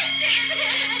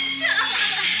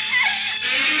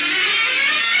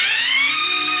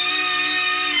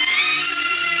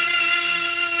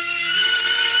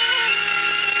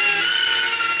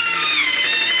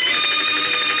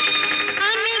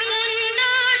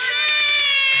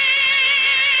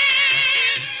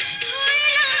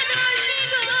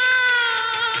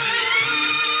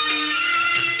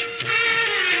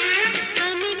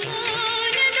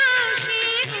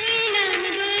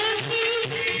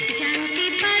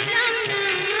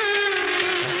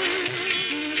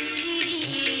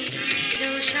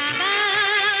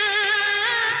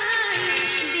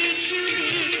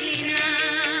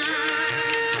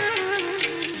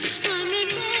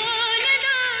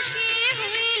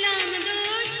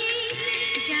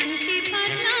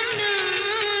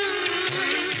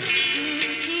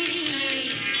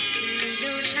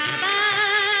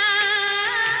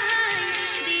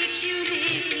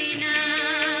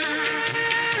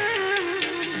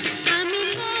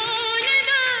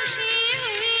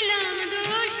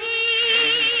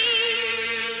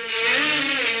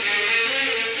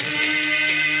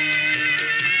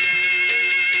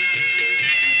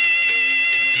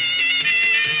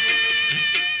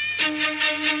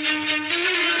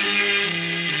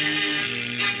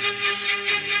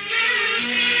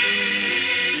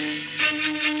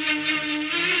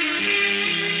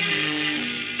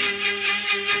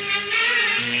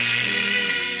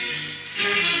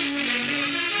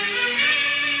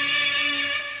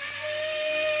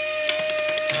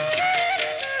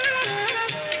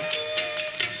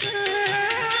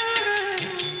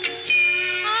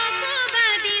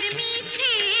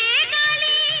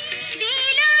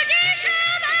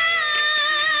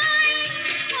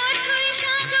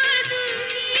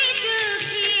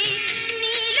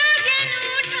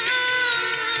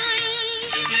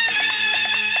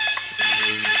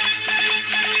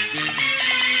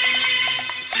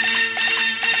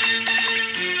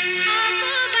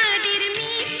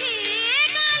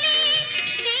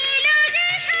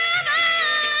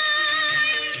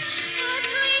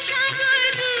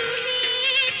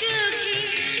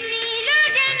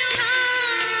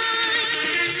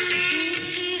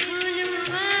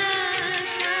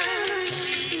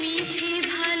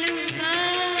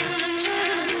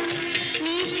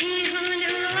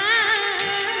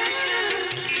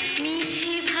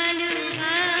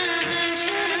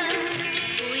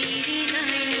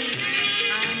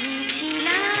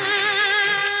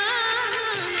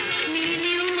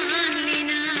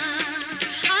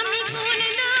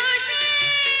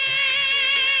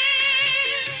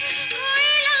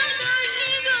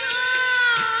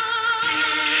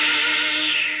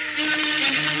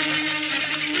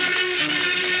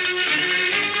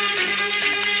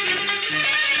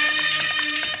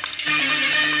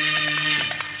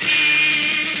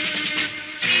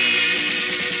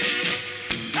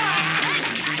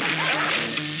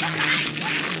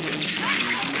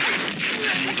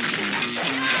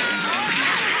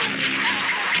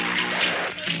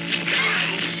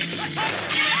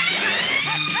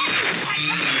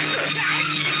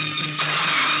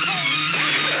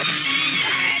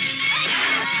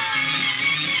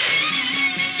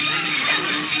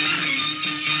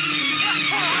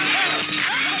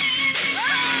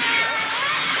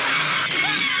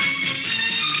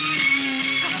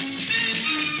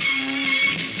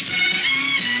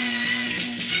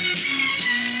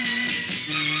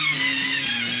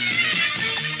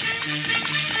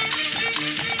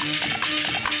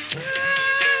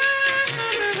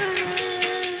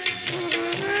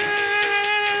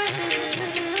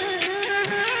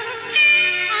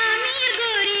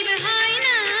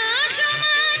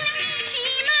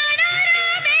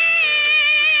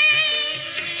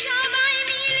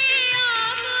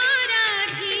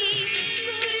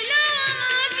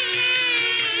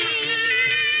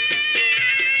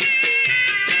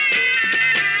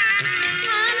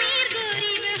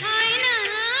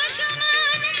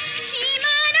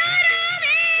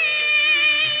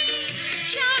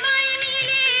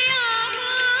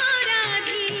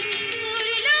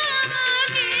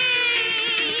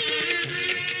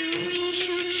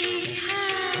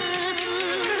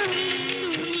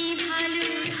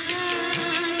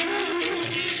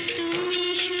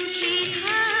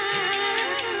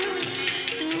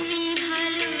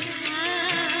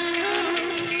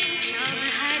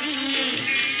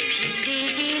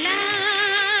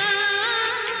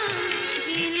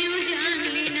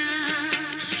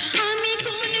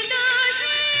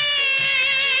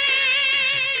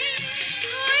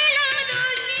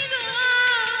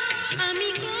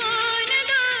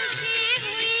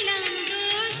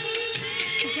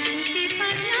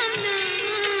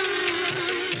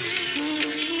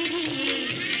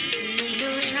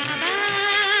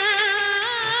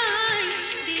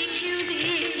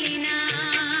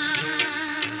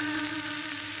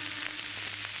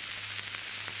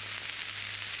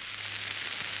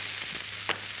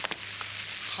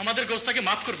 আমাদের গোস্তাকে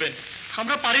মাফ করবেন,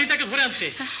 আমরা পারিনি তাকে ধরে আনতে।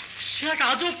 সে এক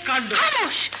আজব কাণ্ড।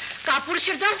 খামোশ,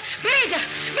 কাপুরুষের দল, বেরিয়ে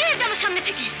যা আমার সামনে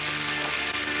থেকে।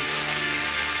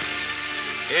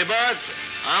 এবার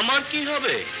আমার কি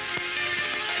হবে?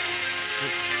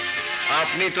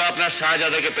 আপনি তো আপনার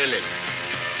শাহজাদাকে পেলেন,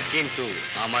 কিন্তু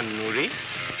আমার নুরি?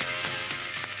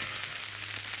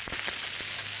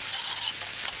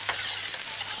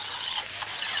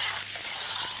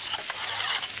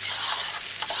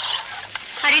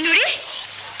 আরে নুরি,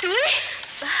 তুই?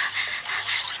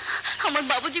 আমার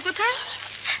বাবুজি কোথায়?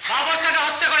 বাবর তাকে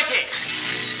হত্যা করেছে।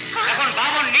 এখন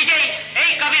বাবর নিজেই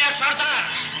এই কাবিলার সর্দার।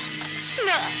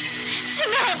 না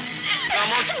না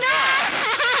না,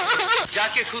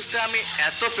 যাকে খুঁজতে আমি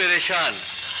এত পেরেশান,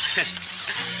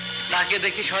 তাকে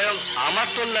দেখি স্বয়ং আমার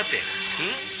তোল্লাতে।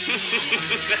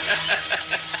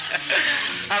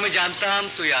 আমি জানতাম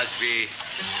তুই আসবি,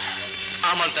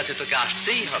 আমার কাছে তোকে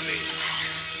আসতেই হবে।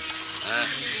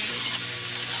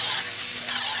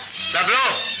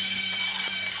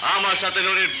 আমার সাথে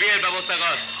নুরির বিয়ের ব্যবস্থা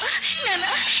কর। না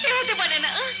না, এ হতে পারে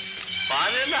না।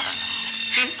 পারে না?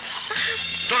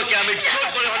 তোকে আমি জোর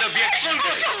করে হলে বিয়ে করবো।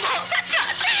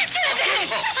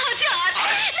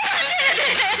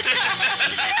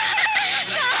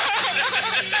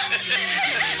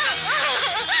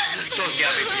 তোকে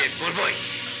আমি বিয়ে করবই।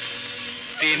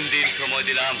 3 দিন সময়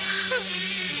দিলাম,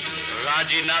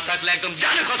 রাজি না থাকলে একদম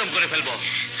জানে খতম করে ফেলবো।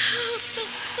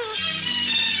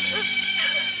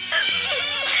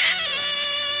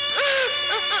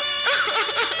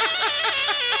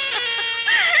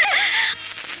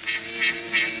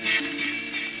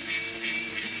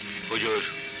 হুজুর,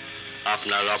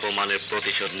 আপনার অপমানের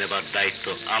প্রতিশোধ নেবার দায়িত্ব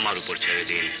আমার উপর ছেড়ে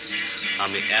দিন।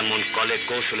 আমি এমন কলে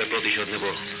কৌশলে প্রতিশোধ নেব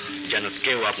যেন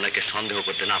কেউ আপনাকে সন্দেহ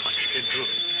করতে না পারে। কিন্তু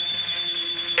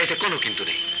এতে কোনো কিন্তু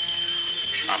নেই,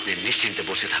 আপনি নিশ্চিন্তে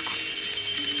বসে থাকুন।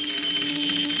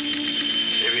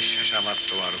 সে বিশ্বাস আমার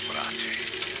তোমার উপর আছে।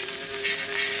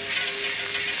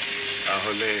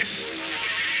 তাহলে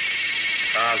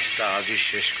কাজটা আজই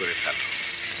শেষ করে ফেলো।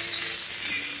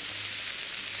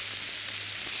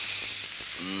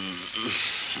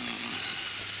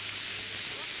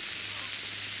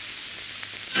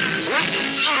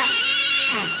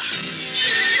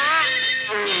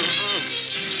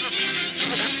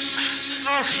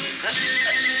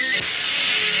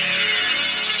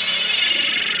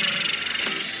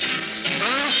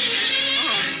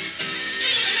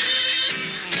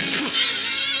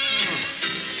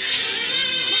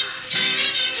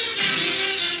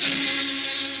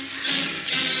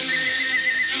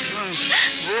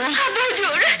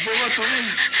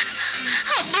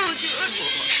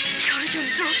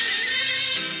 ষড়যন্ত্র,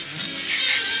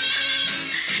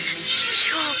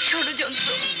 সব ষড়যন্ত্র।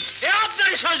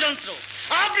 আপনারই ষড়যন্ত্র।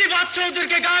 আপনি বাদশাহ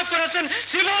হুজুরকে গায়েব করেছেন।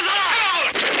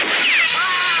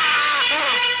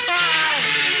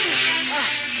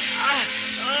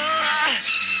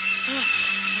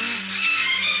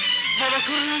 বাবা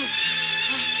করুন,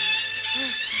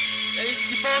 এই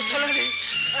সিপাহসালারে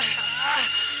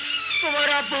তোমার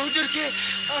আব্বা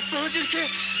হুজুরকে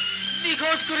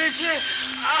নিখোঁজ করেছে।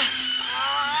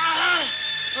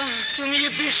 তুমি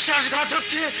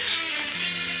বিশ্বাসঘাতককে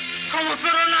ক্ষমা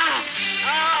করো না।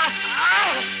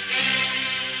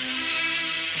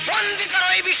 বন্দি করো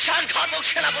এই বিশ্বাসঘাতক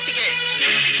সেনাপতিকে।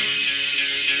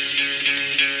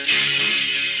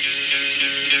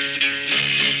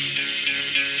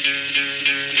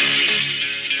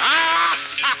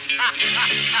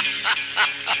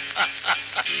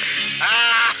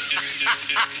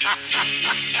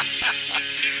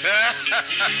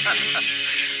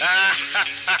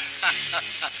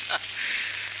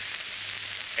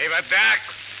 এবার দেখ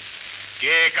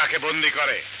কে কাকে বন্দি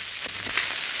করে।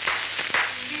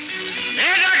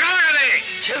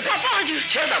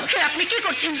 আপনি কি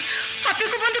করছেন? আপনি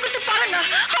ওকে বন্ধ করতে পারেন না,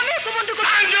 আমি ওকে বন্ধ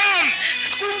করতে।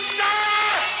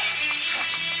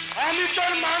 আমি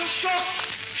তোর মাংস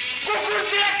কুকুর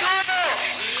দিয়ে খাবো।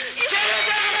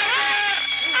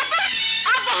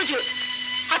 আব্বা হুজুর,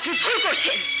 আপনি ভুল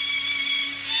করছেন।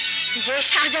 যে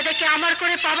শাহজাদাকে আমার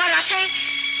করে পাবার আশায়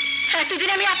এতদিন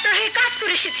আমি আপনার হয়ে কাজ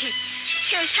করে এসেছি,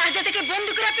 সেই শাহজাদাকে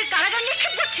বন্ধু করে আপনি কারাগার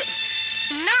নিক্ষেপ করছেন।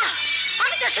 না,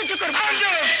 আমি তা সহ্য করব না।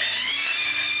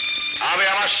 আমি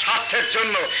আমার স্বার্থের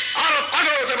জন্য আরো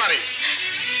পাগল হতে পারি।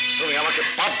 তুমি আমাকে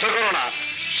বাধ্য করো না।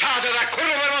 শাহজাদা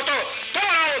খুরমের মতো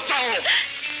তোমরাও চাও।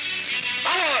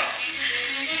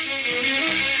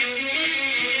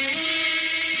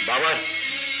 বাবা,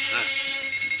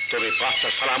 তুমি বাচ্চা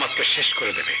সালামতকে শেষ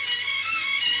করে দেবে।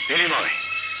 বিনিময়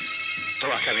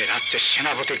তোমাকে আমি রাজ্যের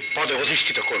সেনাপতির পদে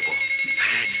অধিষ্ঠিত করব।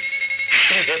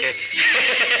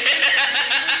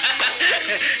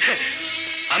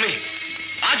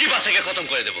 আজই বাসাকে খতম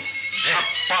করে দেবো।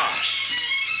 সাব্বাস।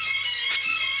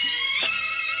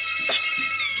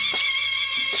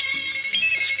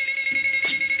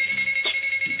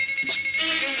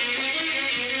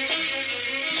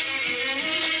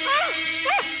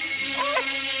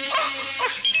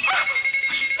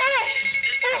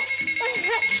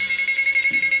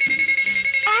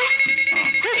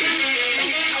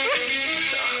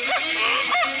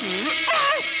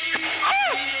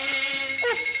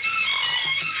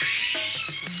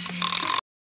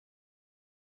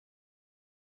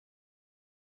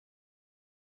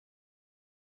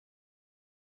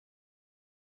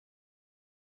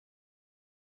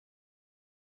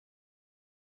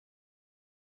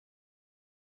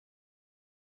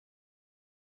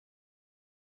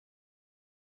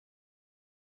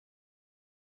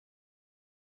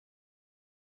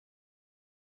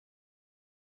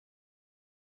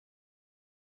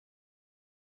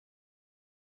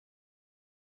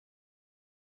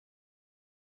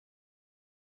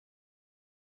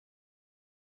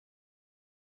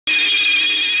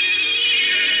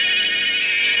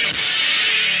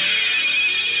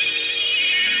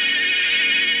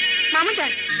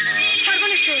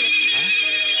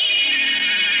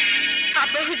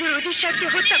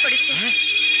 হত্যা করেছে,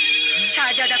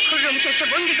 শাহজাদা খুররমকে সে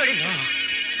বন্দী করেছে।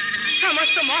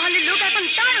 সমস্ত মহলের লোক এখন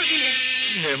তার অধীনে।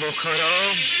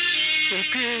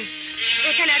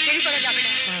 এখানে আর দেরি করা যাবে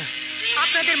না,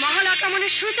 আপনাদের মহল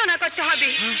আক্রমণের সূচনা করতে হবে।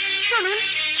 চলুন,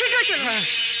 শীঘ্র চলুন।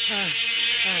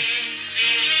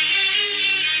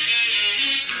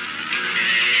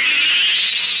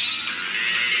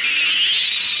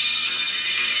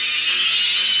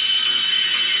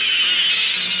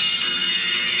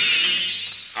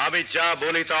 আমি যা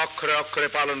বলি তা অক্ষরে অক্ষরে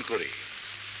পালন করি।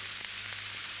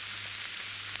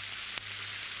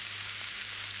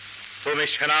 তুমি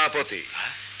সেনাপতি,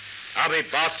 আমি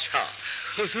বাদশা।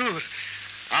 হুজুর,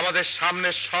 আমাদের সামনে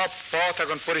সব পথ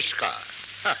এখন পরিষ্কার।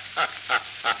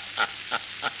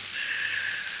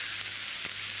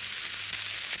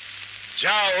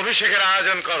 যা অভিষেকের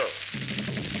আয়োজন করো।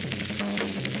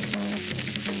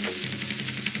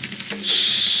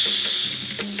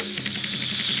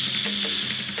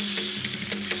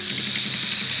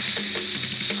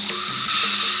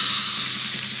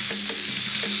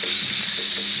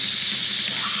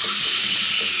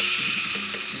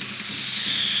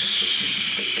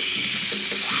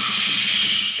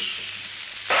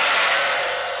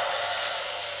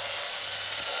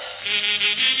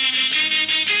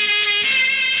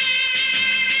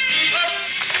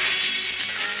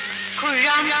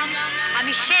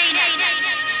 আমি সেই নাই,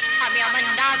 আমি আমার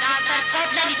নাগ আখতার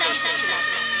বদলা নিতে এসেছিলাম।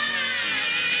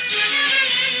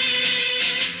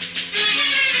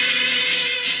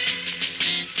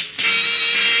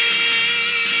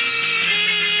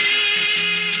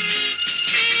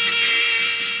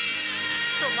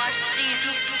 তোমার স্ত্রীর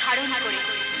রূপ ধারণ করে,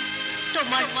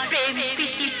 তোমার প্রেম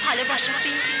প্রীতি ভালোবাসা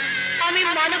পেয়ে আমি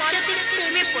মানব জাতির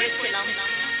প্রেমে পড়েছিলাম,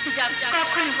 যা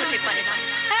কখনো হতে পারে না।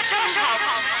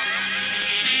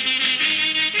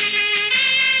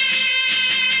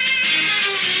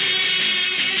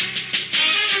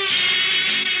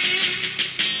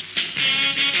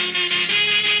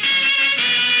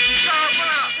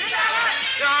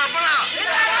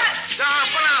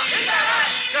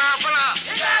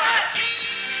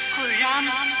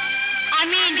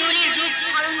 আমি নুরির রূপ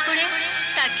ধারণ করে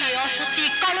তাকে অসতী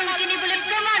কলঙ্কিনী বলে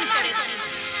প্রমাণ করেছি।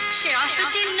 সে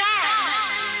অসতী না।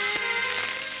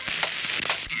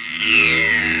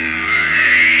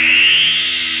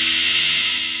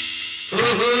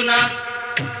 হুহুনা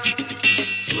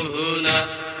হুহুনা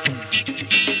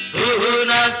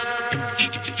হুহুনা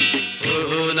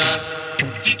হুহুনা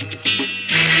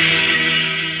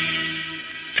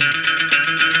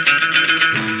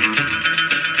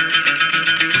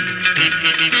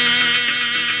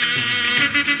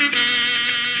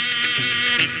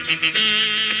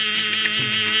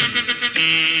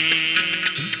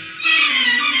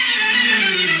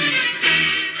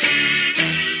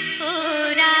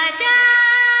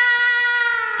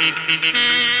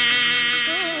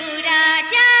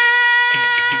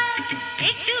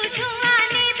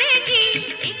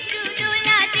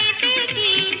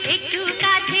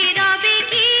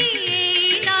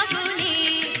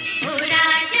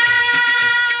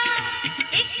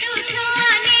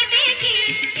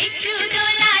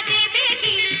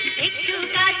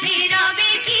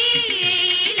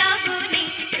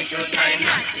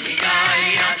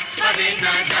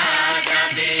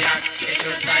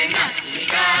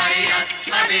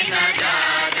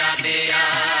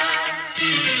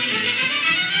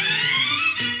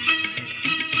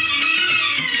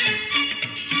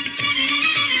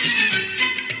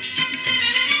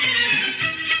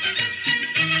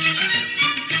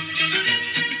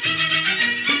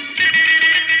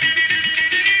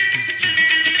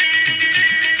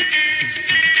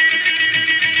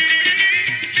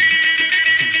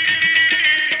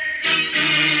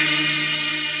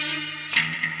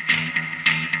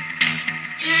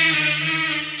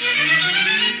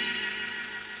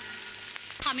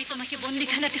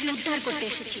করতে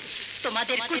এসেছি।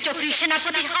 তোমাদের কুচক্রী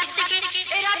সেনাপতির হাত থেকে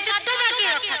এই রাজ্য তোমাকে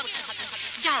রক্ষা করতে হবে।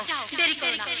 যাও, দেরি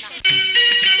করো না।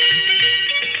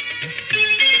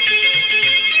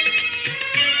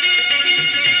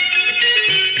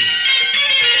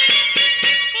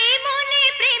 এই মনে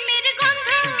প্রেমের গন্ধ,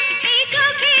 এই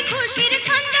চোখে খুশির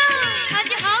ছন্দ, আজ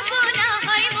হব না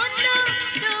হয় মন্দ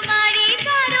তোমারই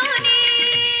কারণে।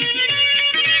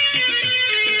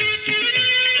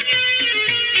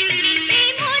 এই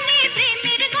মনে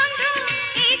প্রেমের গন্ধ,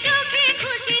 এই চোখে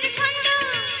খুশির ছন্দ,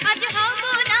 আজ হব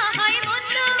না হয়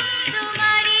মন্দ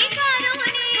তোমারই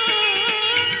কারণে।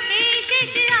 এই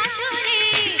শেষ আসরে,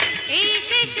 এই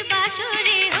শেষ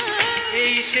বাসরে,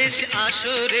 এই শেষ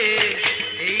আসরে,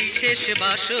 এই শেষ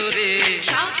বাসরে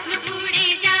স্বপ্ন পুড়ে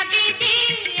যাবে যে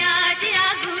আজ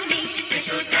আগুনে।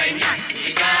 এসো তাই নাচি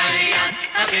গাই আজ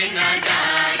হবে না যা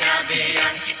যাবে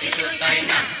আজ, এসো তাই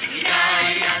নাচি গাই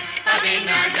আজ হবে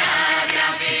না যা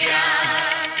যাবে আজ।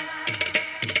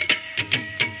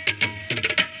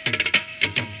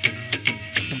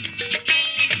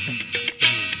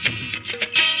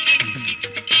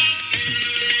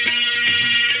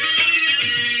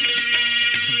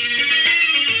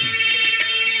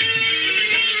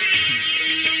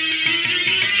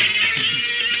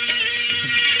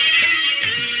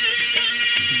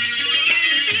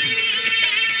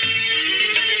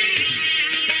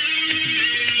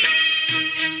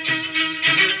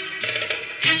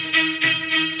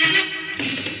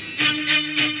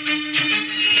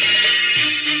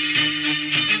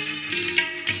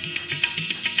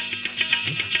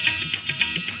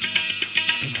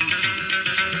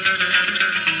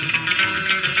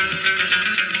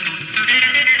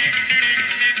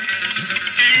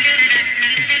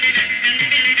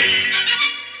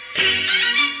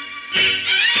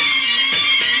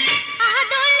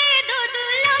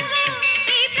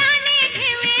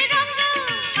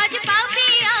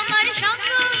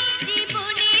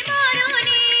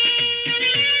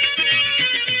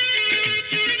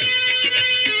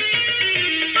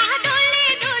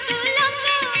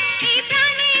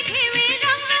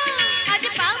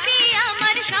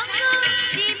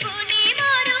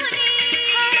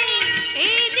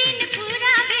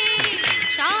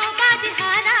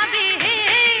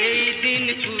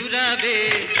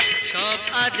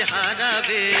 আজ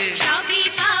হারাবে, সবই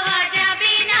পাওয়া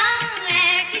যাবে না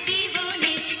এক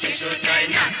জীবনে। এসো তাই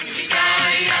নাচি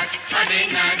গাই আজ হবে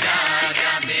না যা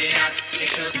যাবে আজ,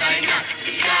 এসো তাই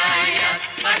নাচি গাই আজ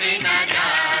হবে না যা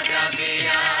যাবে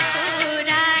আজ। ও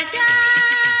রাজা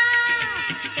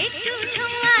একটু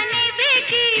ছোঁয়া নেবে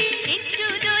কি, একটু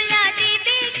দোলা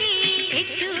দেবে কি,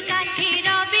 একটু কাছে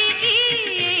রবে কি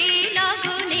এই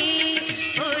লগনে।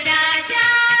 ও রাজা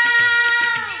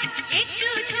একটু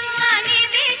ছোঁয়া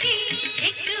নেবে কি,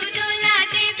 একটু দোলা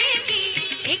দেবে কি,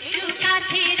 একটু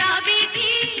কাছে রবে কি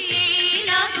এই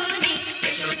লগনে।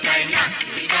 এসো তাই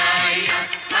নাচি গাই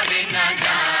আজ হবে না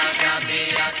যা যাবে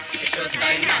আজ, এসো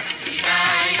তাই নাচি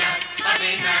গাই আজ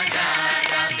হবে না যা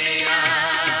যাবে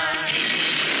আজ।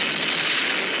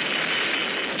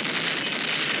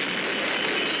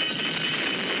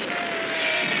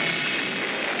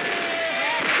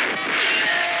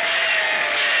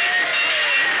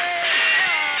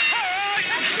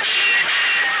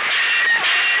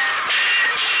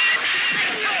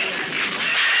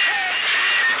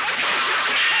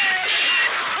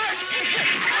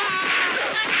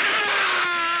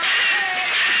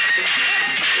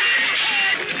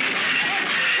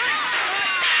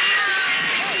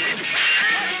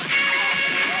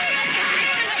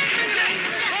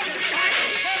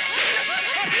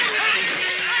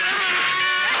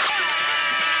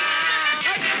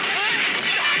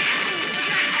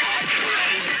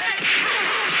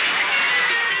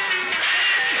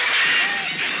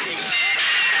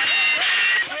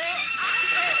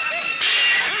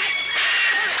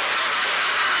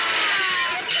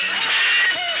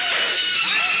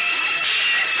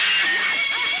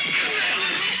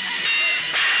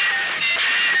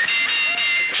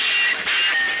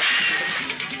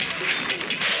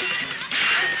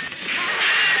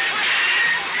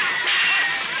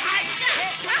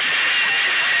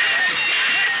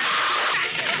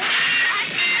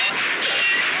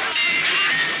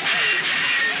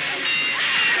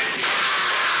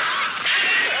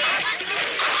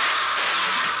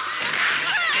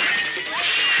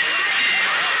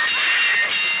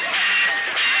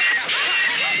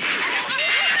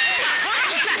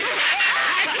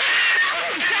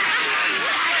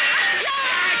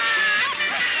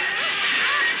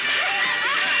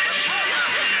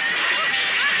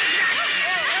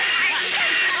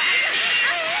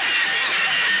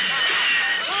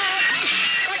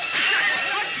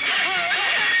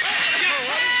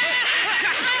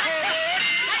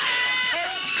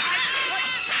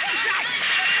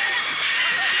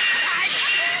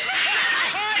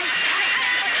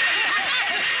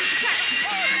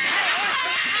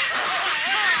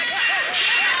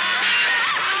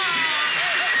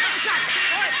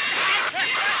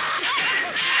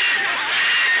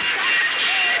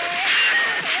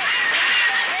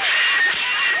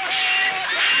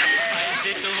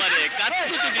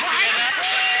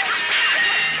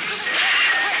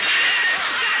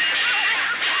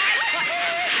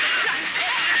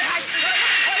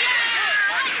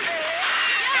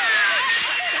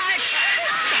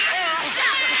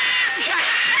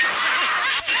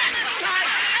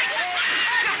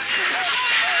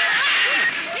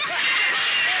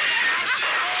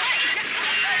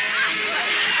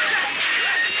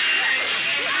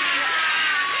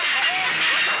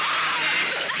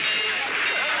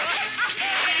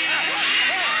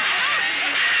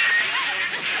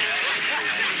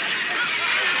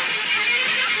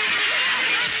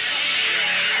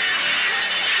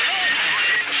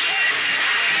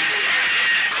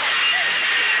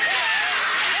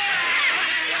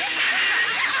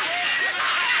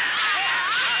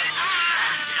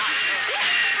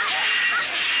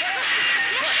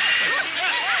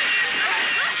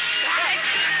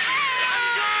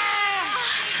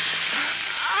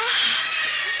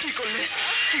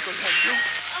 করবে অঞ্জু?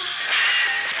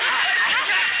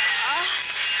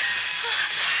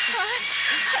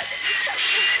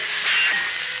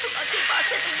 তোমাকে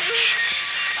বাঁচাতে গিয়ে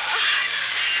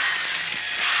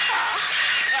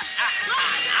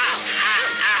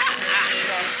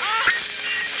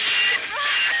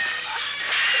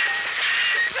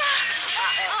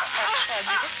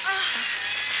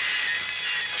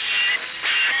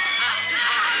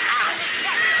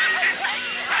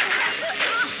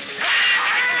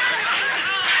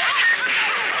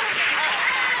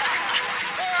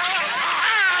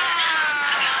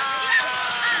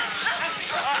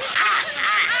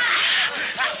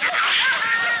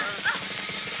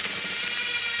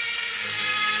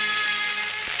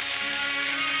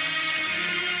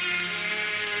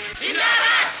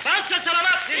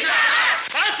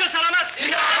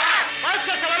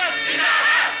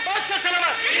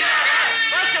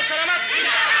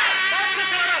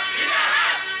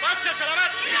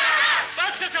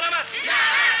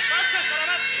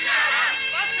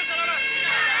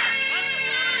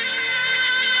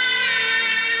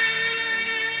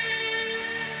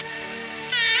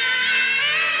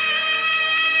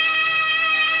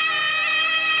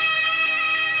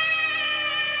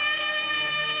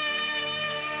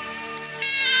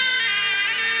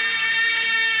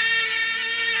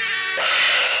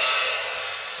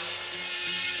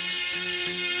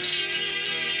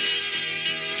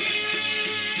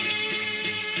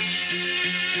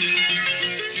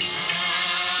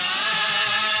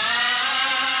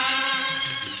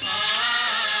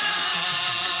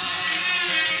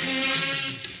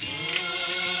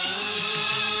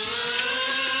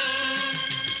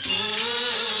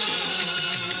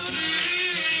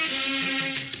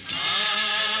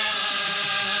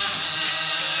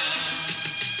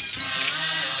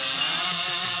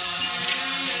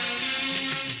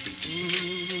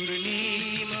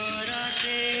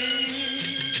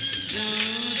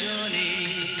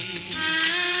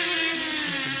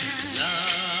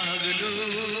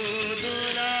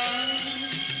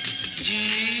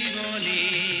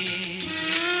জীবনে